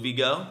this movie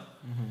go.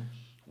 Mm-hmm.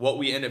 What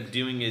we end up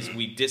doing is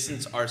we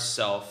distance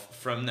ourselves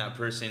from that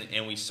person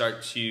and we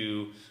start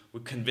to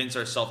convince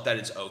ourselves that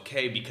it's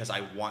okay because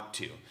I want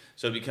to.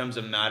 So it becomes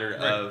a matter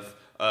of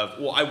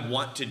well, I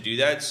want to do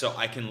that so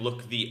I can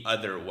look the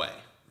other way.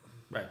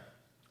 Right.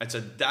 And so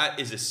that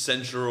is a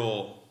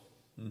central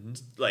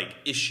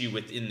issue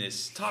within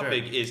this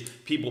topic is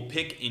people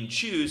pick and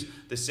choose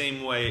the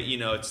same way,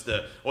 it's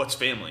it's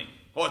family.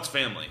 Oh, it's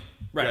family.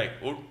 Right. Like,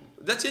 well,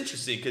 that's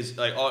interesting because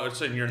all of a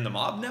sudden you're in the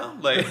mob now?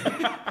 Like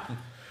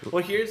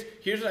Well, here's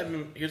what I've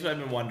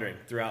been wondering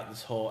throughout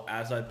this whole,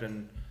 as I've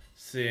been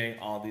seeing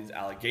all these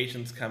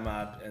allegations come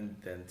up, and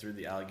then through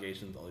the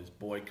allegations, all these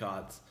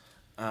boycotts,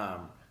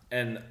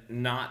 and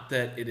not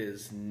that it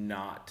is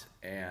not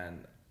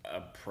an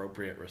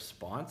appropriate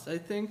response, I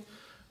think,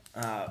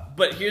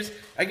 but here's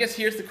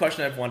the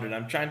question I've wondered.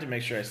 I'm trying to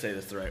make sure I say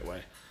this the right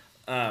way.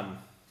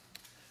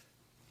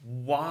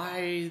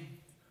 Why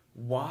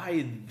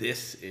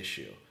this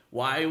issue?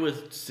 Why was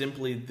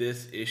simply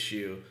this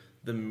issue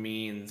the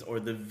means or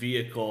the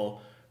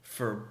vehicle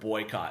for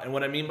boycott? And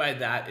what I mean by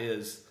that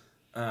is,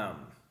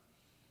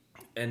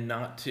 and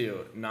not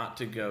to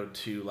go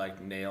to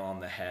like nail on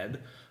the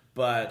head,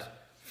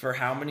 but for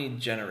how many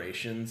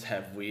generations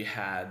have we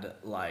had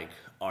like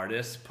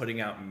artists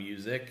putting out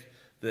music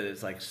that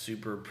is like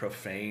super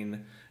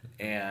profane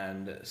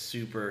and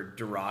super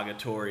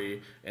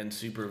derogatory and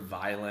super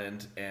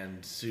violent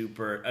and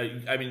super,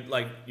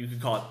 like you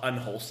could call it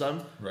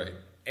unwholesome. Right.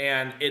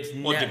 And it's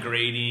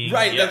degrading,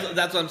 right? Yeah.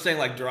 That's what I'm saying.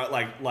 Like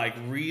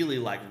really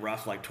like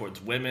rough, like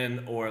towards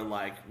women, or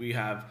like we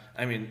have.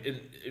 I mean,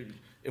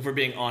 if we're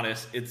being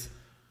honest, it's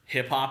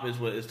hip hop is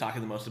what is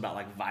talking the most about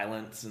like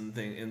violence and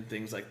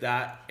things like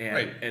that,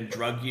 and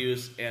drug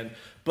use,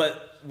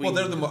 but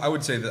they're the. I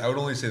would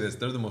only say this.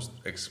 They're the most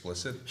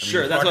explicit.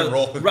 Sure, that's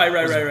what. Right.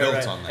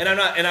 And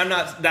I'm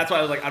not. That's why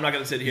I was like, I'm not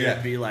going to sit here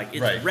and be like,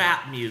 it's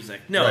rap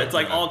music. No, it's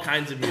like all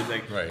kinds of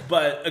music. Right.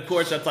 But of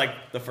course, that's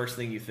like the first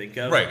thing you think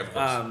of. Right. Of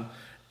course.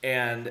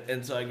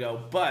 And so I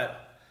go,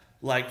 but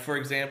like for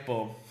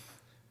example,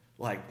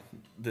 like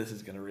this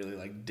is going to really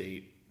like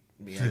date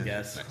me, I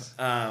guess.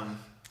 Nice.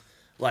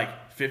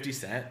 Like 50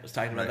 Cent was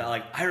talking about that.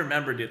 Like, I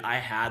remember, dude, I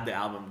had the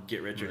album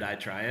Get Rich or Die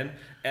Trying,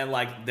 and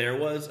like there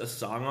was a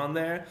song on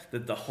there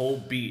that the whole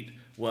beat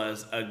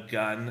was a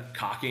gun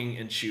cocking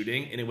and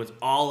shooting, and it was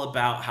all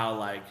about how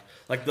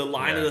like the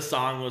line of the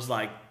song was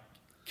like,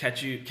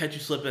 catch you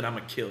slipping, I'm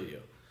gonna kill you.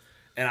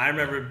 And I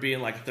remember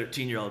being like a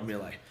 13-year-old and being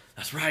like,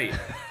 that's right.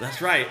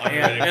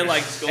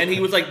 and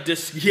he was like,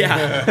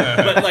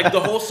 but like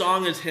the whole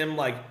song is him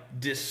like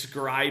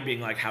describing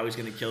like how he's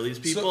gonna kill these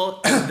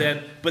people,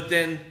 but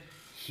then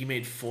he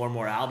made 4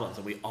 more albums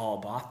and we all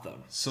bought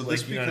them. So like,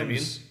 this you know what I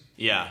mean?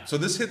 Yeah. So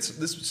this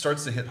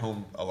starts to hit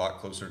home a lot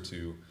closer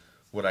to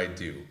what I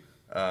do.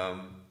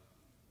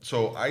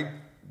 So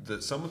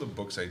some of the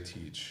books I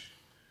teach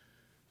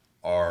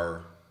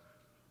are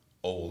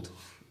old.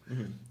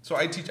 Mm-hmm. So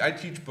I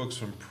teach books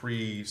from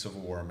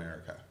pre-Civil War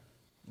America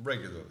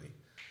regularly.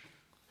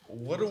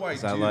 What do I do?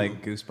 Is that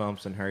like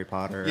Goosebumps and Harry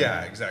Potter?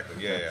 Yeah,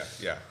 exactly.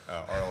 Yeah.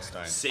 R.L.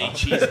 Stein. Say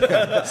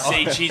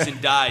cheese and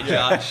die,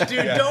 Josh.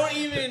 Dude, don't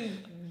even.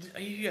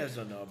 You guys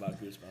don't know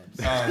about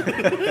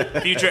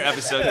Goosebumps. Future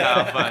episode,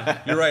 Kyle. Fine.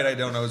 You're right. I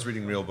don't. I was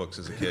reading real books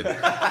as a kid.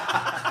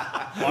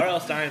 R.L.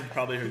 Stein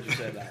probably heard you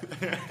say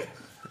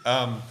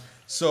that.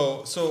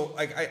 So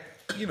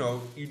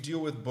you deal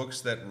with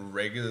books that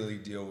regularly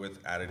deal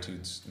with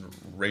attitudes,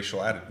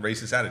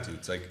 racist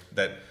attitudes, like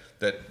that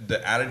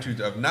the attitude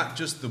of not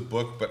just the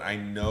book, but I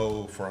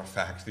know for a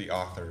fact the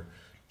author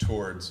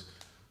towards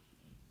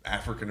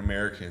African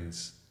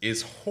Americans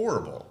is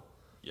horrible.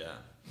 Yeah.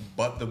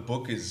 But the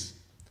book is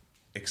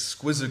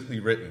exquisitely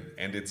written,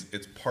 and it's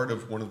part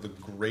of one of the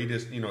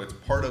greatest, it's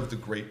part of the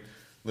great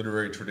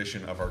literary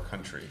tradition of our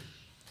country.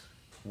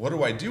 What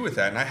do I do with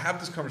that? And I have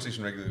this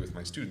conversation regularly with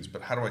my students,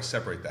 but how do I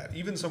separate that?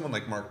 Even someone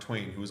like Mark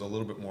Twain, who is a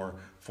little bit more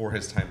for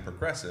his time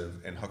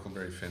progressive, and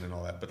Huckleberry Finn and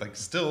all that, but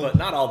still... But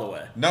not all the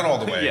way. Not all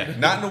the way. Yeah.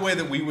 Not in a way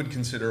that we would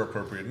consider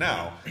appropriate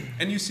now.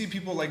 And you see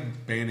people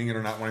banning it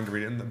or not wanting to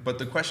read it. But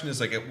the question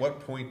is at what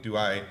point do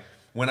I,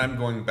 when I'm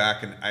going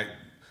back and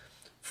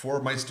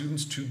for my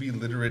students to be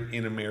literate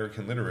in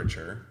American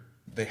literature,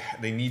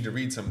 they need to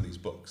read some of these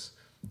books,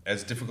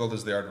 as difficult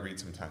as they are to read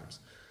sometimes.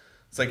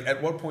 It's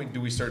at what point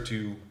do we start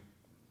to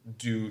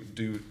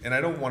do and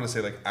I don't want to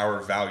say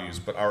our values,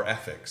 but our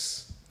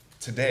ethics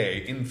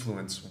today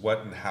influence what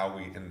and how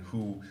we and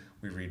who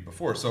we read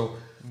before. So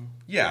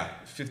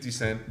 50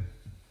 Cent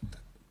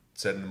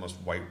said in the most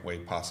white way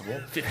possible.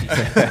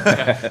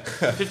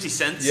 50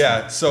 cents.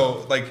 Yeah.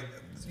 So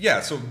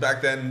so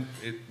back then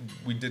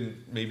we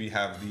didn't maybe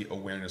have the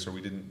awareness, or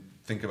we didn't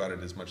think about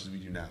it as much as we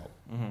do now.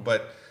 Mm-hmm.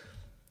 But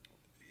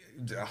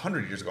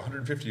 100 years ago,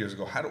 150 years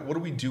ago, what do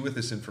we do with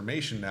this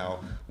information now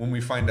when we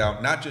find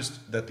out not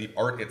just that the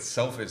art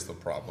itself is the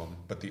problem,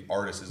 but the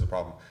artist is the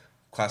problem?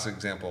 Classic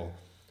example,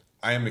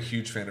 I am a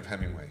huge fan of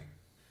Hemingway.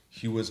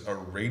 He was a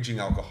raging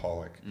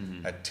alcoholic,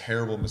 a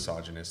terrible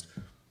misogynist,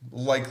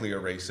 likely a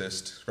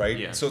racist, right?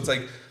 Yeah. So it's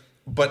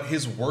but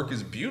his work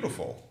is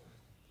beautiful.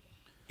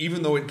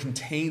 Even though it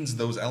contains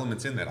those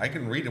elements in that. I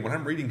can read it. When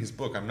I'm reading his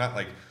book, I'm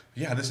not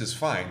this is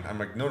fine. I'm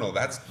no,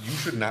 you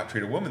should not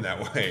treat a woman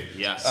that way.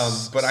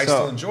 Yes. But I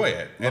still enjoy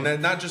it. And I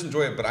not just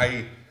enjoy it, but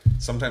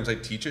sometimes I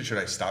teach it. Should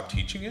I stop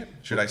teaching it?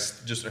 Should I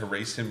just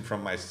erase him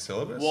from my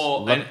syllabus?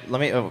 Well, let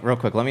me real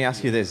quick. Let me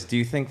ask you this: do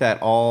you think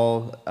that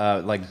all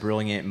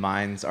brilliant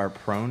minds are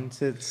prone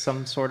to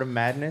some sort of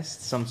madness,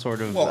 some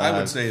sort of? Well, I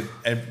would say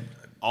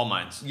all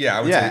minds. Yeah,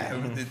 I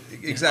would say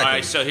exactly. All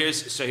right, so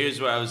here's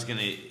what I was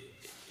gonna.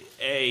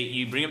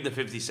 You bring up the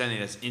 50 Cent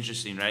thing. That's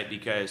interesting, right?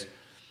 Because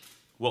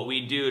what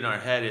we do in our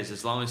head is,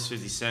 as long as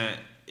 50 Cent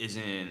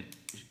isn't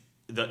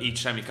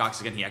each time he cocks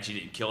again, he actually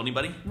didn't kill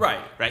anybody.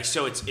 Right.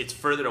 So it's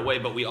further away,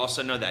 but we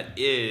also know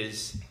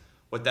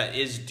what that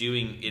is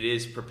doing. It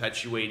is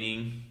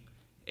perpetuating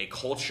a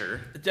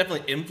culture. It's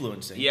definitely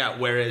influencing. Yeah.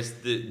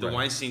 Whereas the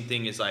Weinstein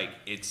thing is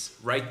it's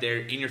right there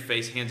in your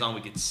face, hands on.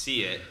 We could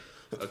see it.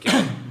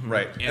 Okay.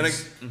 Right. And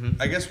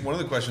I guess one of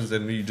the questions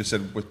that you just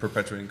said with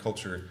perpetuating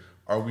culture.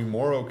 Are we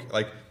more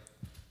okay?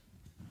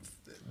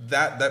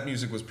 That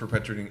music was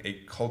perpetuating a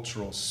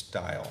cultural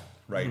style,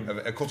 right?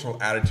 A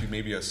cultural attitude,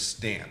 maybe a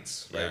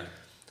stance, right?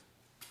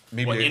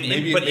 Yeah. But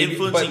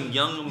influencing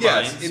young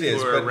minds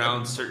who are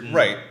around certain...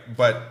 Right,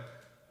 but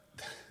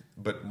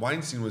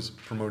Weinstein was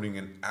promoting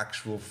an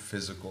actual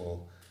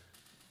physical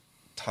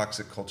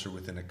toxic culture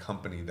within a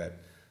company that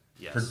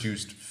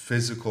produced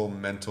physical,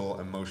 mental,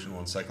 emotional,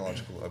 and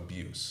psychological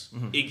abuse.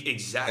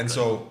 Exactly. And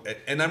so,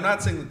 and I'm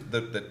not saying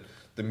that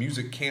the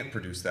music can't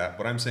produce that.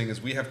 What I'm saying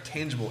is we have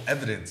tangible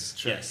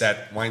evidence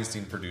that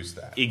Weinstein produced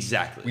that.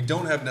 Exactly. We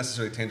don't have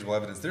necessarily tangible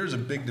evidence. There's a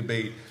big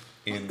debate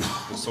in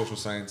the social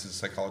sciences,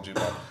 psychology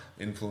about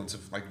influence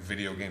of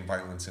video game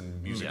violence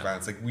and music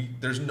violence.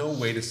 There's no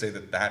way to say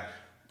that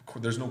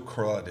there's no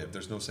correlative.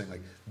 There's no saying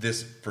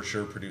this for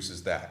sure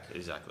produces that.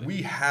 Exactly.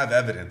 We have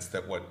evidence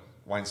that what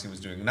Weinstein was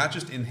doing, not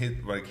just in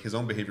his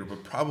own behavior,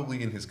 but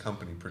probably in his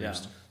company,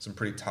 produced some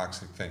pretty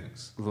toxic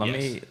things.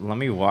 Let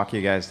me walk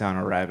you guys down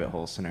a rabbit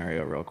hole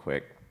scenario real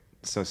quick.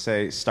 So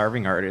say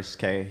starving artist,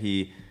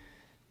 he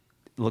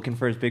looking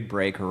for his big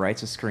break or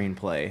writes a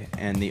screenplay,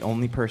 and the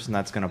only person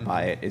that's going to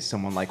buy it is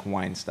someone like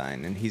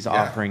Weinstein, and he's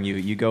offering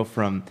you go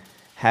from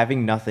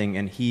having nothing,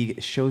 and he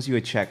shows you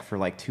a check for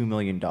 $2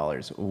 million.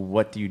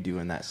 What do you do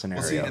in that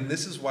scenario? Well, see, and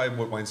this is why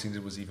what Weinstein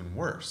did was even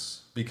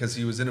worse, because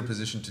he was in a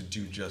position to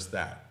do just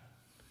that.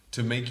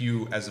 To make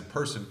you, as a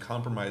person,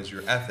 compromise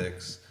your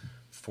ethics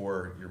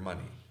for your money.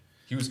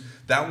 That's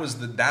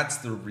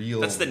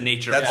the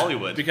nature of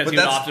Hollywood. Because he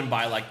would often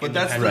buy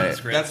independent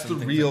scripts. That's the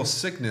real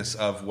sickness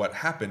of what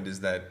happened, is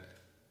that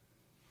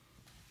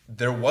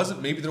there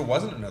wasn't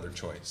another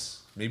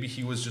choice. Maybe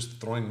he was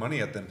just throwing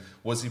money at them.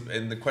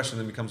 And the question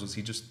then becomes, was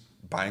he just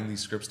buying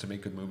these scripts to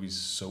make good movies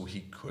so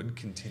he could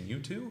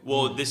continue to?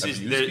 Well, there's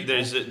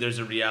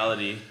a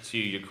reality to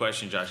your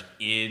question, Josh.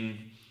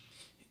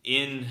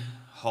 In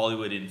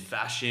Hollywood, in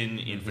fashion,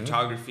 in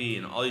photography,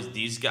 and all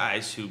these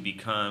guys who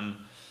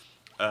become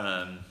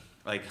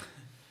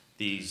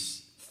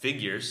these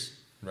figures,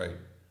 right?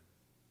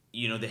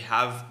 They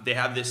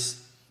have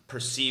this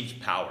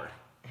perceived power,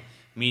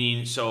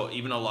 meaning so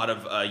even a lot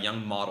of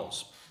young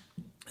models,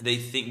 they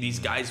think these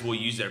guys will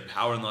use their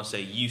power and they'll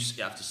say, you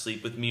have to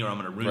sleep with me or I'm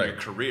going to ruin your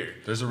career.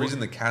 There's a reason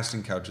the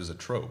casting couch is a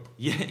trope.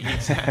 Yeah,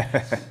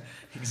 exactly.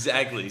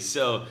 Exactly.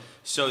 So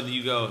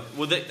you go,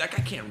 well, that guy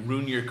can't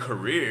ruin your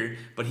career,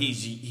 but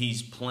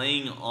he's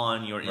playing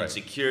on your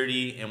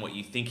insecurity and what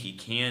you think he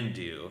can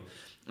do.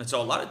 And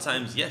so a lot of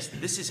times, yes,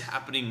 this is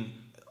happening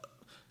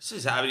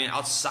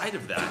outside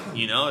of that,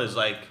 is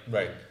like,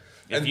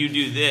 if you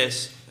do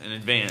this, an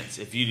advance.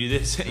 If you do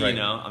this,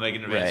 I'll make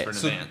an advance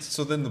for an advance.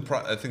 So then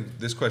I think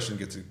this question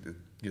gets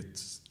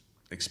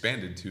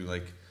expanded to,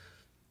 like,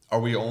 are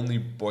we only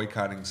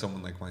boycotting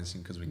someone like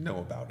Weinstein because we know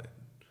about it?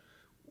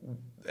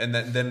 And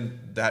then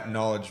that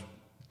knowledge,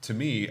 to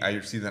me,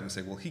 I see that and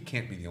say, well, he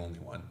can't be the only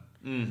one.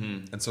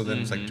 Mm-hmm. And so then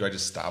it's like, do I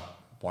just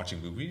stop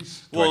watching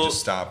movies? Do I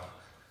just stop?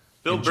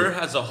 Bill Burr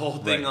has a whole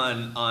thing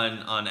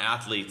on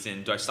athletes,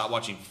 and do I stop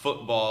watching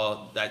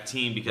football, that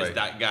team, because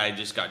that guy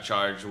just got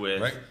charged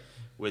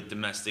with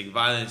domestic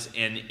violence?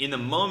 And in the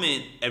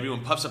moment,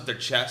 everyone puffs up their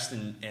chest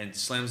and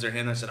slams their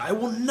hand and said, I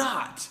will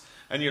not.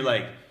 And you're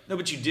like, no,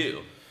 but you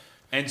do.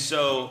 And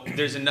so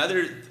there's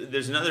another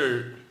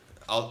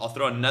I'll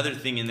throw another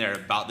thing in there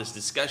about this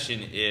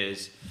discussion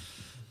is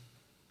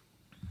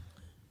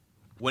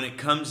when it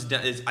comes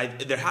down,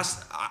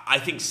 I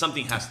think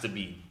something has to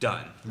be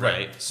done,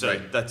 right? So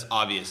that's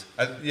obvious.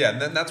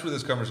 And then that's where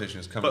this conversation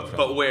is coming from.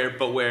 But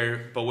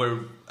where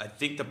I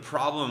think the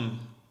problem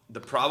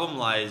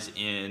lies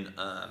in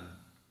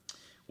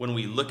when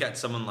we look at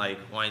someone like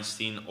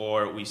Weinstein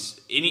or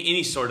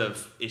any sort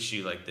of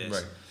issue like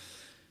this.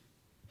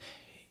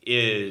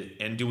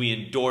 And do we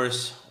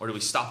endorse or do we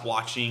stop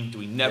watching?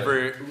 Do you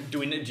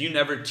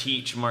never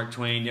teach Mark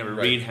Twain? Do you never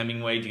read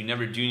Hemingway? Do you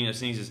never do any of those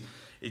things?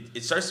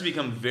 It starts to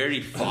become very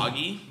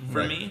foggy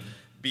for me,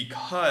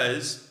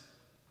 because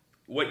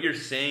what you're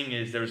saying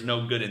is there's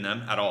no good in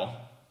them at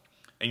all,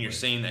 and you're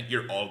saying that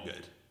you're all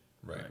good,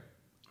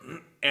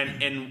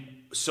 And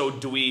so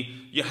do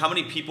we? How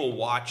many people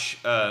watch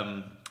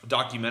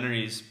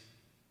documentaries?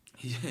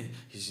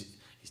 He's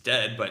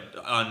dead, but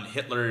on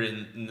Hitler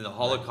and the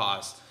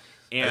Holocaust.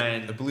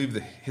 And I believe the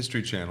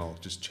History Channel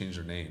just changed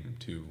their name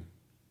to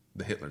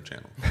the Hitler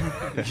Channel.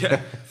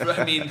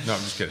 I mean, no, I'm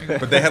just kidding.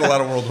 But they had a lot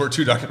of World War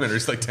II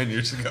documentaries like 10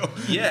 years ago.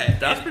 Yeah,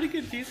 that was pretty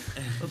good, Keith.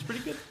 That was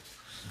pretty good.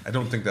 I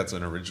don't think that's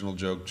an original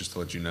joke, just to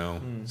let you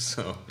know.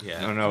 So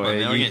I don't know.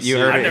 You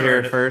heard it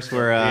here first.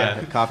 We're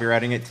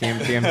copywriting it.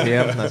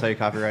 TM. That's how you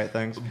copyright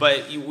things.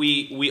 But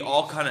we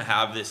all kind of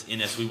have this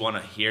in us. We want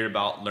to hear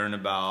about, learn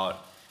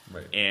about,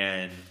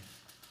 and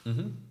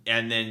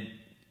then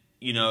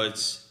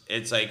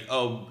it's like,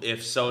 oh,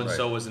 if so and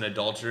so was an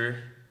adulterer,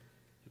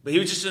 but he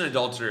was just an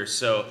adulterer,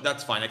 so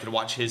that's fine. I could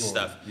watch his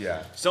stuff.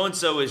 Yeah. So and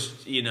so is,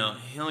 he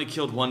only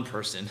killed one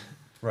person.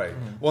 Right.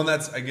 Well,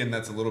 and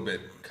that's a little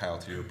bit, Kyle,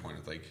 to your point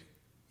of like,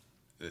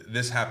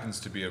 this happens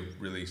to be a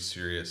really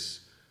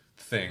serious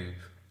thing,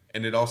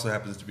 and it also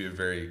happens to be a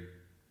very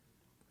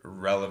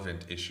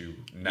relevant issue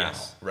now,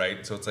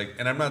 right? So it's like,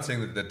 and I'm not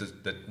saying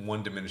that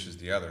one diminishes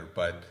the other,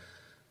 but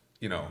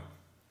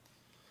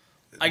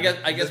I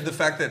guess the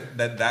fact that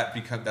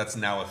that's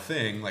now a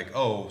thing, like,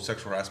 oh,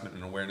 sexual harassment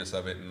and awareness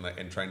of it,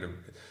 and trying to,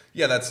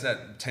 that's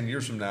that 10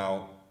 years from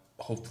now,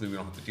 hopefully we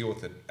don't have to deal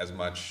with it as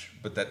much,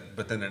 but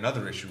then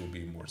another issue will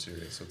be more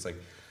serious. So it's like,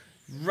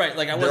 like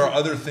there are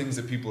other things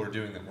that people are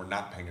doing that we're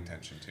not paying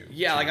attention to.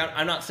 Yeah, like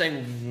I'm not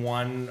saying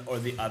one or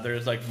the other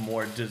is like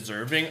more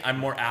deserving. I'm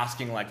more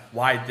asking like,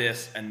 why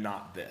this and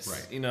not this?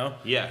 Right.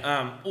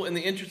 Yeah. Well, and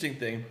the interesting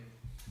thing,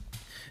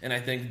 and I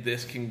think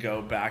this can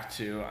go back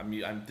to,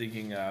 I'm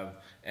thinking of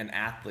an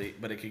athlete,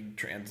 but it could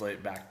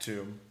translate back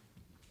to,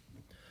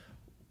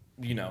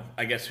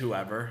 I guess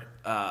whoever.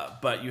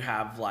 But you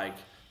have like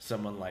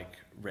someone like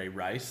Ray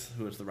Rice,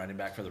 who is the running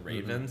back for the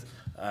Ravens,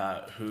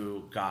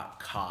 who got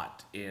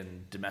caught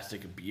in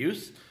domestic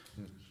abuse,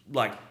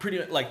 like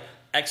pretty like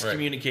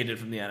excommunicated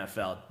from the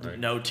NFL. Right.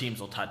 No teams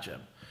will touch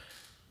him.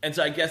 And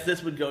so I guess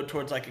this would go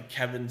towards like a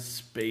Kevin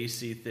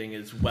Spacey thing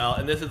as well.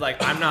 And this is like,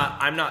 I'm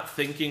not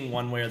thinking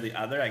one way or the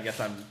other. I guess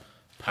I'm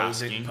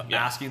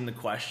asking the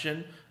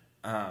question.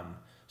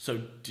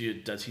 So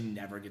does he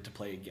never get to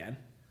play again?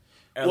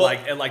 And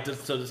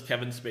does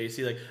Kevin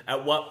Spacey, like,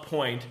 at what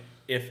point,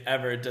 if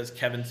ever, does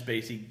Kevin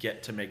Spacey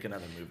get to make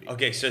another movie?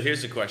 Okay, so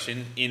here's the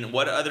question. In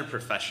what other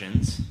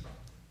professions,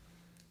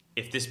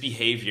 if this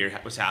behavior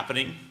was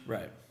happening,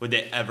 would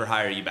they ever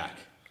hire you back?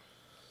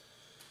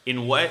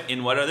 In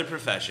what other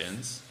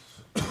professions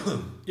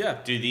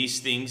do these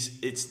things,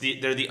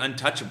 they're the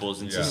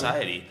untouchables in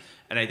society.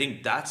 And I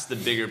think that's the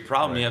bigger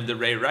problem. You have the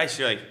Ray Rice,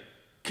 you're like,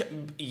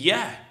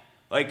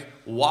 like,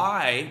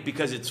 why?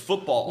 Because it's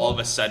football, all of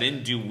a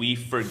sudden, do we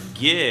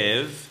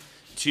forgive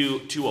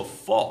to a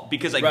fault?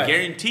 Because I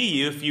guarantee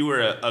you, if you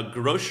were a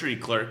grocery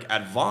clerk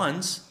at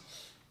Vaughn's,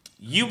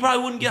 you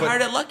probably wouldn't get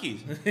hired at Lucky's.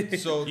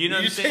 So you know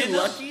what I'm saying?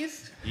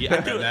 Lucky's?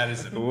 Yeah, that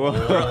is that was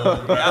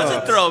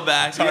a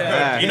throwback.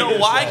 Yeah. You know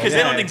why? Because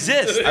they don't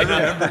exist. I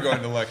remember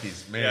going to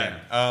Lucky's, man.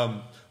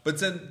 Yeah. But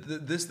then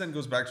this then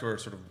goes back to our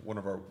sort of one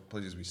of our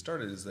places we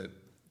started, is that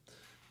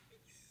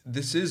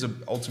this is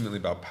ultimately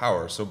about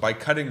power. So by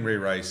cutting Ray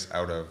Rice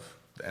out of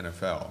the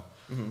NFL,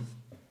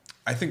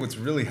 I think what's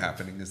really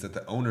happening is that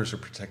the owners are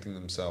protecting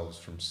themselves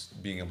from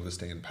being able to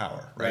stay in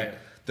power, right?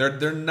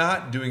 They're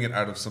not doing it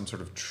out of some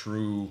sort of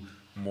true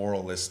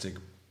moralistic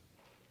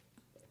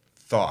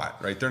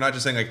thought, right? They're not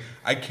just saying like,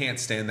 I can't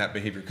stand that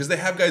behavior, because they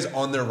have guys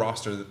on their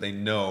roster that they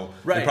know.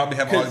 Right. They probably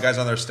have guys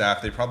on their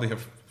staff. They probably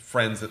have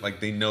friends that like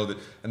they know that,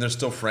 and they're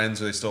still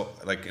friends, or they still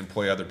like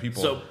employ other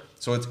people.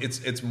 So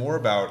it's more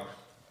about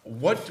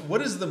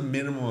what is the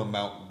minimum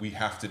amount we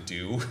have to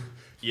do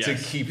to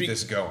keep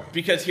this going?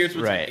 Because here's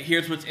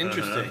what's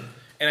interesting,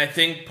 and I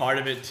think part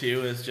of it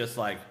too is just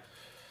like,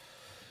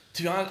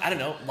 to be honest, I don't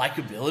know,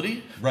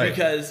 likability, right?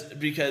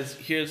 Because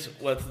here's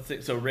what's the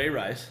thing. So Ray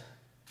Rice,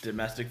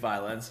 domestic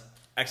violence,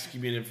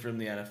 excommunicated from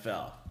the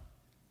NFL.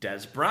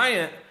 Des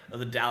Bryant of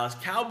the Dallas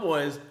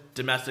Cowboys,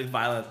 domestic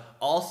violence,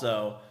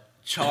 also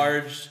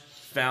charged,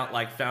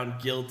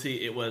 found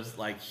guilty. It was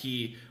like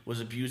he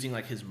was abusing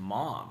like his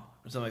mom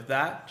or something like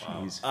that.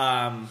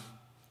 Jeez.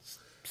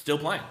 Still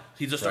playing.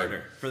 He's a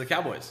starter for the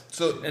Cowboys.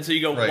 So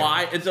you go,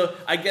 why? And so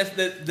I guess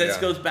that this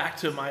Yeah. goes back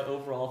to my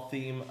overall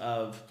theme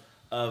of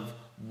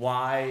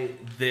why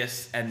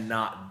this and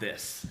not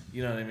this.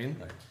 You know what I mean?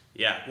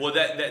 Yeah. Well,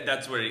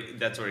 that's where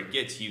it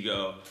gets. You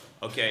go,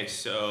 okay.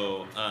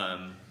 So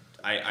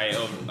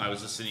I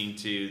was listening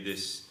to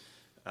this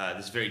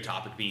very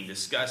topic being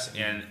discussed,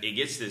 and it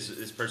gets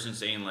this person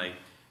saying like,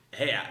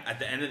 hey, at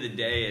the end of the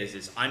day,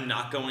 is I'm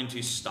not going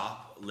to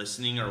stop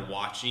listening or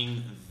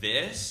watching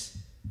this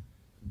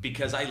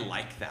because I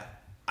like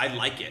that. I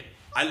like it.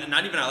 I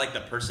like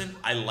the person.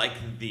 I like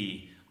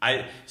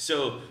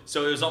so it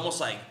was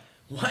almost like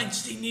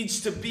Weinstein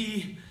needs to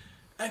be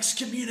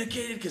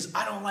excommunicated because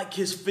I don't like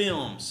his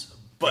films.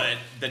 But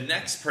the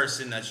next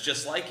person that's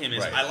just like him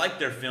is I like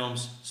their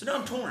films, so now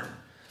I'm torn.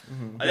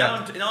 Now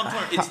I'm torn.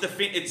 It's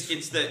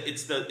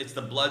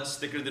the blood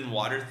thicker than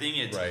water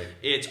thing.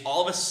 It's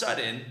all of a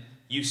sudden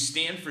you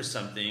stand for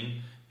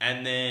something,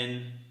 and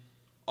then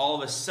all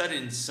of a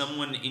sudden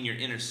someone in your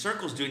inner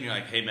circle's doing. You're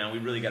like, hey man, we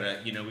really gotta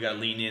we gotta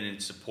lean in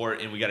and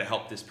support, and we gotta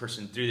help this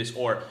person through this,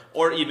 or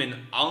even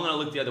I'm gonna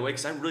look the other way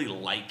because I really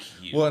like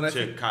you. Well, and I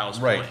to think, Kyle's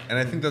right, point. and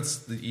I think that's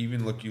the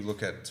even look you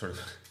look at sort of.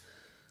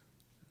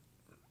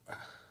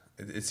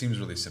 It seems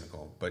really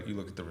cynical, but you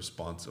look at the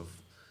response of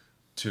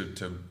to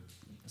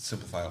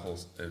simplify a whole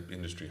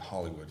industry,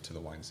 Hollywood, to the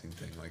Weinstein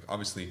thing. Like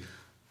obviously,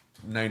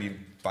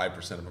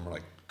 95% of them are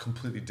like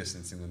completely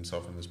distancing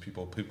themselves from this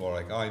people. People are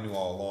like, oh, I knew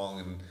all along,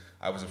 and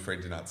I was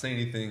afraid to not say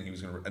anything. He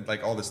was gonna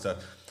like all this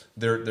stuff.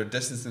 They're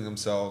distancing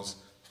themselves,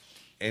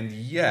 and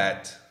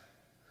yet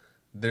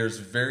there's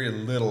very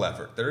little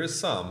effort. There is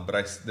some,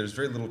 but there's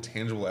very little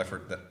tangible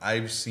effort that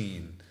I've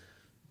seen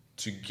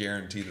to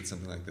guarantee that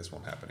something like this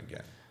won't happen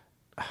again.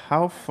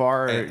 How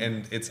far?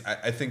 And it's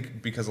I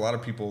think because a lot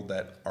of people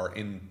that are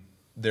in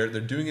they're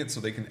doing it so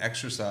they can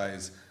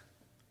exercise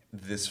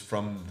this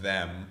from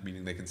them,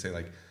 meaning they can say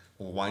like,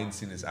 well,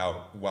 Weinstein is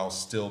out, while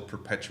still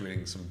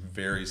perpetuating some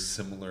very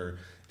similar,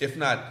 if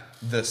not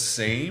the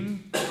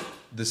same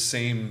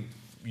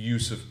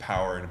use of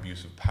power and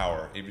abuse of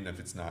power, even if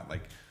it's not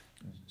like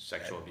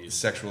sexual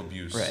abuse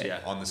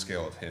on the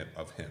scale of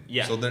him.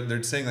 Yeah. So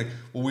they're saying like,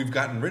 well, we've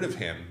gotten rid of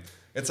him.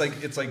 It's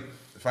like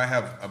if I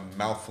have a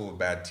mouthful of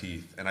bad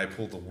teeth and I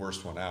pull the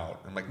worst one out,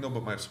 I'm like, no,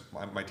 but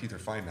my teeth are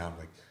fine now. I'm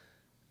like,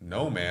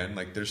 no, man,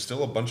 like there's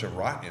still a bunch of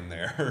rot in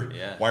there.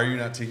 Yeah. Why are you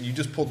not taking? You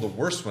just pulled the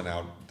worst one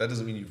out. That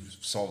doesn't mean you've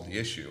solved the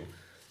issue.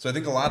 So I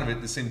think a lot of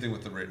it, the same thing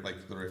with the Ray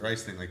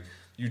Rice thing. Like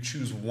you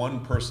choose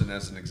one person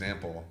as an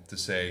example to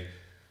say.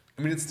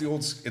 I mean, it's the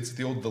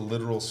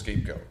literal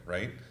scapegoat,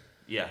 right?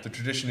 Yeah. The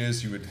tradition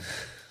is you would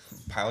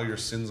pile your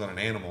sins on an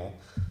animal,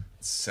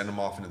 send them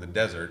off into the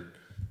desert,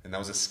 and that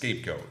was a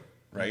scapegoat,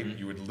 right? Mm-hmm.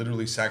 You would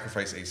literally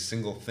sacrifice a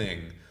single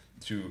thing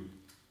to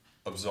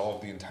absolve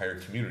the entire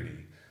community.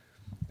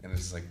 And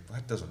it's like,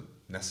 that doesn't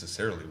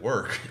necessarily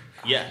work.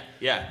 Yeah.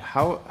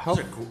 How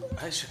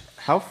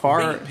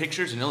far? Great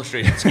pictures and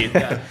illustrations.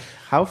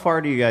 How far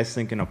do you guys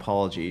think an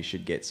apology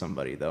should get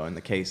somebody though in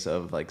the case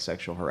of like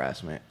sexual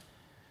harassment?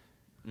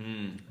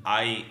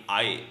 I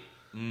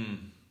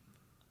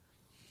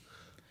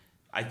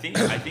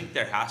think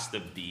there has to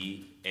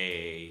be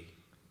a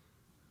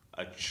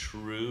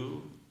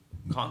true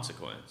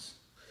consequence.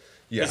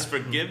 Yeah. Because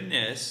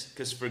forgiveness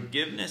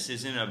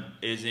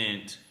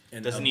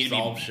doesn't need to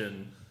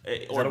be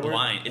or that a word?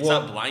 blind. It's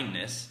not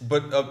blindness.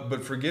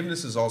 But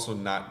forgiveness is also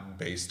not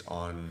based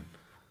on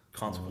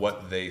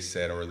what they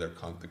said or the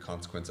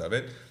consequence of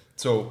it.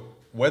 So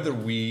whether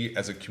we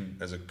as a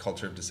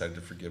culture have decided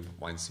to forgive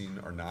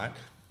Weinstein or not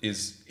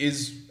is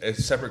a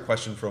separate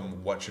question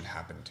from what should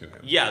happen to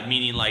him. Yeah,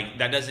 meaning like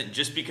that doesn't,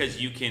 just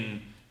because you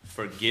can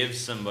forgive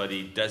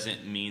somebody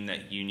doesn't mean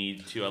that you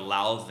need to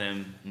allow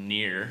them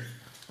near.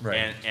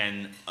 Right.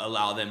 And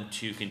allow them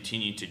to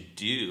continue to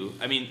do.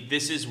 I mean,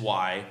 this is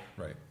why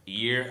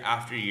year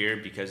after year,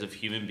 because of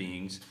human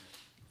beings,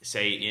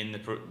 say in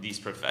these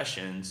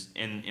professions,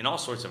 and in all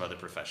sorts of other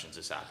professions,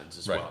 this happens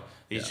as well.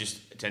 These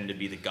just tend to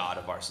be the god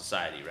of our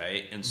society,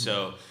 right? And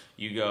so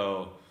you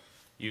go,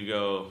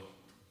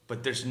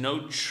 but there's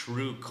no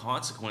true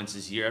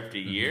consequences year after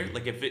year.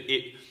 Like if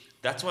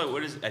That's why.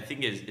 I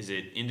think is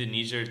it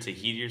Indonesia or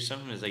Tahiti or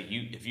something? Is like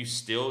if you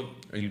steal,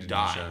 you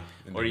die.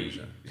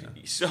 Indonesia.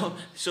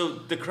 So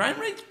the crime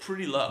rate's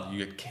pretty low.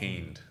 You get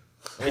caned.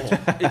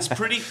 It's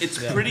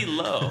pretty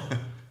low.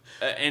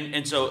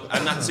 And so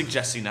I'm not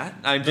suggesting that.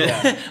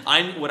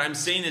 What I'm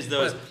saying is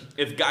though,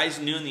 if guys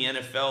knew in the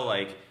NFL,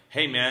 like,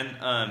 hey man,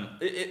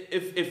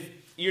 if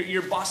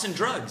you're bossing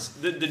drugs,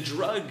 the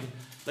drug,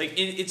 like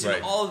it's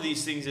in all of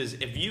these things. Is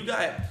if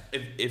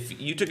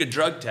you took a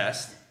drug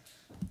test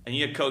and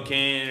you had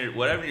cocaine or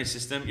whatever in your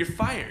system, you're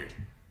fired.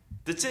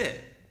 That's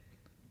it.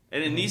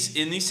 And in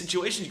these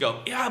situations, you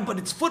go, yeah, but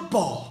it's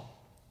football.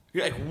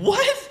 You're like,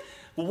 what?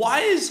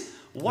 Why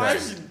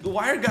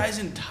are guys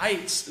in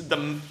tights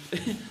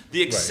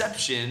the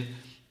exception?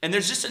 And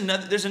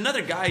there's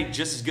another guy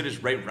just as good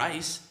as Ray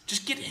Rice.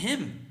 Just get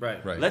him.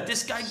 Right. Let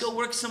this guy go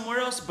work somewhere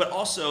else. But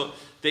also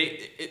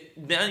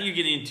now you're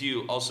getting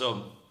into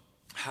also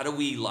how do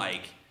we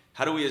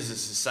as a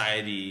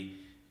society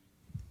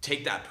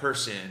take that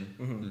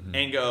person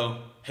and go,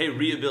 hey,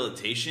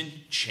 rehabilitation,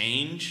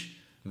 change.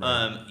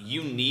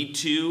 You need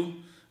to.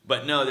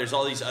 But no, there's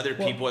all these other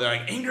people that are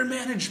like anger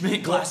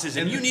management classes,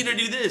 and you need to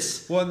do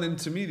this. Well, and then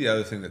to me, the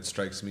other thing that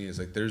strikes me is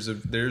like there's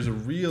a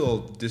real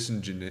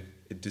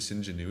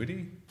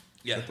disingenuity.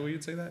 Yeah. Is that the way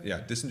you'd say that?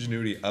 Yeah,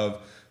 disingenuity of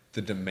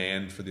the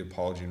demand for the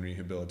apology and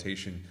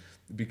rehabilitation,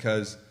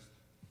 because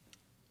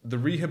the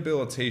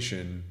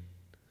rehabilitation,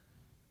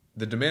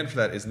 the demand for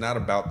that is not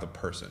about the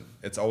person.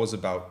 It's always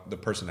about the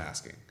person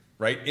asking,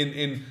 right?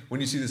 In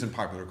when you see this in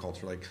popular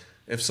culture, like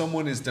if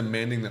someone is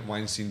demanding that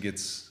Weinstein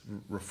gets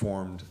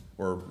reformed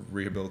or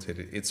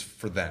rehabilitated, it's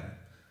for them.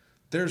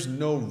 There's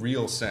no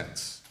real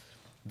sense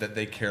that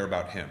they care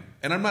about him.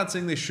 And I'm not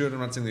saying they should, I'm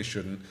not saying they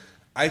shouldn't.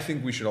 I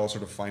think we should all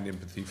sort of find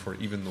empathy for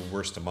even the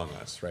worst among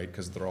us, right?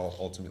 Because they're all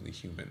ultimately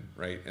human,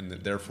 right? And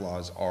that their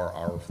flaws are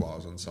our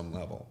flaws on some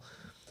level.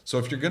 So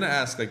if you're going to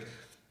ask, like,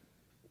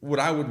 what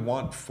I would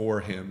want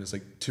for him is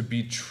like to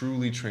be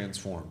truly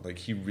transformed. Like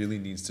he really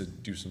needs to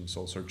do some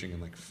soul searching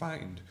and like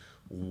find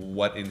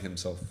what in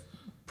himself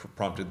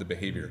prompted the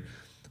behavior.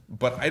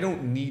 But I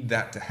don't need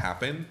that to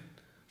happen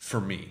for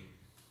me.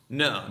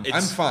 No,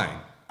 I'm fine.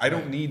 I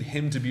don't need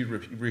him to be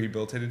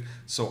rehabilitated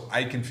so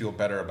I can feel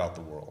better about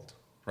the world.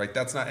 Right?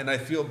 That's not, and I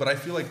feel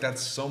like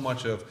that's so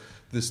much of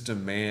this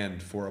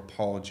demand for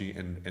apology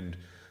and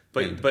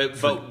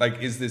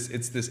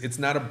it's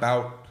not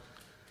about,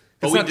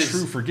 it's not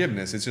true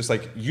forgiveness. It's just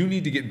like, you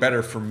need to get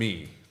better for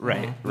me.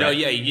 Right. No,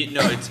 yeah,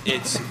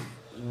 it's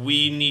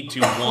we need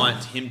to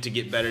want him to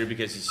get better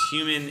because he's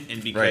human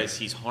and because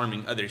he's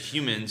harming other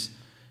humans.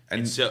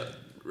 And so,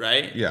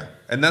 right? Yeah.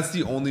 And that's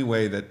the only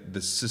way that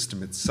the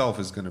system itself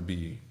is going to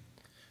be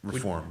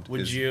reformed.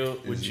 Would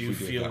you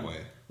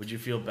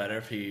feel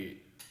better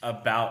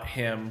about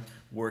him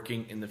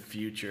working in the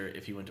future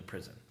if he went to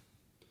prison?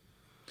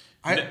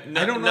 I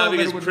don't know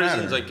because that it would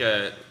prison's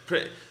matter.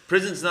 like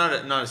prison's not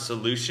a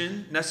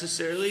solution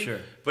necessarily. Sure.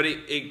 But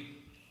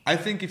I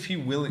think if he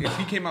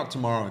came out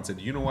tomorrow and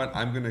said, you know what,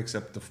 I'm going to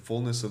accept the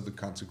fullness of the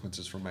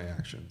consequences for my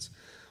actions,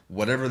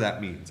 whatever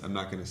that means. I'm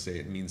not going to say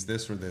it means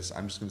this or this.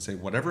 I'm just going to say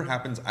whatever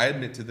happens, I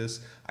admit to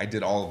this. I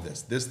did all of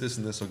this,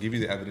 and this. I'll give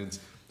you the evidence.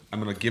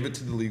 I'm going to give it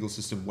to the legal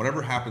system.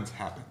 Whatever happens,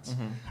 happens.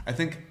 Mm-hmm. I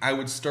think I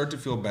would start to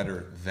feel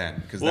better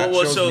then because that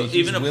shows me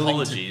he's even willing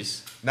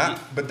apologies. No.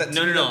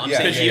 I'm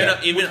saying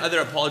even other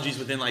apologies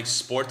within like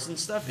sports and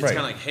stuff. It's kind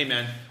of like, hey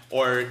man,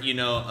 or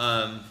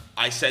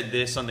I said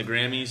this on the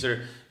Grammys,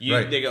 or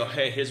they go,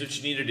 hey, here's what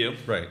you need to do.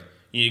 Right.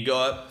 You need to go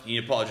up, you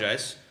need to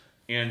apologize,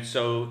 and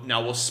so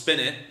now we'll spin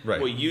it. Right.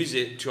 We'll use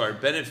it to our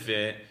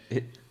benefit.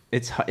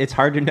 It's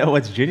hard to know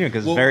what's genuine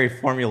because it's very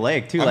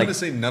formulaic too. I'm going to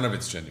say none of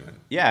it's genuine.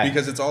 Yeah,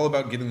 because it's all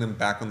about getting them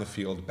back on the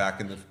field,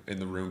 back in the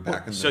room,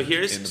 back in the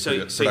production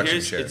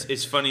chair.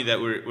 It's funny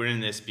that we're in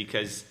this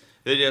because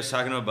the other day I was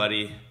talking to a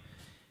buddy,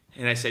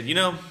 and I said,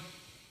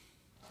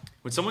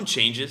 when someone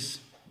changes,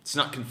 it's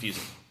not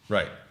confusing.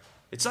 Right.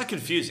 It's not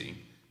confusing.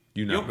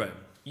 You know. Right.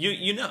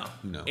 You know.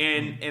 You know.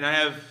 And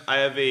I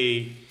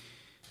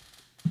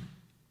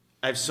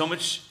have so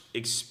much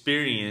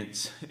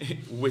experience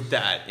with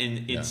that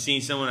in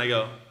seeing someone. I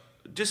go,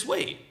 just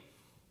wait.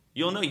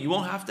 You'll know. You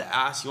won't have to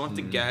ask. You won't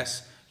have to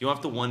guess. You won't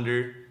have to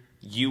wonder.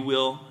 You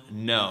will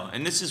know.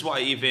 And this is why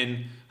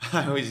even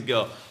I always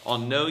go, I'll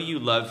know you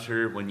loved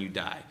her when you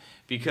die.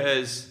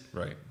 Because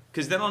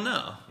then I'll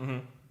know.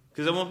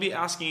 Because I won't be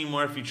asking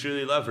anymore if you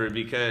truly love her.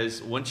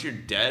 Because once you're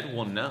dead,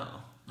 we'll know.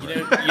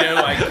 With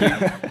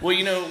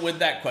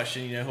that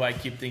question, who I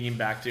keep thinking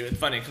back to. It's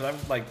funny because I'm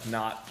like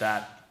not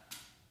that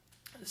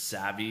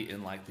savvy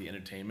in like the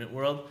entertainment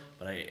world,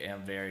 but I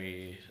am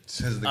very.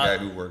 Says the guy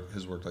who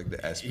has worked like the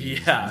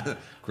ESPYs, the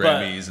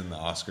Grammys, and the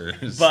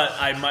Oscars. But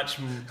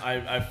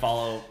I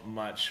follow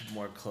much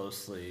more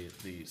closely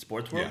the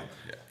sports world,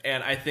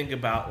 and I think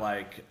about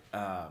like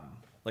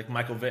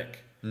Michael Vick,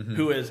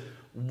 who is.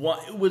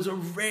 It was a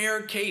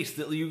rare case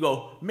that you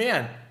go,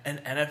 man, an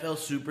NFL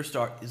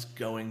superstar is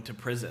going to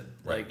prison.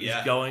 He's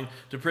going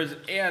to prison.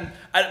 And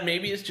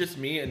maybe it's just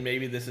me, and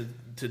maybe this is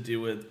to do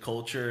with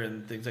culture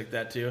and things like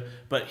that too.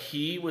 But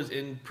he was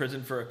in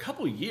prison for a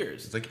couple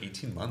years. It's like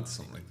 18 months,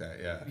 something like that.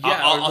 Yeah.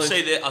 Yeah, I'll like-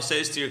 say that. I'll say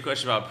this to your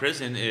question about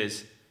prison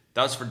is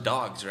that was for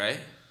dogs, right?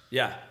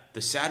 Yeah.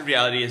 The sad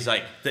reality is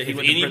like That he if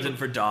went to prison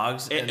for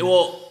dogs.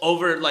 well,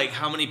 over like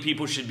how many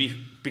people should be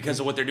because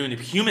of what they're doing to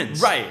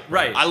humans. Right.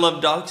 I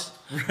love dogs,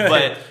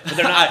 but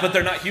they're not. But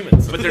they're not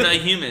humans. But they're not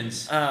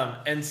humans.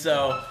 And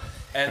so,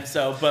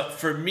 but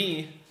for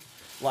me,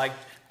 like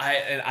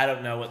I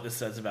don't know what this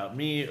says about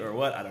me or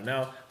what, I don't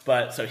know.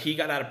 But so he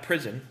got out of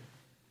prison,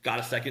 got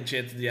a second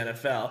chance at the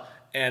NFL,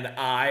 and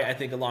I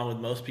think along with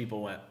most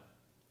people went,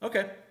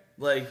 okay,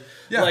 like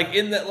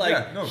in that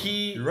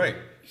you're right.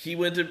 He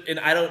went to, and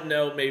I don't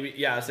know,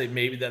 maybe I say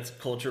maybe that's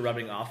culture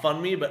rubbing off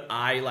on me, but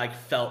I like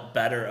felt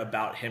better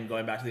about him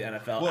going back to the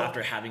NFL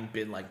after having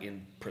been like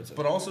in prison.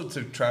 But also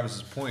to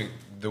Travis's point,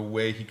 the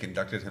way he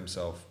conducted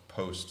himself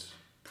post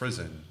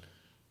prison,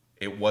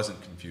 it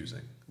wasn't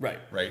confusing. Right.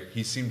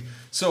 He seemed.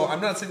 So I'm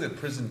not saying that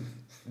prison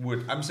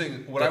would. I'm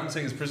saying I'm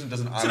saying is prison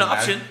doesn't. It's an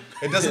option.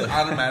 It doesn't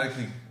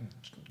automatically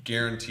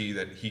guarantee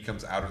that he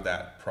comes out of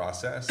that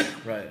process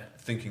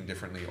thinking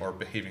differently or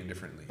behaving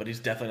differently. But he's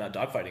definitely not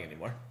dogfighting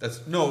anymore.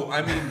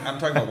 I mean I'm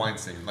talking about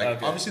Weinstein. Like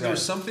Okay, obviously there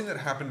was something that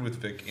happened with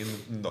Vic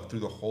through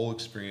the whole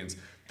experience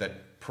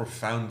that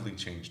profoundly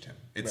changed him.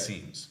 It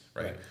seems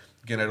right.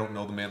 Again, I don't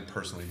know the man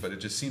personally, but it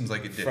just seems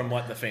like it did. From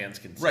what the fans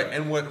can see. Right,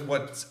 and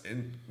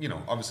and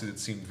obviously it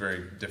seemed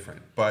very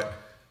different. But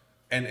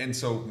and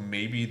so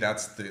maybe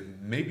that's the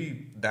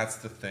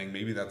thing,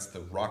 maybe that's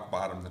the rock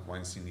bottom that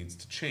Weinstein needs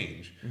to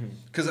change.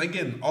 Because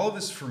again, all of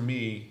this for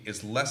me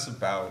is less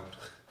about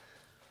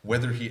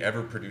whether he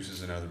ever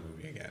produces another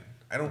movie again.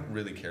 I don't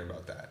really care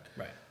about that.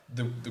 Right.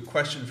 The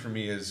question for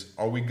me is,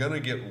 are we gonna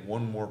get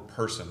one more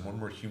person, one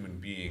more human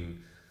being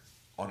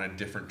on a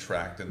different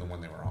track than the one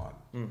they were on?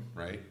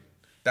 Right?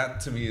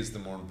 That to me is the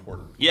more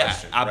important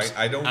question. Right?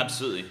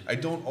 Absolutely. I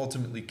don't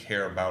ultimately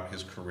care about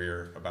his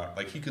career, about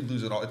like he could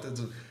lose it all. It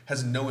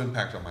has no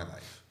impact on my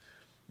life.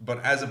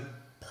 But as a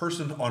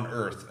person on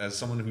Earth, as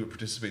someone who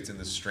participates in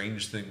this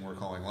strange thing we're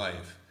calling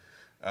life,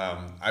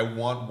 I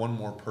want one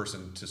more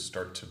person to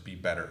start to be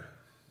better.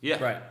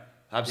 Yeah. Right.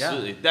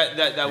 Absolutely.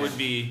 Yeah. That would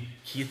be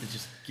Keith is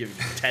just giving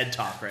a TED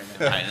talk right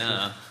now. I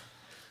know.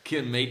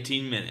 Give him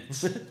 18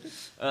 minutes.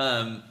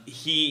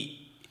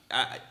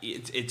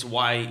 It's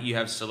why you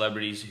have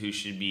celebrities who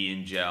should be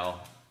in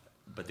jail,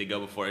 but they go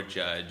before a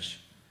judge,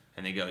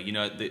 and they go,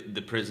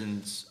 the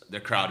prisons, they're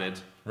crowded.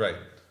 Right.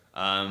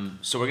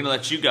 So we're going to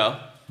let you go.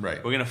 Right.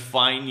 We're going to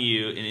fine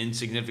you an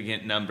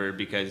insignificant number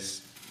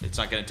because it's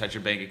not going to touch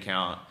your bank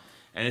account.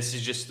 And this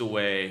is just the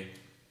way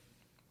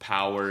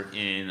power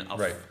in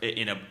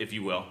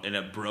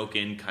a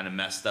broken, kind of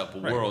messed up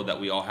world that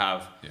we all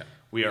have. Yeah.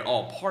 We are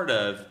all part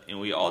of, and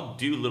we all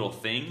do little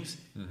things.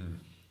 Mm-hmm.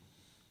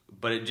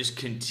 But it just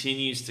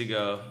continues to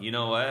go, you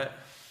know what?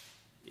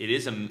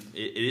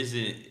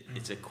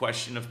 It's a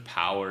question of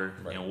power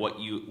and what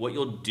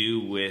you'll do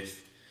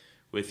with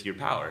your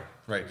power.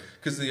 Right.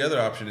 Because the other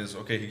option is,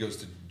 okay, he goes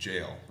to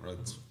jail.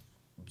 Let's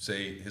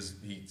say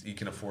he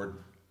can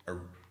afford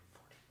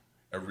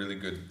a really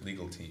good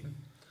legal team,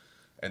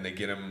 and they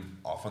get him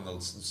off on the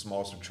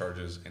smallest of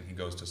charges, and he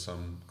goes to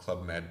some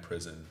Club Med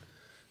prison,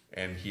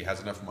 and he has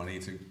enough money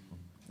to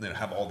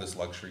have all this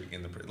luxury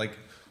in the prison. Like,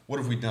 what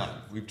have we done?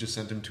 We've just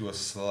sent him to a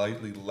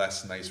slightly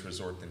less nice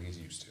resort than he's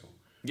used to.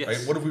 Yes.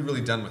 Right? What have we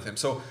really done with him?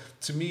 So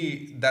to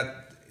me,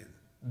 that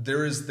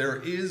there is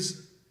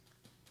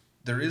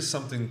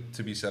something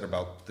to be said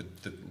about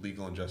the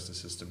legal and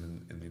justice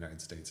system in the United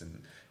States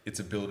and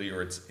its ability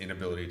or its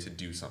inability to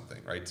do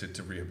something, right?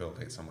 To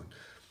rehabilitate someone.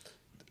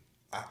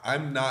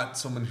 I'm not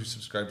someone who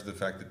subscribes to the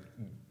fact that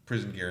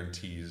prison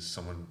guarantees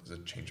someone a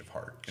change of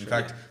heart. In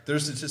fact,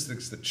 there's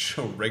statistics that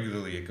show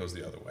regularly it goes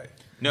the other way.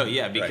 No,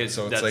 yeah, because right?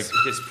 So that's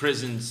because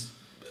prisons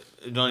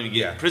don't even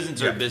get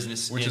prisons are a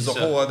business, which is a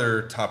whole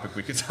other topic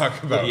we could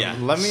talk about. Yeah,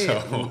 Let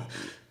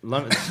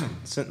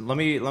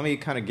me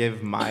kind of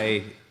give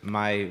my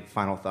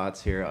final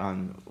thoughts here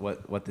on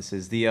what this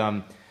is.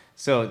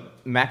 So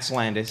Max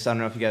Landis, I don't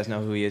know if you guys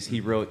know who he is. He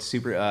wrote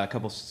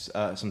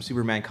some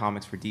Superman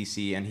comics for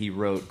DC, and he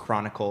wrote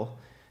Chronicle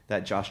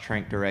that Josh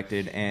Trank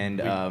directed, and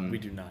we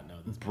do not know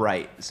this.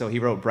 Bright. So he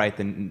wrote Bright,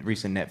 the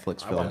recent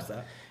Netflix film. I watched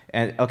that.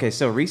 And okay,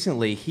 so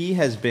recently he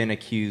has been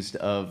accused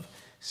of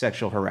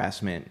sexual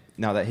harassment.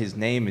 Now that his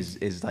name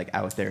is like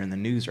out there in the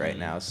news right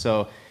now.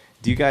 So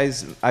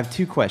I have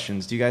two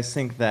questions. Do you guys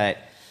think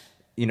that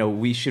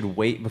we should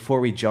wait before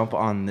we jump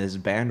on this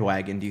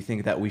bandwagon? Do you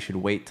think that we should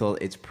wait till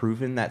it's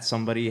proven that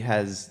somebody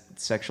has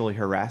sexually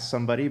harassed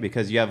somebody?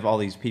 Because you have all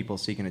these people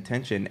seeking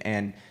attention,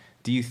 and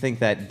do you think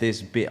that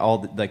this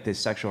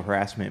sexual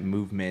harassment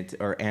movement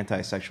or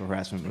anti-sexual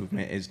harassment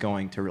movement is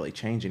going to really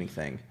change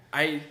anything?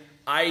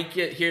 I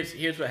get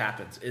here's what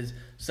happens is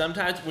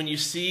sometimes when you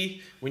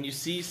see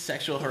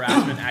sexual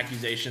harassment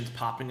accusations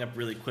popping up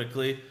really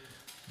quickly,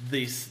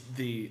 the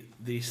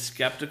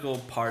skeptical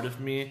part of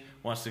me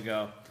wants to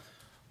go,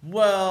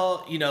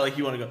 well, you want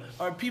to go,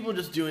 are people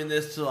just doing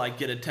this to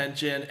get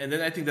attention? And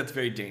then I think that's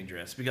very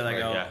dangerous because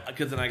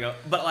then I go,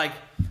 but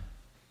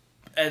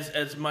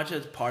as much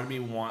as part of me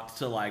wants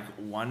to like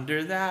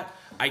wonder that,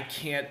 I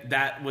can't.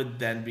 That would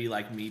then be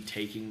like me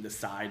taking the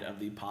side of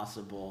the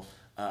possible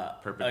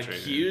perpetrator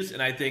accused,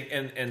 and I think,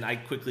 and I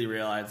quickly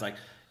realized like,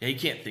 yeah, you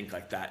can't think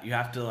like that. You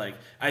have to like.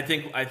 I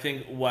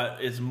think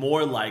what is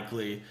more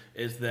likely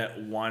is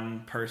that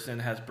one person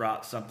has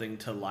brought something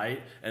to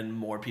light, and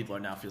more people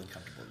are now feeling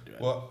comfortable to do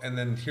it. Well, and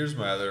then here's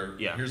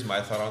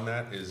my thought on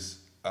that is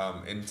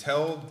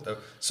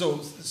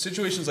so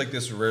situations like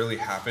this rarely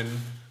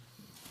happen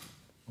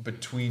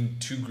between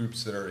two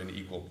groups that are in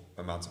equal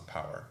amounts of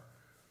power.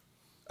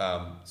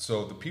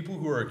 So the people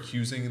who are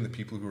accusing and the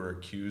people who are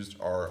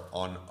accused are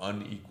on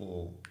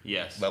unequal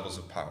levels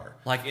of power.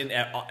 Like in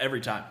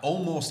every time.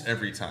 Almost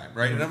every time,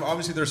 right? And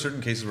obviously there are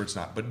certain cases where it's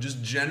not, but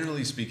just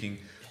generally speaking,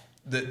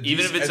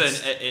 even if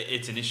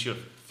it's an issue of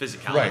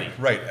physicality.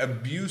 Right.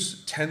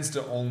 Abuse tends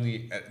to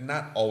only,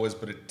 not always,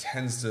 but it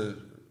tends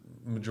to,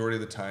 majority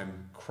of the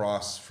time,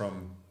 cross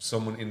from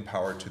someone in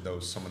power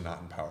to someone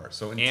not in power.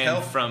 So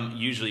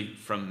usually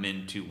from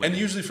men to women. And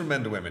usually from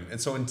men to women. And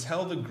so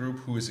until the group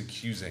who is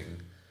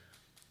accusing,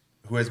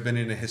 who has been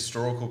in a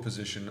historical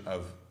position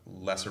of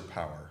lesser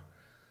power,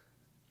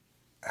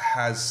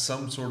 has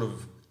some sort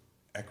of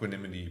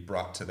equanimity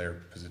brought to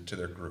their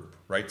group,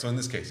 right? So in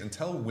this case,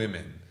 until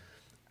women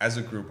as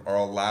a group are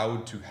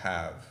allowed to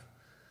have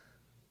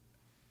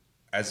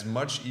as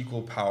much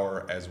equal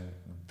power as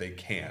they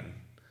can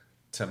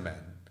to men,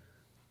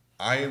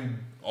 I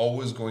am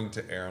always going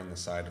to err on the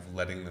side of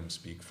letting them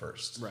speak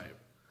first. Right.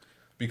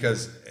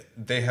 Because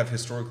they have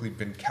historically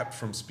been kept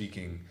from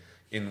speaking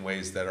in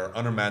ways that are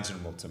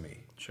unimaginable to me.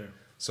 Sure.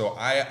 So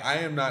I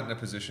am not in a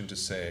position to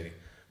say,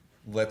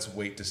 let's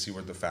wait to see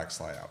where the facts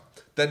lie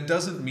out. That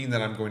doesn't mean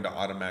that I'm going to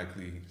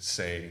automatically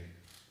say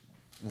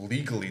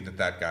legally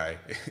that guy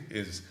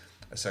is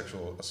a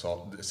sexually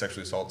assault,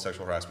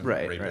 sexual harassment,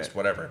 rapist,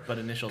 whatever. But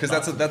initial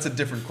because that's a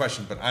different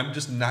question. But I'm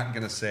just not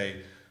going to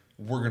say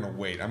we're going to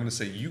wait. I'm going to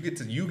say you get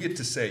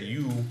to say,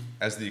 you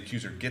as the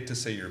accuser get to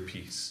say your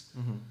piece.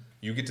 Mm-hmm.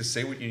 You get to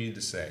say what you need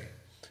to say.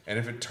 And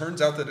if it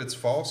turns out that it's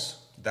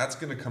false, that's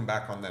going to come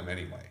back on them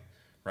anyway,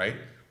 right?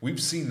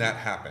 We've seen that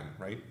happen,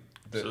 right?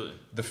 The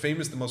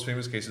most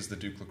famous case is the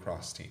Duke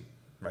lacrosse team,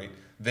 right?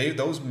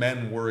 Those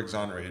men were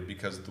exonerated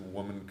because the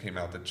woman came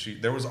out that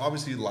there was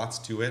obviously lots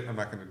to it. I'm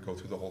not going to go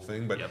through the whole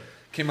thing, but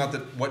came out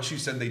that what she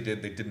said they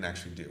didn't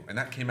actually do, and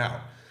that came out.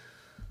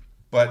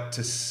 But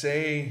to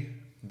say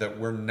that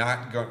we're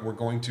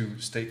going to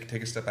take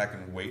a step back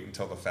and wait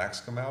until the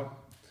facts come out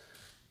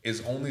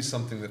is only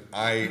something that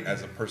I,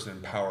 as a person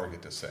in power,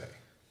 get to say,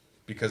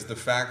 because the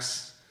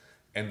facts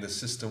and the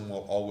system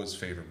will always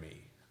favor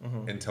me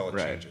until it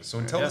changes. So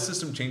until the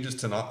system changes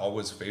to not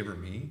always favor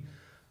me,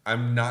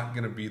 I'm not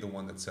going to be the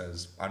one that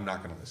says I'm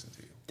not going to listen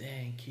to you.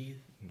 Dang,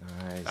 Keith.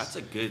 Nice. That's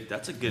a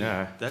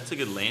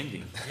good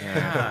landing.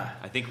 Yeah.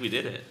 I think we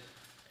did it.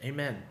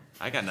 Amen.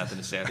 I got nothing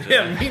to say after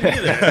Yeah, that. me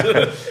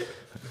neither.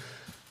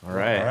 All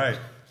right.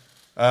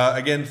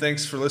 Again,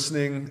 thanks for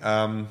listening.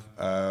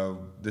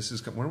 This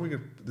one's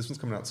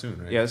coming out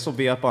soon, right? Yeah, this will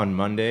be up on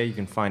Monday. You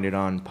can find it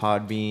on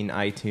Podbean,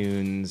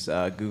 iTunes,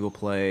 Google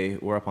Play.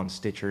 We're up on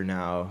Stitcher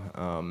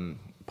now,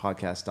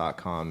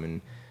 podcast.com,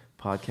 and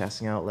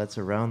podcasting outlets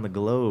around the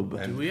globe.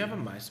 Do we have a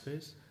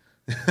MySpace?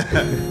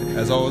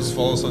 As always,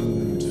 follow us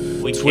on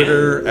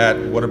Twitter at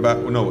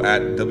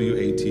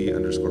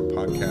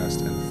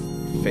WAT_podcast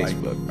and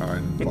Facebook.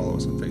 And follow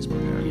us on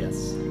Facebook. Yeah.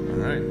 Yes. All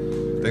right.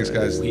 Thanks,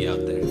 guys. We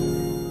out there.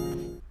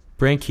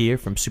 Brank here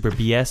from Super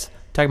BS,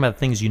 talking about the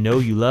things you know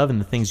you love and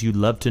the things you'd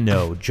love to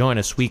know. Join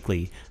us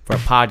weekly for a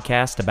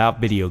podcast about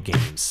video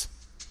games.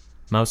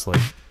 Mostly.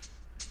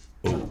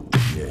 Oh,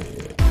 yeah.